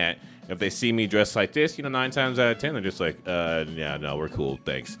they can't. If they see me dressed like this, 9 times out of 10, they're just like, yeah, no, we're cool,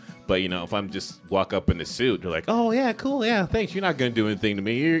 thanks. But, if I'm just walk up in the suit, they're like, oh, yeah, cool, yeah, thanks. You're not going to do anything to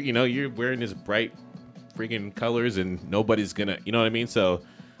me. You're wearing this bright freaking colors and nobody's going to, you know what I mean? So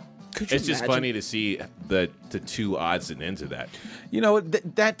Could you it's just imagine? funny to see the two odds and ends of that.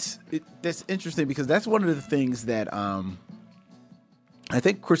 That's interesting because that's one of the things that I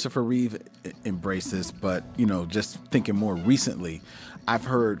think Christopher Reeve embraced this, but just thinking more recently, I've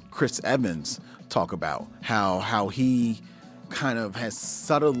heard Chris Evans talk about how he kind of has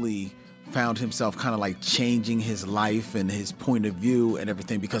subtly found himself kind of like changing his life and his point of view and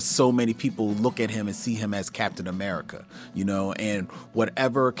everything because so many people look at him and see him as Captain America, and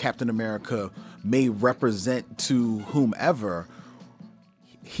whatever Captain America may represent to whomever,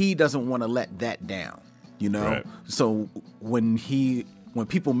 he doesn't want to let that down, Right. So when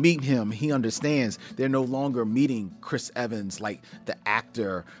people meet him, he understands they're no longer meeting Chris Evans like the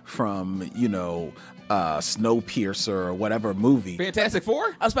actor from, Snowpiercer or whatever movie. Fantastic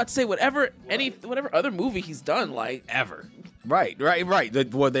Four? I was about to say whatever other movie he's done, like ever. Right.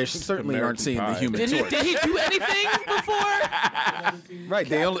 Well, they certainly aren't seeing the Human Did Torch. he do anything before? Right.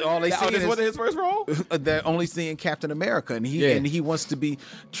 They all they see This is wasn't his first role? they're only seeing Captain America, and Yeah. he wants to be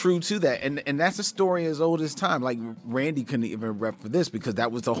true to that, and that's a story as old as time. Like Randy couldn't even rep for this because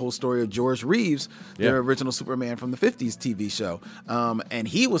that was the whole story of George Reeves, the original Superman from the '50s TV show, and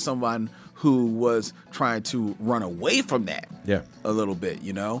he was someone who was trying to run away from that, a little bit,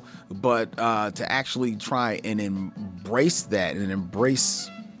 but to actually try and embrace that and embrace,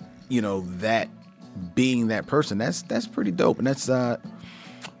 that being that person, that's pretty dope, and that's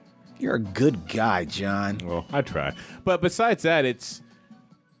you're a good guy, John. Well, I try. But besides that,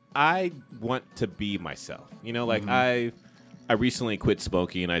 I want to be myself. I recently quit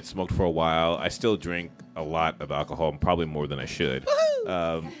smoking. I smoked for a while. I still drink a lot of alcohol, probably more than I should.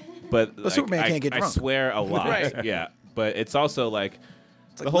 But Superman can't get I drunk. swear a lot. Right. Yeah. But it's also like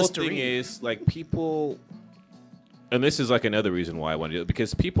the whole thing is like people. And this is like another reason why I want to do it,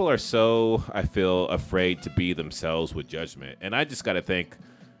 because people are so, I feel, afraid to be themselves with judgment. And I just got to thank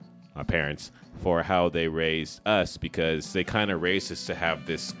my parents for how they raised us, because they kind of raised us to have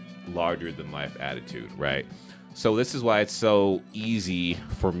this larger than life attitude, right? So this is why it's so easy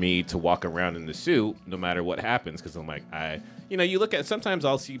for me to walk around in the suit no matter what happens, because I'm like, you look at, sometimes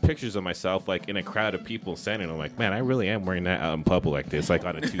I'll see pictures of myself like in a crowd of people standing, I'm like, man, I really am wearing that out in public like this, like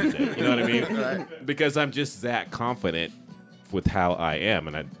on a Tuesday. You know what I mean? Right. Because I'm just that confident with how I am,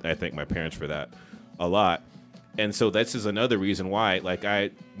 and I thank my parents for that a lot. And so this is another reason why, like,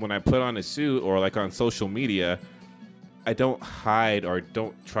 when I put on a suit or like on social media, I don't hide or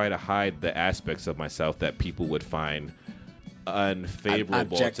don't try to hide the aspects of myself that people would find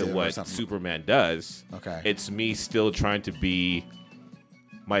unfavorable to Objective or what something. Superman does. Okay. It's me still trying to be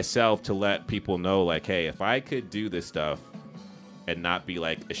myself to let people know, like, hey, if I could do this stuff and not be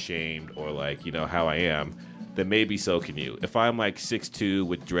like ashamed or like, how I am, then maybe so can you. If I'm like 6'2"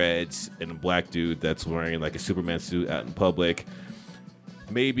 with dreads and a black dude that's wearing like a Superman suit out in public,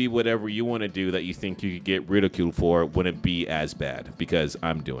 maybe whatever you want to do that you think you could get ridiculed for wouldn't be as bad because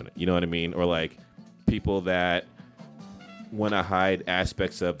I'm doing it. You know what I mean? Or like people that want to hide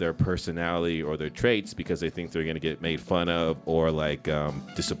aspects of their personality or their traits because they think they're going to get made fun of or like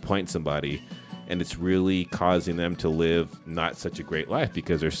disappoint somebody. And it's really causing them to live not such a great life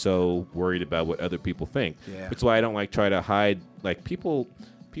because they're so worried about what other people think. Yeah. That's why I don't like try to hide like people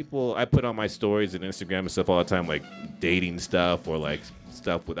I put on my stories and Instagram and stuff all the time, like dating stuff or like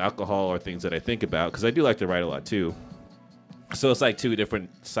stuff with alcohol or things that I think about, because I do like to write a lot too. So it's like two different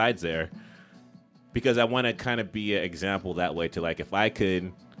sides there, because I want to kind of be an example that way to like, if I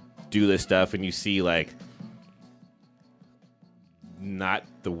could do this stuff and you see like not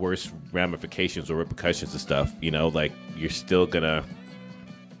the worst ramifications or repercussions of stuff, you know, like you're still gonna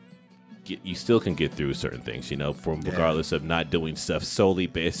you still can get through certain things, you know, from regardless of not doing stuff solely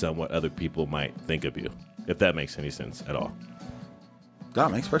based on what other people might think of you, if that makes any sense at all.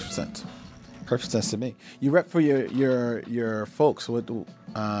 That makes perfect sense. Perfect sense to me. You rep for your folks. What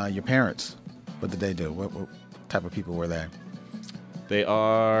your parents? What did they do? What type of people were they? They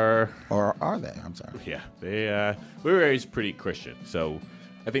are, or are they? I'm sorry. Yeah, they. We were raised pretty Christian, so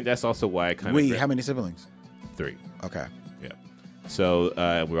I think that's also why I kind of. How many siblings? 3. Okay. Yeah. So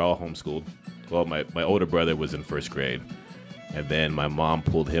we're all homeschooled. Well, my older brother was in first grade, and then my mom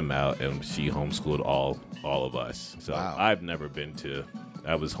pulled him out, and she homeschooled all of us. So I've never been to.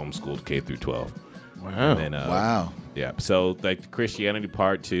 I was homeschooled K through 12. Wow. And then, wow. Yeah. So like the Christianity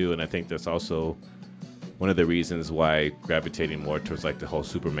part too, and I think that's also one of the reasons why gravitating more towards like the whole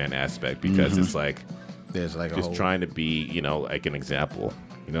Superman aspect, because it's like there's like just trying to be, you know, like an example.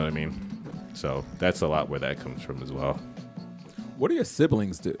 You know what I mean? So that's a lot where that comes from as well. What do your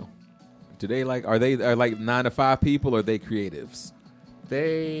siblings do? Do they like are like 9 to 5 people, or are they creatives?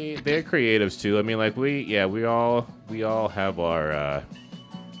 They're creatives too. I mean, like we all have our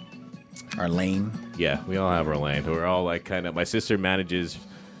lane. Yeah, we all have our lane. We're all like kind of. My sister manages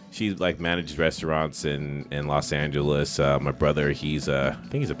restaurants in Los Angeles. My brother, I think he's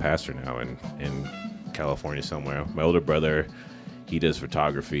a pastor now in California somewhere. My older brother, he does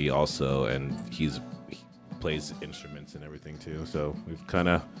photography also, and he plays instruments and everything too. So we've kind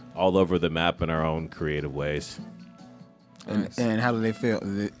of all over the map in our own creative ways. And how do they feel?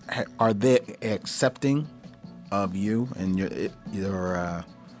 Are they accepting of you and your the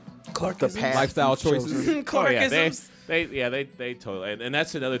past lifestyle choices? Clarkisms. They totally. And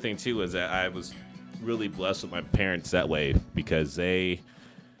that's another thing too, is that I was really blessed with my parents that way, because they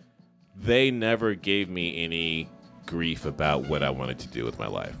never gave me any grief about what I wanted to do with my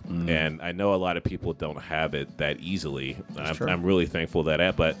life. And I know a lot of people don't have it that easily. I'm really thankful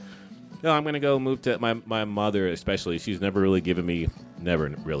that but no, I'm going to go move to my mother, especially. She's never really given me, never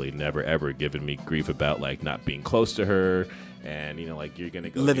ever given me grief about like not being close to her. And, you know, like you're going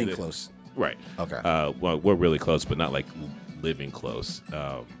to go living close. Right. Okay. Well, we're really close, but not like living close.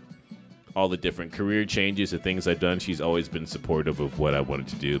 All the different career changes and things I've done, she's always been supportive of what I wanted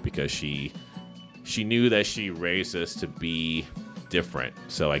to do, because she knew that she raised us to be different.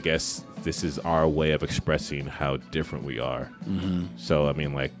 So I guess this is our way of expressing how different we are. Mm-hmm. So, I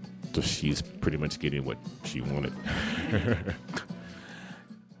mean, like, she's pretty much getting what she wanted.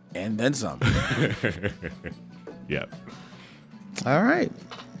 And then some. Yeah. All right.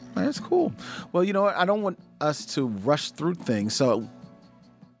 That's cool. Well, you know what? I don't want us to rush through things, so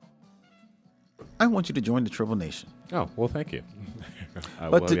I want you to join the Tribble Nation. Oh, well, thank you. I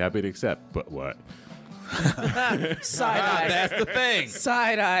will be happy to accept, but what? Side eye. That's the thing.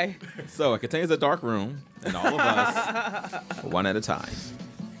 Side eye. So it contains a dark room, and all of us, one at a time.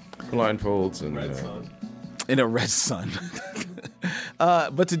 Blindfolds and red sun. In a red sun.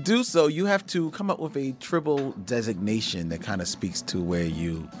 But to do so, you have to come up with a Tribble designation that kind of speaks to where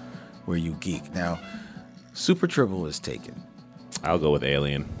you geek. Now, Super Tribble is taken. I'll go with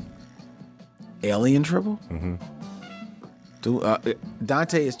Alien. Alien Tribble? Mm-hmm.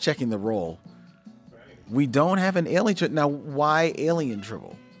 Dante is checking the roll. We don't have an Alien Tribble. Now, why Alien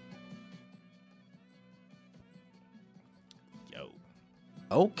Tribble?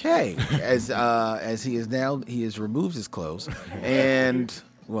 Okay, as he has removed his clothes, and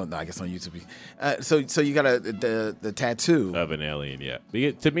well, no, I guess on YouTube. So you got the tattoo of an alien, yeah.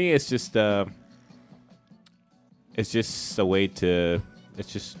 To me, it's just a way to.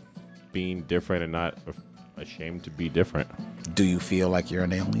 It's just being different and not ashamed to be different. Do you feel like you're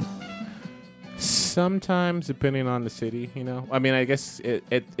an alien? Sometimes, depending on the city, you know. I mean, I guess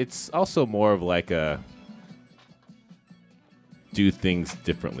it's also more of like a do things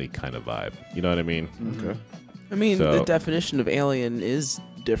differently kind of vibe. You know what I mean? Okay. I mean, the definition of alien is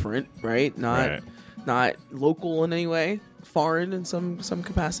different, right? Not local in any way, foreign in some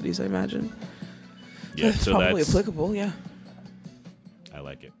capacities, I imagine. Yeah, so probably applicable. Yeah, I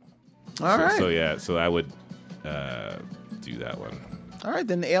like it. All right. So I would do do that one. All right,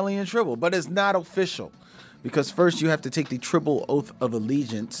 then the Alien Tribble, but it's not official because first you have to take the Tribble Oath of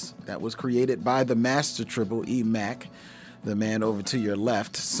Allegiance that was created by the Master Tribble, E. Mac, the man over to your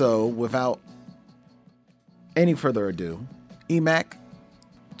left. So without any further ado, E. Mac,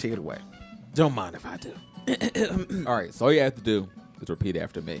 take it away. Don't mind if I do. All right, so all you have to do is repeat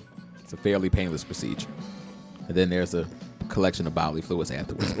after me. It's a fairly painless procedure. And then there's a collection of bodily fluids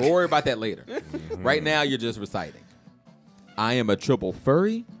afterwards. We'll worry about that later. Right now, you're just reciting. I am a triple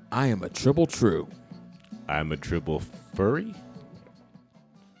furry. I am a triple true. I'm a triple furry.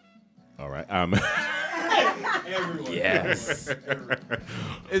 All right. Yes.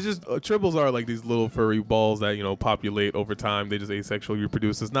 It's just tribbles are like these little furry balls that populate over time. They just asexually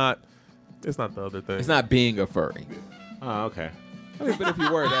reproduce. It's not the other thing. It's not being a furry. Oh, okay. I mean, but if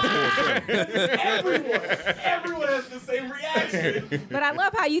you were, that's cool too. Everyone has the same reaction. But I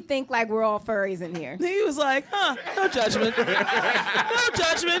love how you think like we're all furries in here. He was like, no judgment. No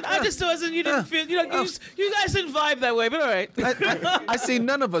judgment. I just wasn't, you didn't feel, you guys didn't vibe that way, but all right. I see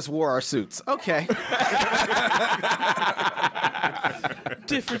none of us wore our suits. Okay.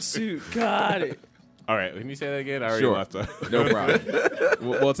 Different suit. Got it. All right, let me say that again. I already Sure. lost. No problem.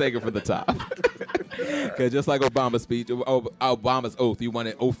 We'll take it from the top. Because just like Obama's speech, Obama's oath, you want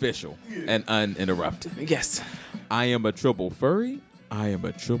it official and uninterrupted. Yes. I am a triple furry. I am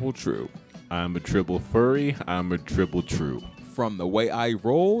a triple true. I'm a triple furry. I'm a triple true. From the way I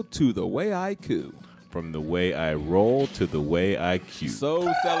roll to the way I coo. From the way I roll to the way I cue. So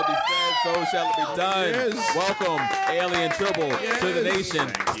shall it be said, so shall it be done. Yes. Welcome, Alien Tribble, to the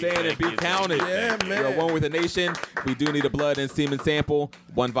nation. Stand and be counted. Yeah, man. You're one with the nation. We do need a blood and semen sample.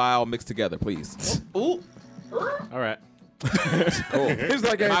 One vial mixed together, please. Ooh. All right. Cool. It's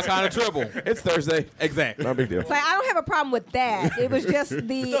like My kind of tribble. It's Thursday. Exactly. No big deal. So I don't have a problem with that. It was just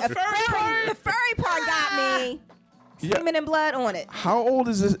the furry part got me. Yeah. Semen and blood on it. How old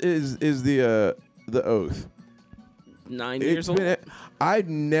is this? Is the oath? 9 years old.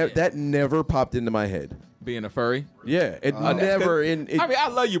 That never popped into my head. Being a furry? Yeah, it never. I mean, I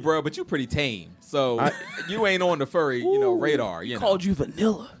love you, bro, but you pretty tame. So you ain't on the furry, radar. Called you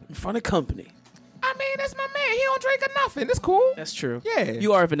vanilla in front of company. I mean, that's my man. He don't drink nothing. It's cool. That's true. Yeah.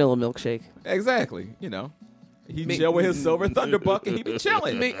 You are a vanilla milkshake. Exactly. He chill with his silver thunderbuck and he be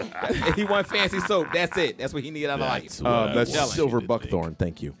chilling. He want fancy soap. That's it. That's what he need out of life. That's Chilling. silver buckthorn.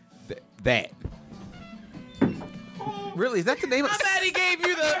 Thank you. That. Really? Is that the name of I'm mad he gave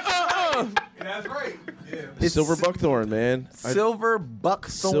you the That's right. Yeah. It's silver buckthorn, man. Silver buckthorn?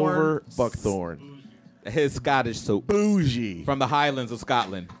 Silver buckthorn. His Scottish soap. Bougie. From the Highlands of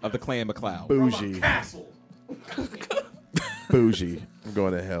Scotland, of the Clan MacLeod. Bougie. Bougie. I'm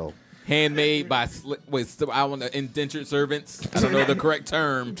going to hell. Handmade by I want indentured servants. I don't know the correct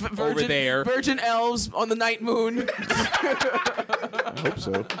term over there. Virgin elves on the night moon. I hope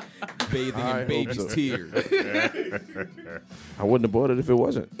so. Bathing in baby's tears. I wouldn't have bought it if it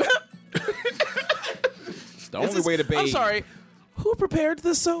wasn't. The only way to bathe. I'm sorry. Who prepared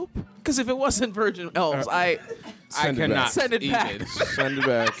the soap? Because if it wasn't Virgin Elves, I cannot send it back. even. Send it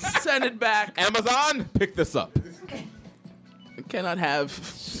back. Send it back. Amazon, pick this up. Cannot have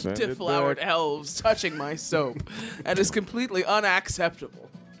it deflowered back. elves touching my soap. That is completely unacceptable.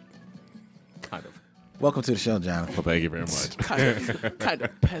 Kind of. Welcome to the show, Jonathan. Well, thank you very much. Kind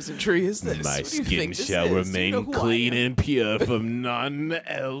of peasantry is this? My What do you skin think this shall is? You know remain who I clean am. and pure from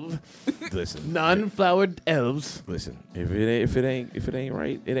Listen. non-flowered elves. Listen. If it ain't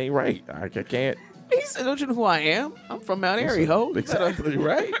right, it ain't right. I can't. He said, "Don't you know who I am? I'm from Mount Airy, ho. Exactly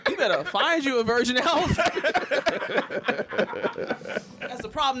right. You better find you a virgin elf." That's the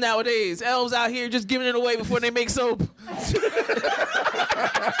problem nowadays. Elves out here just giving it away before they make soap.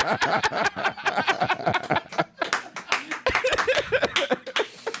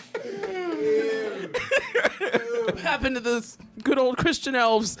 What happened to the good old Christian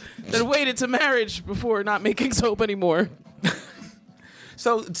elves that waited to marriage before not making soap anymore?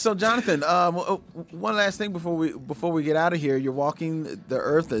 So Jonathan, one last thing before we get out of here. You're walking the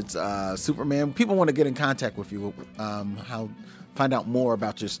earth. It's Superman. People want to get in contact with you. Find out more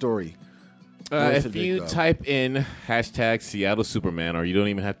about your story. If you type in hashtag Seattle Superman, or you don't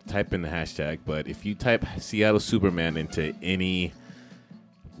even have to type in the hashtag, but if you type Seattle Superman into any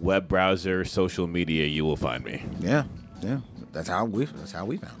web browser, social media, you will find me. Yeah. That's how we found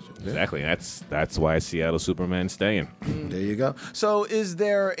you. Exactly. That's why Seattle Superman's staying. There you go. So, is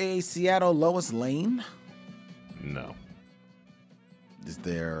there a Seattle Lois Lane? No. Is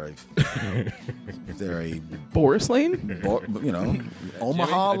there a Boris Lane?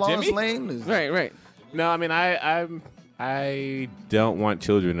 Omaha Lois Jimmy? Lane? Right. No, I mean I don't want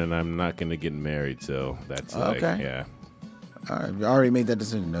children, and I'm not going to get married, so that's Okay. yeah. All right, you already made that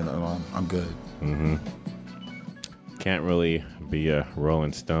decision. No, I'm good. Mm-hmm. Can't really be a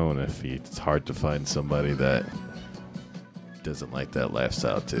Rolling Stone if it's hard to find somebody that doesn't like that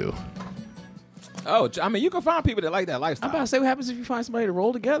lifestyle too. Oh, I mean, you can find people that like that lifestyle. I'm about to say, what happens if you find somebody to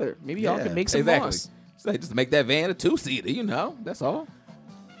roll together? Maybe y'all can make some exactly. moss. So just make that van a 2-seater, you know. That's all.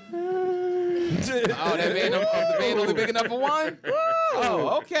 Oh, that van, the van only big enough for one?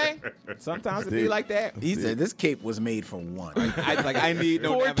 Oh, okay. Sometimes it be like that. He said this cape was made for one. I need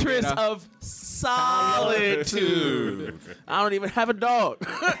no Fortress navigator. of solitude. I don't even have a dog.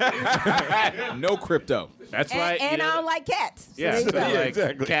 No crypto. That's why. And I don't like cats. So Yeah, there you go. like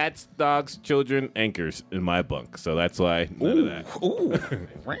exactly. Cats, dogs, children, anchors in my bunk. So that's why none of that.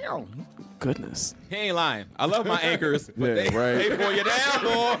 Wow. Goodness. He ain't lying. I love my anchors, but they pull you down,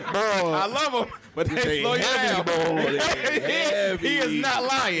 boy. I love them, but they slow you down. He is not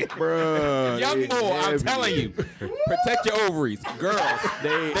lying. Bruh, Young they boy, I'm heavy. telling you. Protect your ovaries. Girls,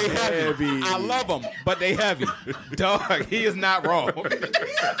 they heavy. I love them, but they heavy. Dog, he is not wrong.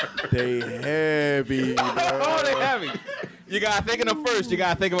 They heavy, Oh, they heavy. You gotta think of them first. You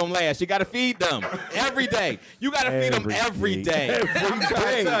gotta think of them last. You gotta feed them every day. You gotta feed them every day. I'm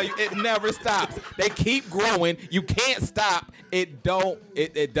trying to tell you, it never stops. They keep growing. You can't stop. It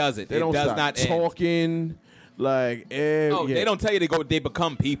doesn't. They don't it does stop not end. talking. Like, They don't tell you they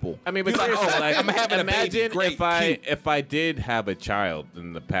become people. I mean, but You're seriously, like, I'm having a baby. imagine Great, cute. if I did have a child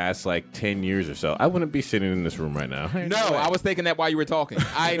in the past like 10 years or so, I wouldn't be sitting in this room right now. No, I was thinking that while you were talking.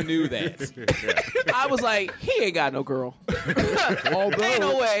 I knew that. I was like, he ain't got no girl. Ain't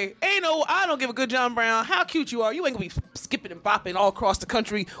no way. I don't give a good John Brown how cute you are. You ain't gonna be skipping and bopping all across the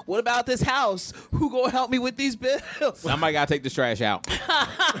country. What about this house? Who gonna help me with these bills? Somebody gotta take this trash out.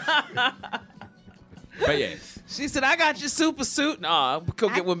 But yeah. She said, I got your super suit. Nah, go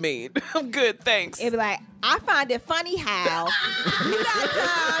get with me. I'm good, thanks. It'd be like, I find it funny how you got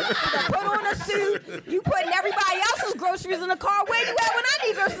time to put on a suit, you putting everybody else's groceries in the car. Where you at when I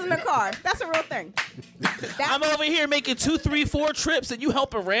need groceries in the car? That's a real thing. I'm over here making 2, 3, 4 trips and you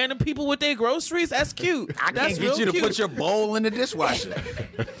helping random people with their groceries? That's cute. I That's can't get you to cute. put your bowl in the dishwasher.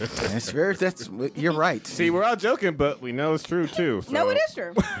 You're right. See, we're all joking, but we know it's true too. So. No, it is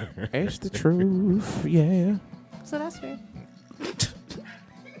true. It's the truth, yeah. So that's fair.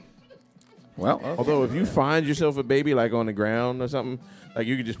 Well, although if you find yourself a baby like on the ground or something, like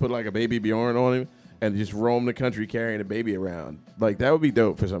you could just put like a baby Bjorn on him and just roam the country carrying a baby around. Like that would be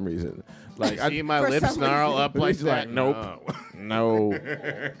dope for some reason. Like See my lips snarl up like that? Nope. No. Dang.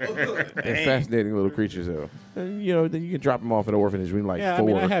 They're fascinating little creatures though. And, then you can drop them off at an orphanage when like 4. I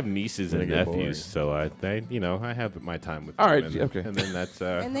mean, I have nieces and They get bored. nephews, so I have my time with All them. right, and, okay. And then that's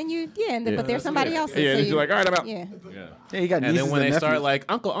And then but there's somebody else. Yeah, and you're like, all right, I'm out. Yeah. Yeah, you got and nieces then when and they start nephews. like,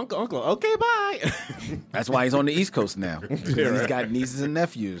 uncle, okay, bye. That's why he's on the East Coast now. He's got nieces and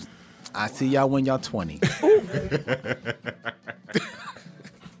nephews. I see y'all when y'all 20.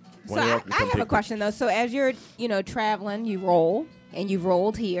 So I have a question though. So as you're, traveling, you roll and you've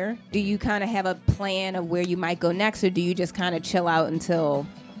rolled here. Do you kind of have a plan of where you might go next, or do you just kind of chill out until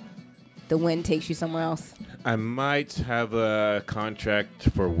the wind takes you somewhere else? I might have a contract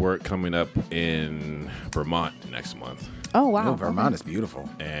for work coming up in Vermont next month. Oh wow, Vermont is beautiful.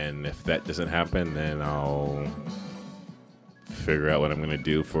 And if that doesn't happen, then I'll figure out what I'm going to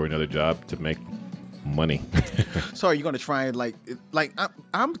do for another job to make money. So are you going to try and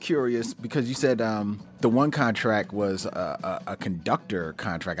I'm curious because you said the one contract was a conductor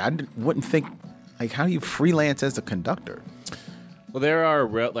contract. I wouldn't think how do you freelance as a conductor? Well, there are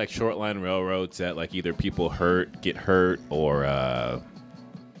short line railroads that either people get hurt or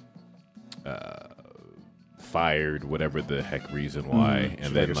fired, whatever the heck reason why, and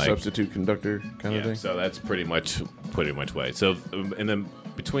So then like a substitute conductor kind of thing. So that's pretty much way. So and then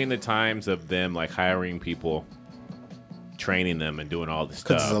between the times of them hiring people, training them, and doing all this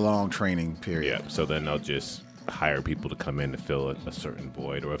Because stuff, it's a long training period. yeah. So then they'll just hire people to come in to fill a certain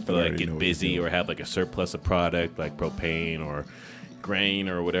void, or if they already know get what busy you're or have a surplus of product like propane or grain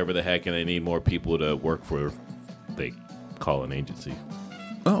or whatever the heck, and they need more people to work for, they call an agency.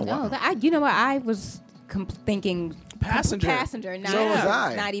 Oh wow! You know what? I was thinking Passenger. Not, So was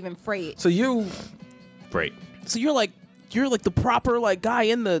I. Not even freight. So you Freight. So you're like the proper guy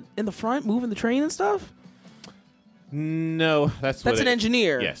in the front moving the train and stuff? No, that's an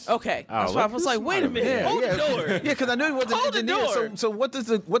engineer. Yes. Okay. Oh, That's why I was like, wait a minute. Hold the door. Yeah, because I knew he was an Hold the engineer. door. So what does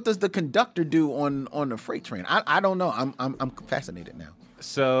the conductor do on the freight train? I don't know. I'm fascinated now.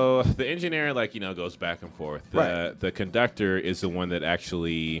 So the engineer, goes back and forth. Right. The conductor is the one that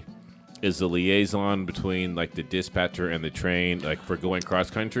actually is the liaison between like the dispatcher and the train, like for going cross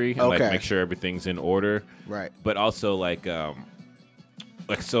country, and like Okay. make sure everything's in order. Right. But also like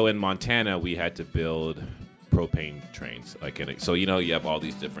so in Montana we had to build propane trains, so you have all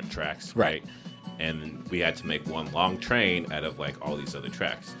these different tracks, right? And we had to make one long train out of like all these other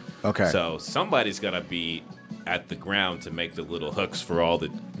tracks. Okay. So somebody's gonna be at the ground to make the little hooks for all the,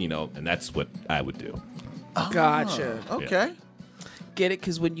 and that's what I would do. Gotcha. Okay. Get it?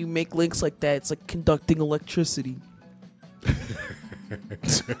 Because when you make links like that, it's like conducting electricity.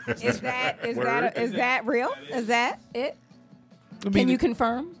 Is that real? Is that it? Can you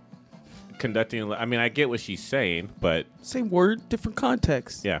confirm? Conducting. I mean, I get what she's saying, but Same word, different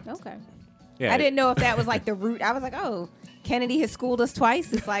context. yeah, Okay. yeah. I didn't know if that was like the root. I was like, oh, Kennedy has schooled us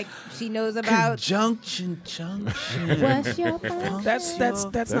twice. It's like she knows about junction. What's your point? That's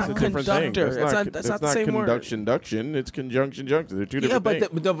not a different thing. conductor. That's not the same word. Conduction. It's conjunction. They're two different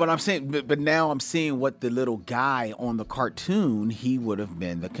things. But I'm saying, but now I'm seeing what the little guy on the cartoon, he would have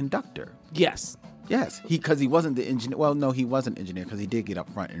been the conductor. Yes. Yes, because he wasn't the engineer. Well, no, he wasn't engineer because he did get up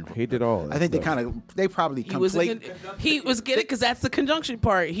front and he did all. That I think stuff. they probably He was conflate. he was get it because that's the conjunction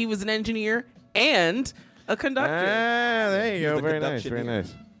part. He was an engineer and a conductor. There you go. the Very nice. Very conductioneer.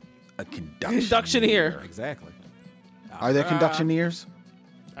 nice. A conduction. Conductioneer. Exactly. Are there conductioneers?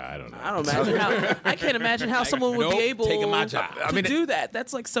 I don't know. I don't imagine how. I can't imagine how someone would Nope, be able taking my job. to do that.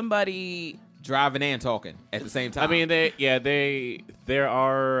 That's like somebody. Driving and talking at the same time. I mean, there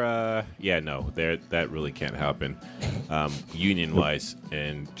are, that really can't happen, union wise,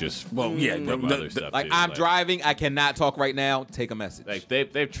 and just other stuff. like too. I'm driving, I cannot talk right now. Take a message. Like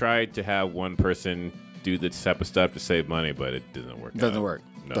they've tried to have one person do this type of stuff to save money, but it doesn't work. Doesn't work.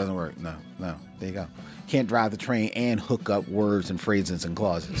 No. Doesn't work. No. There you go. Can't drive the train and hook up words and phrases and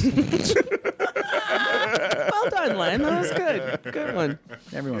clauses. Well done, Len. That was good. Good one.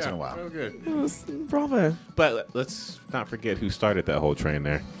 Every once in a while. Oh, good. Bravo. But let's not forget who started that whole train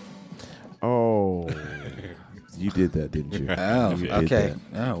there. Oh, you did that, didn't you? Oh, You did okay.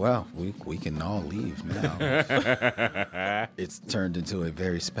 that. Oh, well, we can all leave now. It's turned into a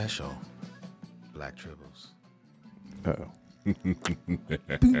very special Black Tribbles. Uh-oh.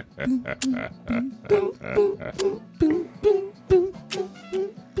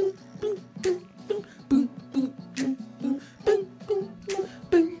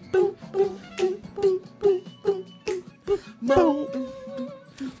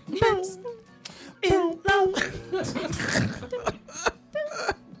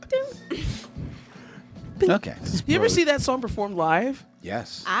 Okay. You ever see that song performed live?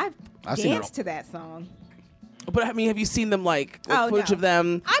 Yes. I've seen it danced to that song. But I mean, have you seen them like Oh, footage no. of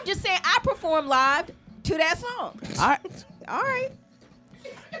them? I'm just saying, I performed live to that song. All right.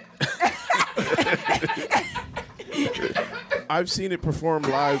 I've seen it performed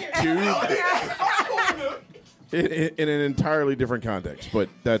live too, in an entirely different context, but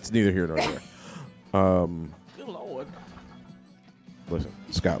that's neither here nor there. Good Lord. Listen,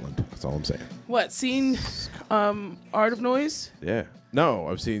 Scotland. That's all I'm saying. What, seen Art of Noise? Yeah. No,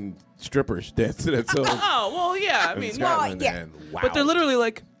 I've seen strippers dance to that song. Oh, well, yeah. I mean, Scotland, and wow. But they're literally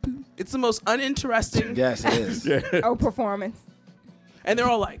like, it's the most uninteresting. Yes, it is. Oh, performance. And they're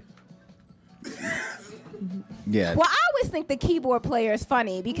all like, Yeah. Well, I always think the keyboard player is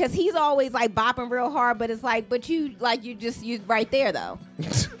funny because he's always like bopping real hard, but it's like, but you right there though.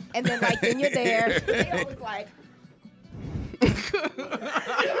 And then like then you're there. They always like and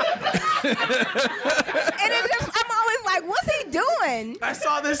it's just I'm always like, what's he doing? I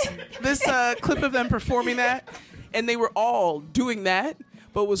saw this clip of them performing that, and they were all doing that.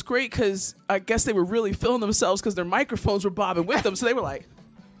 But it was great because I guess they were really feeling themselves because their microphones were bobbing with them. So they were like,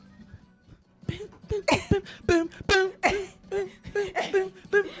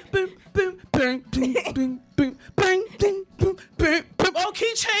 oh,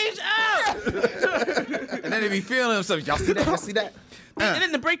 key change out. And then they be feeling themselves. Y'all see that? Y'all see that? And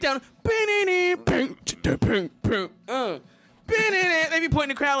then the breakdown. They be pointing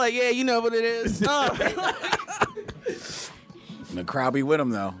the crowd like, yeah, you know what it is. And the crowd be with them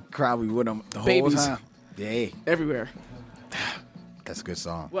though. Crowd be with them the whole Babies. time. Yeah. Everywhere. That's a good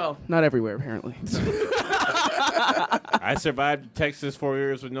song. Well, not everywhere apparently. I survived Texas 4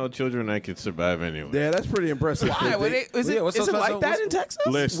 years with no children. I could survive anywhere. Yeah, that's pretty impressive. Why? Is it like that in Texas?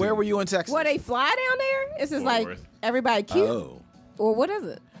 Listen. Where were you in Texas? What, they fly down there? It's just Fort like Worth. everybody cute? Oh. Or what is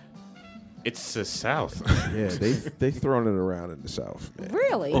it? It's the South. Yeah, they thrown it around in the South, man.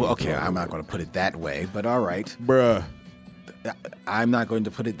 Really? Oh, okay, I'm not going to put it that way, but all right. Bruh. I'm not going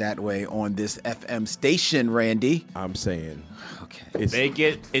to put it that way on this FM station, Randy. I'm saying. Okay. They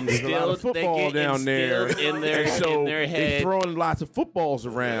get There's a lot of instilled. They football get down there. instilled in their So in their they head. throwing lots of footballs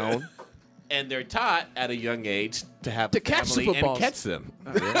around. and they're taught at a young age to have To a catch the family and footballs. catch them.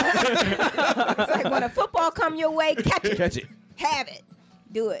 It's like when a football come your way, catch it. Catch it. Have it.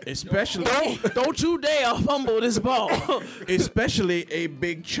 Do it. Especially, Don't you dare fumble this ball. especially a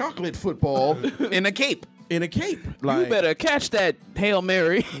big chocolate football In a cape. in a cape. You better catch that Hail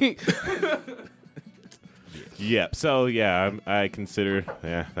Mary. Yep. So yeah, I consider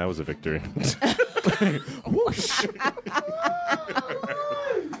that was a victory. Whoosh.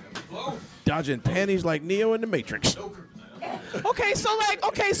 Dodging panties like Neo in the Matrix. Okay, so I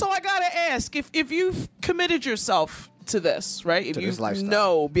gotta ask, if you've committed yourself to this, right? If To you this lifestyle.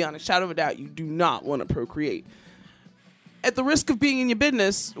 know beyond a shadow of a doubt you do not want to procreate, at the risk of being in your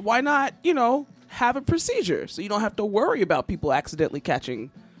business, why not, have a procedure so you don't have to worry about people accidentally catching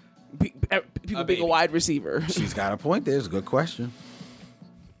people being a wide receiver. She's got a point there. It's a good question.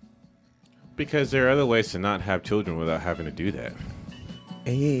 Because there are other ways to not have children without having to do that.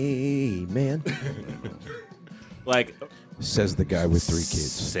 Amen. Like, says the guy with 3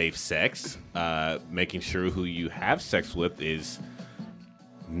 kids. Safe sex, making sure who you have sex with is,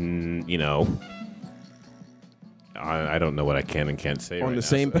 I don't know what I can and can't say. On right the now,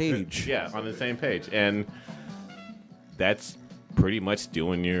 same so- page. Yeah, on the same page, and that's pretty much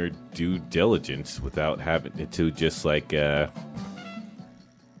doing your due diligence without having to just like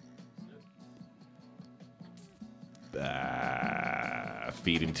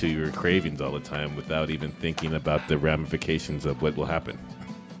feed into your cravings all the time without even thinking about the ramifications of what will happen.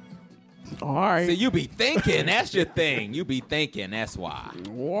 All right. So you be thinking. That's your thing. You be thinking. That's why.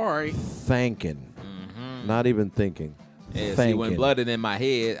 All right. Thanking. Not even thinking. Yeah, see, Thanking. when blooded in my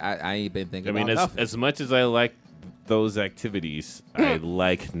head, I ain't been thinking I mean, about nothing. as much as I like those activities, I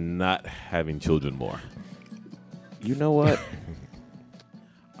like not having children more. You know what?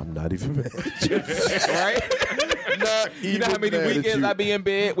 I'm not even mad at you. Right? You know how many mad at weekends you. I be in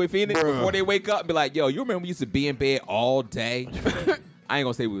bed with Phoenix Bruh. before they wake up and be like, yo, you remember we used to be in bed all day? I ain't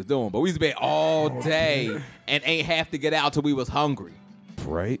gonna say we was doing, but we used to be in bed all day and ain't have to get out till we was hungry.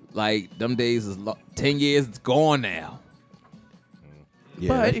 Right? Like, them days is 10 years gone now.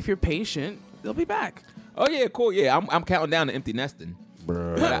 But if you're patient, they'll be back. Oh, yeah, cool. Yeah, I'm counting down to empty nesting.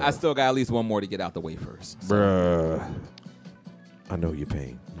 Bruh. But I still got at least one more to get out the way first. Bruh. I know your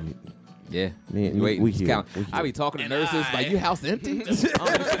pain. Yeah. Man, You wait, we just here. count. We here. I be talking to nurses like, you house empty? I'm send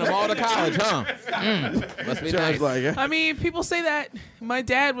them all to college, huh? Must be nice. I mean, people say that. My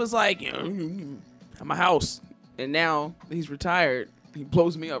dad was like, at my house. And now he's retired. He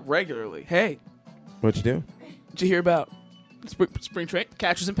blows me up regularly. Hey, What you do? did you hear about spring train?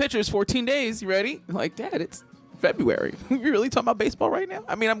 Catchers and pitchers, 14 days. You ready? I'm like, Dad, it's February. You really talking about baseball right now?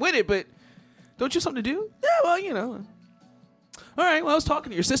 I mean, I'm with it, but don't you have something to do? Yeah, well, All right, well, I was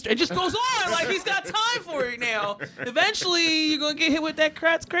talking to your sister. It just goes on like he's got time for it now. Eventually, you're going to get hit with that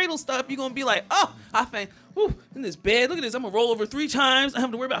Kratz Cradle stuff. You're going to be like, oh, I think, in this bed. Look at this. I'm going to roll over 3 times. I don't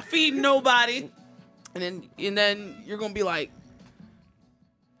have to worry about feeding nobody. And then you're going to be like,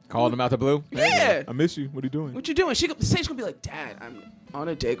 Calling them out the blue? Yeah. I miss you. What are you doing? what you doing? She's going to be like, Dad, I'm on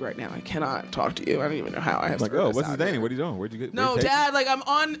a dig right now. I cannot talk to you. I don't even know how I have Like, service oh, what's his out name? here." What are you doing? Where'd you get? No, where'd you take Dad, like I'm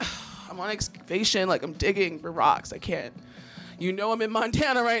on excavation, like I'm digging for rocks. I can't. I'm in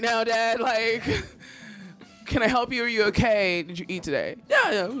Montana right now, Dad. Like, can I help you? Are you okay? Did you eat today?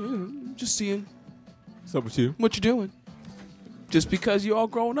 Yeah, just seeing. What's up with you? What you doing? Just because you all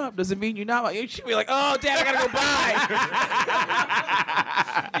grown up doesn't mean you're not. She'd be like, oh, Dad, I gotta go buy.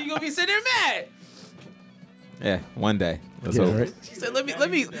 You gonna be sitting there mad? Yeah, one day. Let's Yeah, hope. right. She said, let me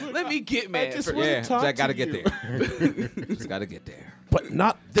get mad. Yeah, first." I gotta get there. Just gotta get there. But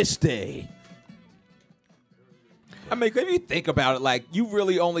not this day. I mean, if you think about it, like, you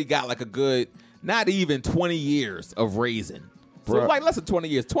really only got like a good, not even 20 years of raising. So Bruh. like less than 20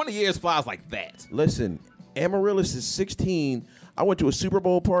 years. 20 years flies like that. Listen, Amaryllis is 16. I went to a Super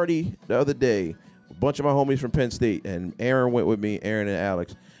Bowl party the other day. A bunch of my homies from Penn State, and Aaron went with me, Aaron and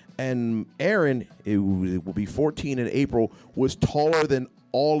Alex. And Aaron, it will be 14 in April, was taller than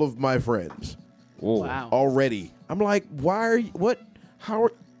all of my friends. Wow. Already. I'm like, why are you, what, how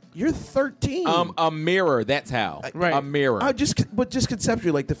are, you're 13. A mirror, that's how. Right. A mirror. But just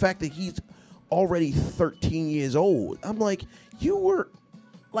conceptually, like the fact that he's already 13 years old. I'm like, you were,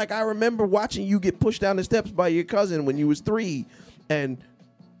 like, I remember watching you get pushed down the steps by your cousin when you was 3 and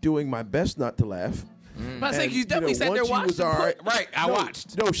doing my best not to laugh. But I think you definitely sat there once she was watching. all right. Right, I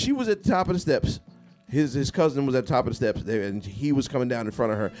watched. No, she was at the top of the steps. His cousin was at the top of the steps there, and he was coming down in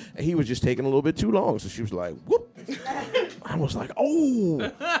front of her, and he was just taking a little bit too long. So she was like, "Whoop!" I was like,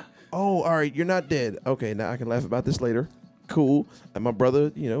 "Oh, all right, you're not dead. Okay, now I can laugh about this later. Cool." And my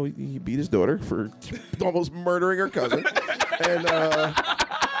brother, he beat his daughter for almost murdering her cousin, and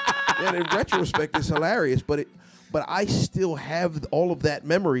And in retrospect, it's hilarious, but I still have all of that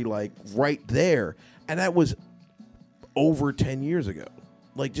memory, like, right there. And that was over 10 years ago.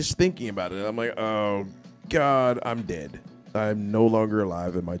 Like, just thinking about it, I'm like, oh, God, I'm dead. I'm no longer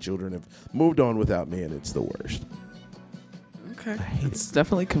alive, and my children have moved on without me, and it's the worst. Okay. It's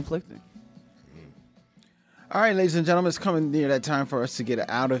definitely conflicting. All right, ladies and gentlemen, it's coming near that time for us to get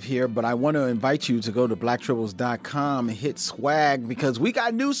out of here, but I want to invite you to go to blacktribbles.com and hit swag because we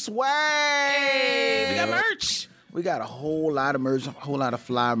got new swag. Hey, we got merch. We got a whole lot of merch, a whole lot of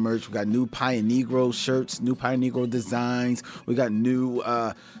fly merch. We got new Pie Negro shirts, new Pie Negro designs. We got new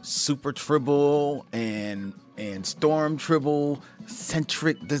Super Tribble and Storm Tribble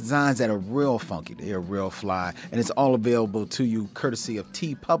centric designs that are real funky. They are real fly. And it's all available to you courtesy of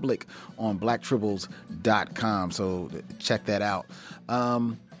TeePublic on blacktribbles.com. So check that out.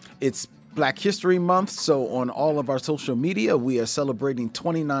 It's Black History Month, so on all of our social media, we are celebrating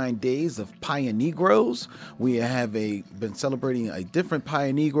 29 days of Pie Negros. We have been celebrating a different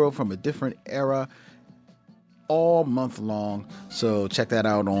Pie Negro from a different era all month long. So check that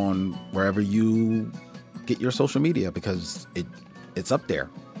out on wherever you get your social media because it's up there.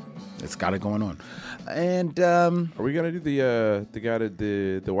 It's got it going on. And are we gonna do the guy that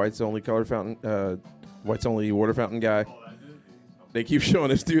the whites only color fountain, whites only water fountain guy? They keep showing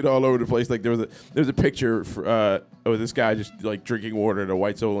this dude all over the place. Like there's a picture of this guy just like drinking water at a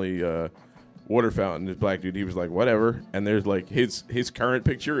whites only water fountain. This black dude, he was like whatever. And there's like his current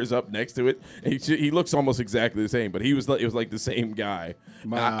picture is up next to it. And he looks almost exactly the same, but it was like the same guy.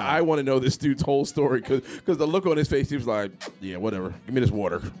 Wow. I want to know this dude's whole story because the look on his face, he was like, yeah, whatever. Give me this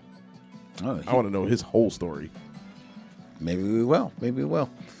water. I want to know his whole story. Maybe we will.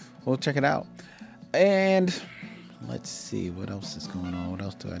 We'll check it out. And let's see, what else is going on? What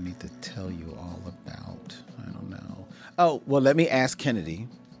else do I need to tell you all about? I don't know. Oh, well, let me ask Kennedy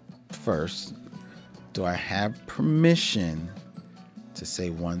first. Do I have permission to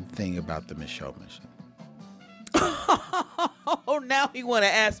say one thing about the Micheaux Mission? Oh, now he want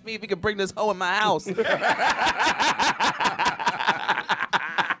to ask me if he can bring this hoe in my house. Do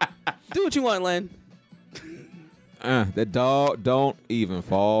what you want, Len. The dog don't even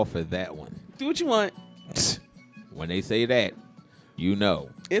fall for that one. Do what you want. When they say that, you know.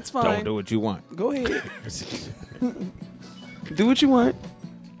 It's fine. Don't do what you want. Go ahead. Do what you want.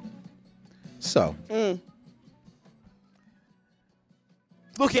 So.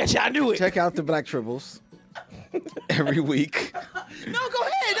 Look at you. I knew it. Check out the Black Tribbles every week. No, go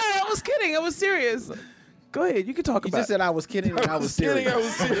ahead. No, I was kidding. I was serious. Go ahead. You can talk about it. You just said I was kidding and I was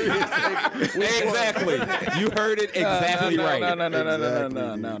serious. Exactly. You heard it exactly right.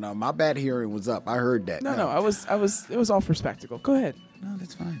 No. My bad hearing was up. I heard that. No. I was. It was all for spectacle. Go ahead. No,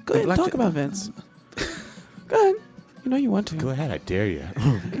 that's fine. Go ahead. Talk about Vince. Go ahead. You know you want to. Go ahead. I dare you.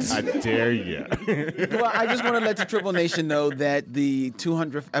 I dare you. Well, I just want to let the Triple Nation know that the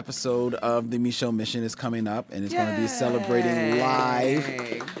 200th episode of the Micheaux Mission is coming up, and it's going to be celebrating live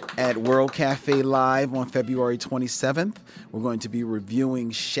at World Cafe Live on February 27th. We're going to be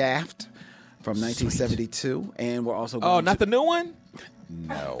reviewing Shaft from 1972, and we're also going not the new one?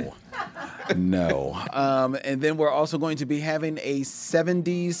 No. And then we're also going to be having a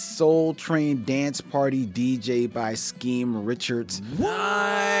 70s Soul Train dance party DJ by Scheme Richards.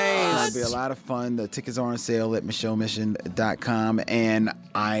 Nice. It'll be a lot of fun. The tickets are on sale at MicheauxMission.com. And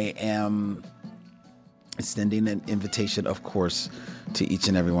I am extending an invitation, of course, to each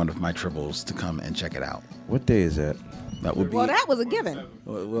and every one of my tribbles to come and check it out. What day is that? That would be. Well, that was a given.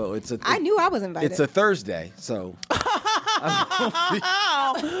 Well, I knew I was invited. It's a Thursday, so.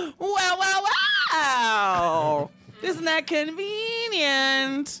 Wow. Isn't that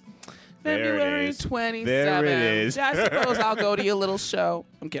convenient? February 27th. There it is. Yeah, I suppose I'll go to your little show.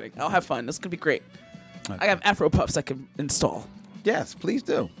 I'm kidding. I'll have fun. This could be great. I have Afro puffs I can install. Yes, please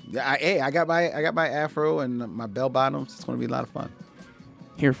do. I got my Afro and my bell bottoms. It's going to be a lot of fun.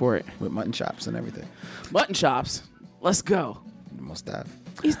 Here for it. With mutton chops and everything. Mutton chops. Let's go. Most have.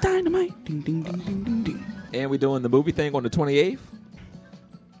 He's dynamite. Ding, ding, ding, ding, ding, ding. And we're doing the movie thing on the 28th.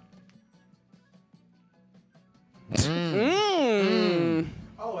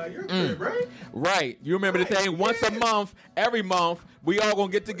 Oh, you're good, right? Right. You remember the thing? Once a month, every month, we all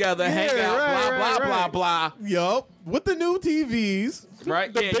gonna get together, hang out, blah, blah. Yup. With the new TVs.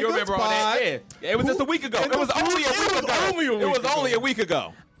 Right? The Yeah, you remember all that? Yeah. It was just a week ago. It was only a week ago. It was only a week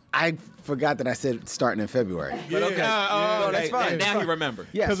ago. I forgot that I said starting in February. But okay. No, that's fine. Now you remember.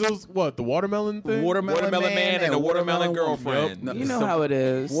 Yes. Because it was what, the watermelon thing? Watermelon Man and the watermelon girlfriend. You know how it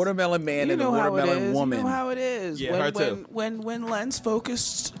is. Watermelon Man You and the know how it watermelon is. woman. You know how it is. Yeah, her too. When Len's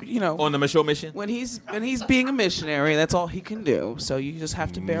focused, On the Michelle mission? when he's being a missionary, that's all he can do. So you just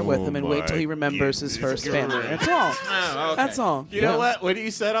have to bear with him and wait till he remembers his first family. That's all. Oh, okay. That's all. You know what? When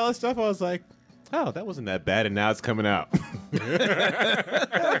he said all this stuff, I was like, oh, that wasn't that bad, and now it's coming out.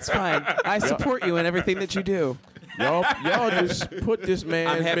 That's fine. I support you in everything that you do. Y'all just put this man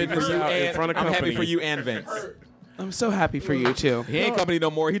I'm happy for business you out in and front of I'm company. happy for you and Vince. I'm so happy for you too. He ain't company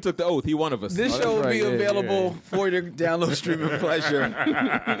no more. He took the oath. He one of us. This show will be available for your download, streaming pleasure.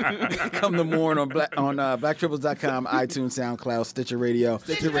 Come the morning on blacktribbles.com, iTunes, SoundCloud, Stitcher Radio,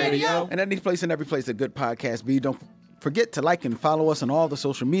 and any place and every place a good podcast be. Don't forget to like and follow us on all the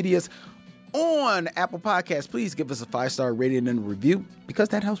social medias. On Apple Podcasts, please give us a 5-star rating and review because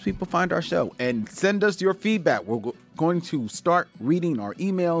that helps people find our show. And send us your feedback. We're going to start reading our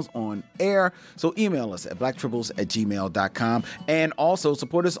emails on air. So email us at blacktribbles@gmail.com. And also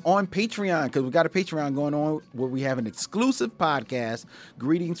support us on Patreon because we got a Patreon going on where we have an exclusive podcast,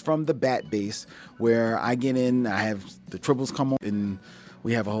 Greetings from the Bat Base, where I get in, I have the Tribbles come on, and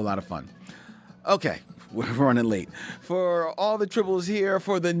we have a whole lot of fun. Okay. We're running late. For all the Tribbles here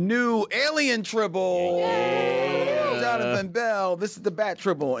for the new Alien Tribble, Jonathan Bell, this is the Bat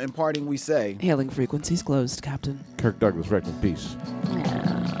Tribble. In parting, we say, Hailing frequencies closed, Captain. Kirk Douglas, rest in peace.